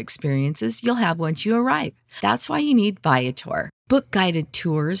travel experiences you'll have once you arrive. That's why you need Viator. Book guided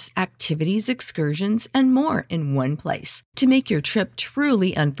tours, activities, excursions, and more in one place to make your trip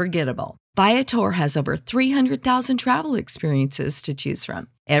truly unforgettable. Viator has over 300,000 travel experiences to choose from.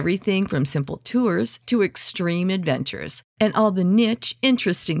 Everything from simple tours to extreme adventures and all the niche,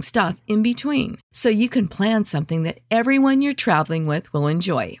 interesting stuff in between. So you can plan something that everyone you're traveling with will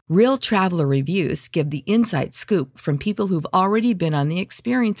enjoy. Real traveler reviews give the inside scoop from people who've already been on the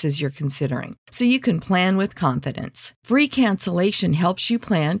experiences you're considering. So you can plan with confidence. Free cancellation helps you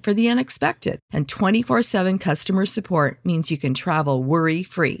plan for the unexpected. And 24/7 customer support means you can travel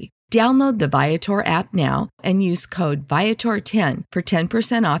worry-free. Download the Viator app now and use code Viator10 for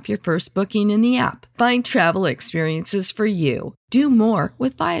 10% off your first booking in the app. Find travel experiences for you. Do more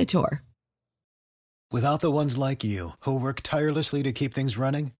with Viator. Without the ones like you, who work tirelessly to keep things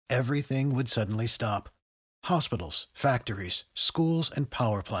running, everything would suddenly stop. Hospitals, factories, schools, and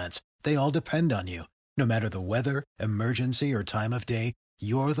power plants, they all depend on you. No matter the weather, emergency, or time of day,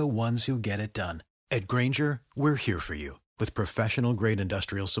 you're the ones who get it done. At Grainger, we're here for you. With professional-grade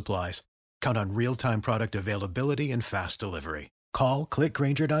industrial supplies, count on real-time product availability and fast delivery. Call, click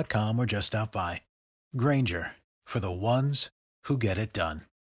Grainger.com, or just stop by. Grainger, for the ones who get it done.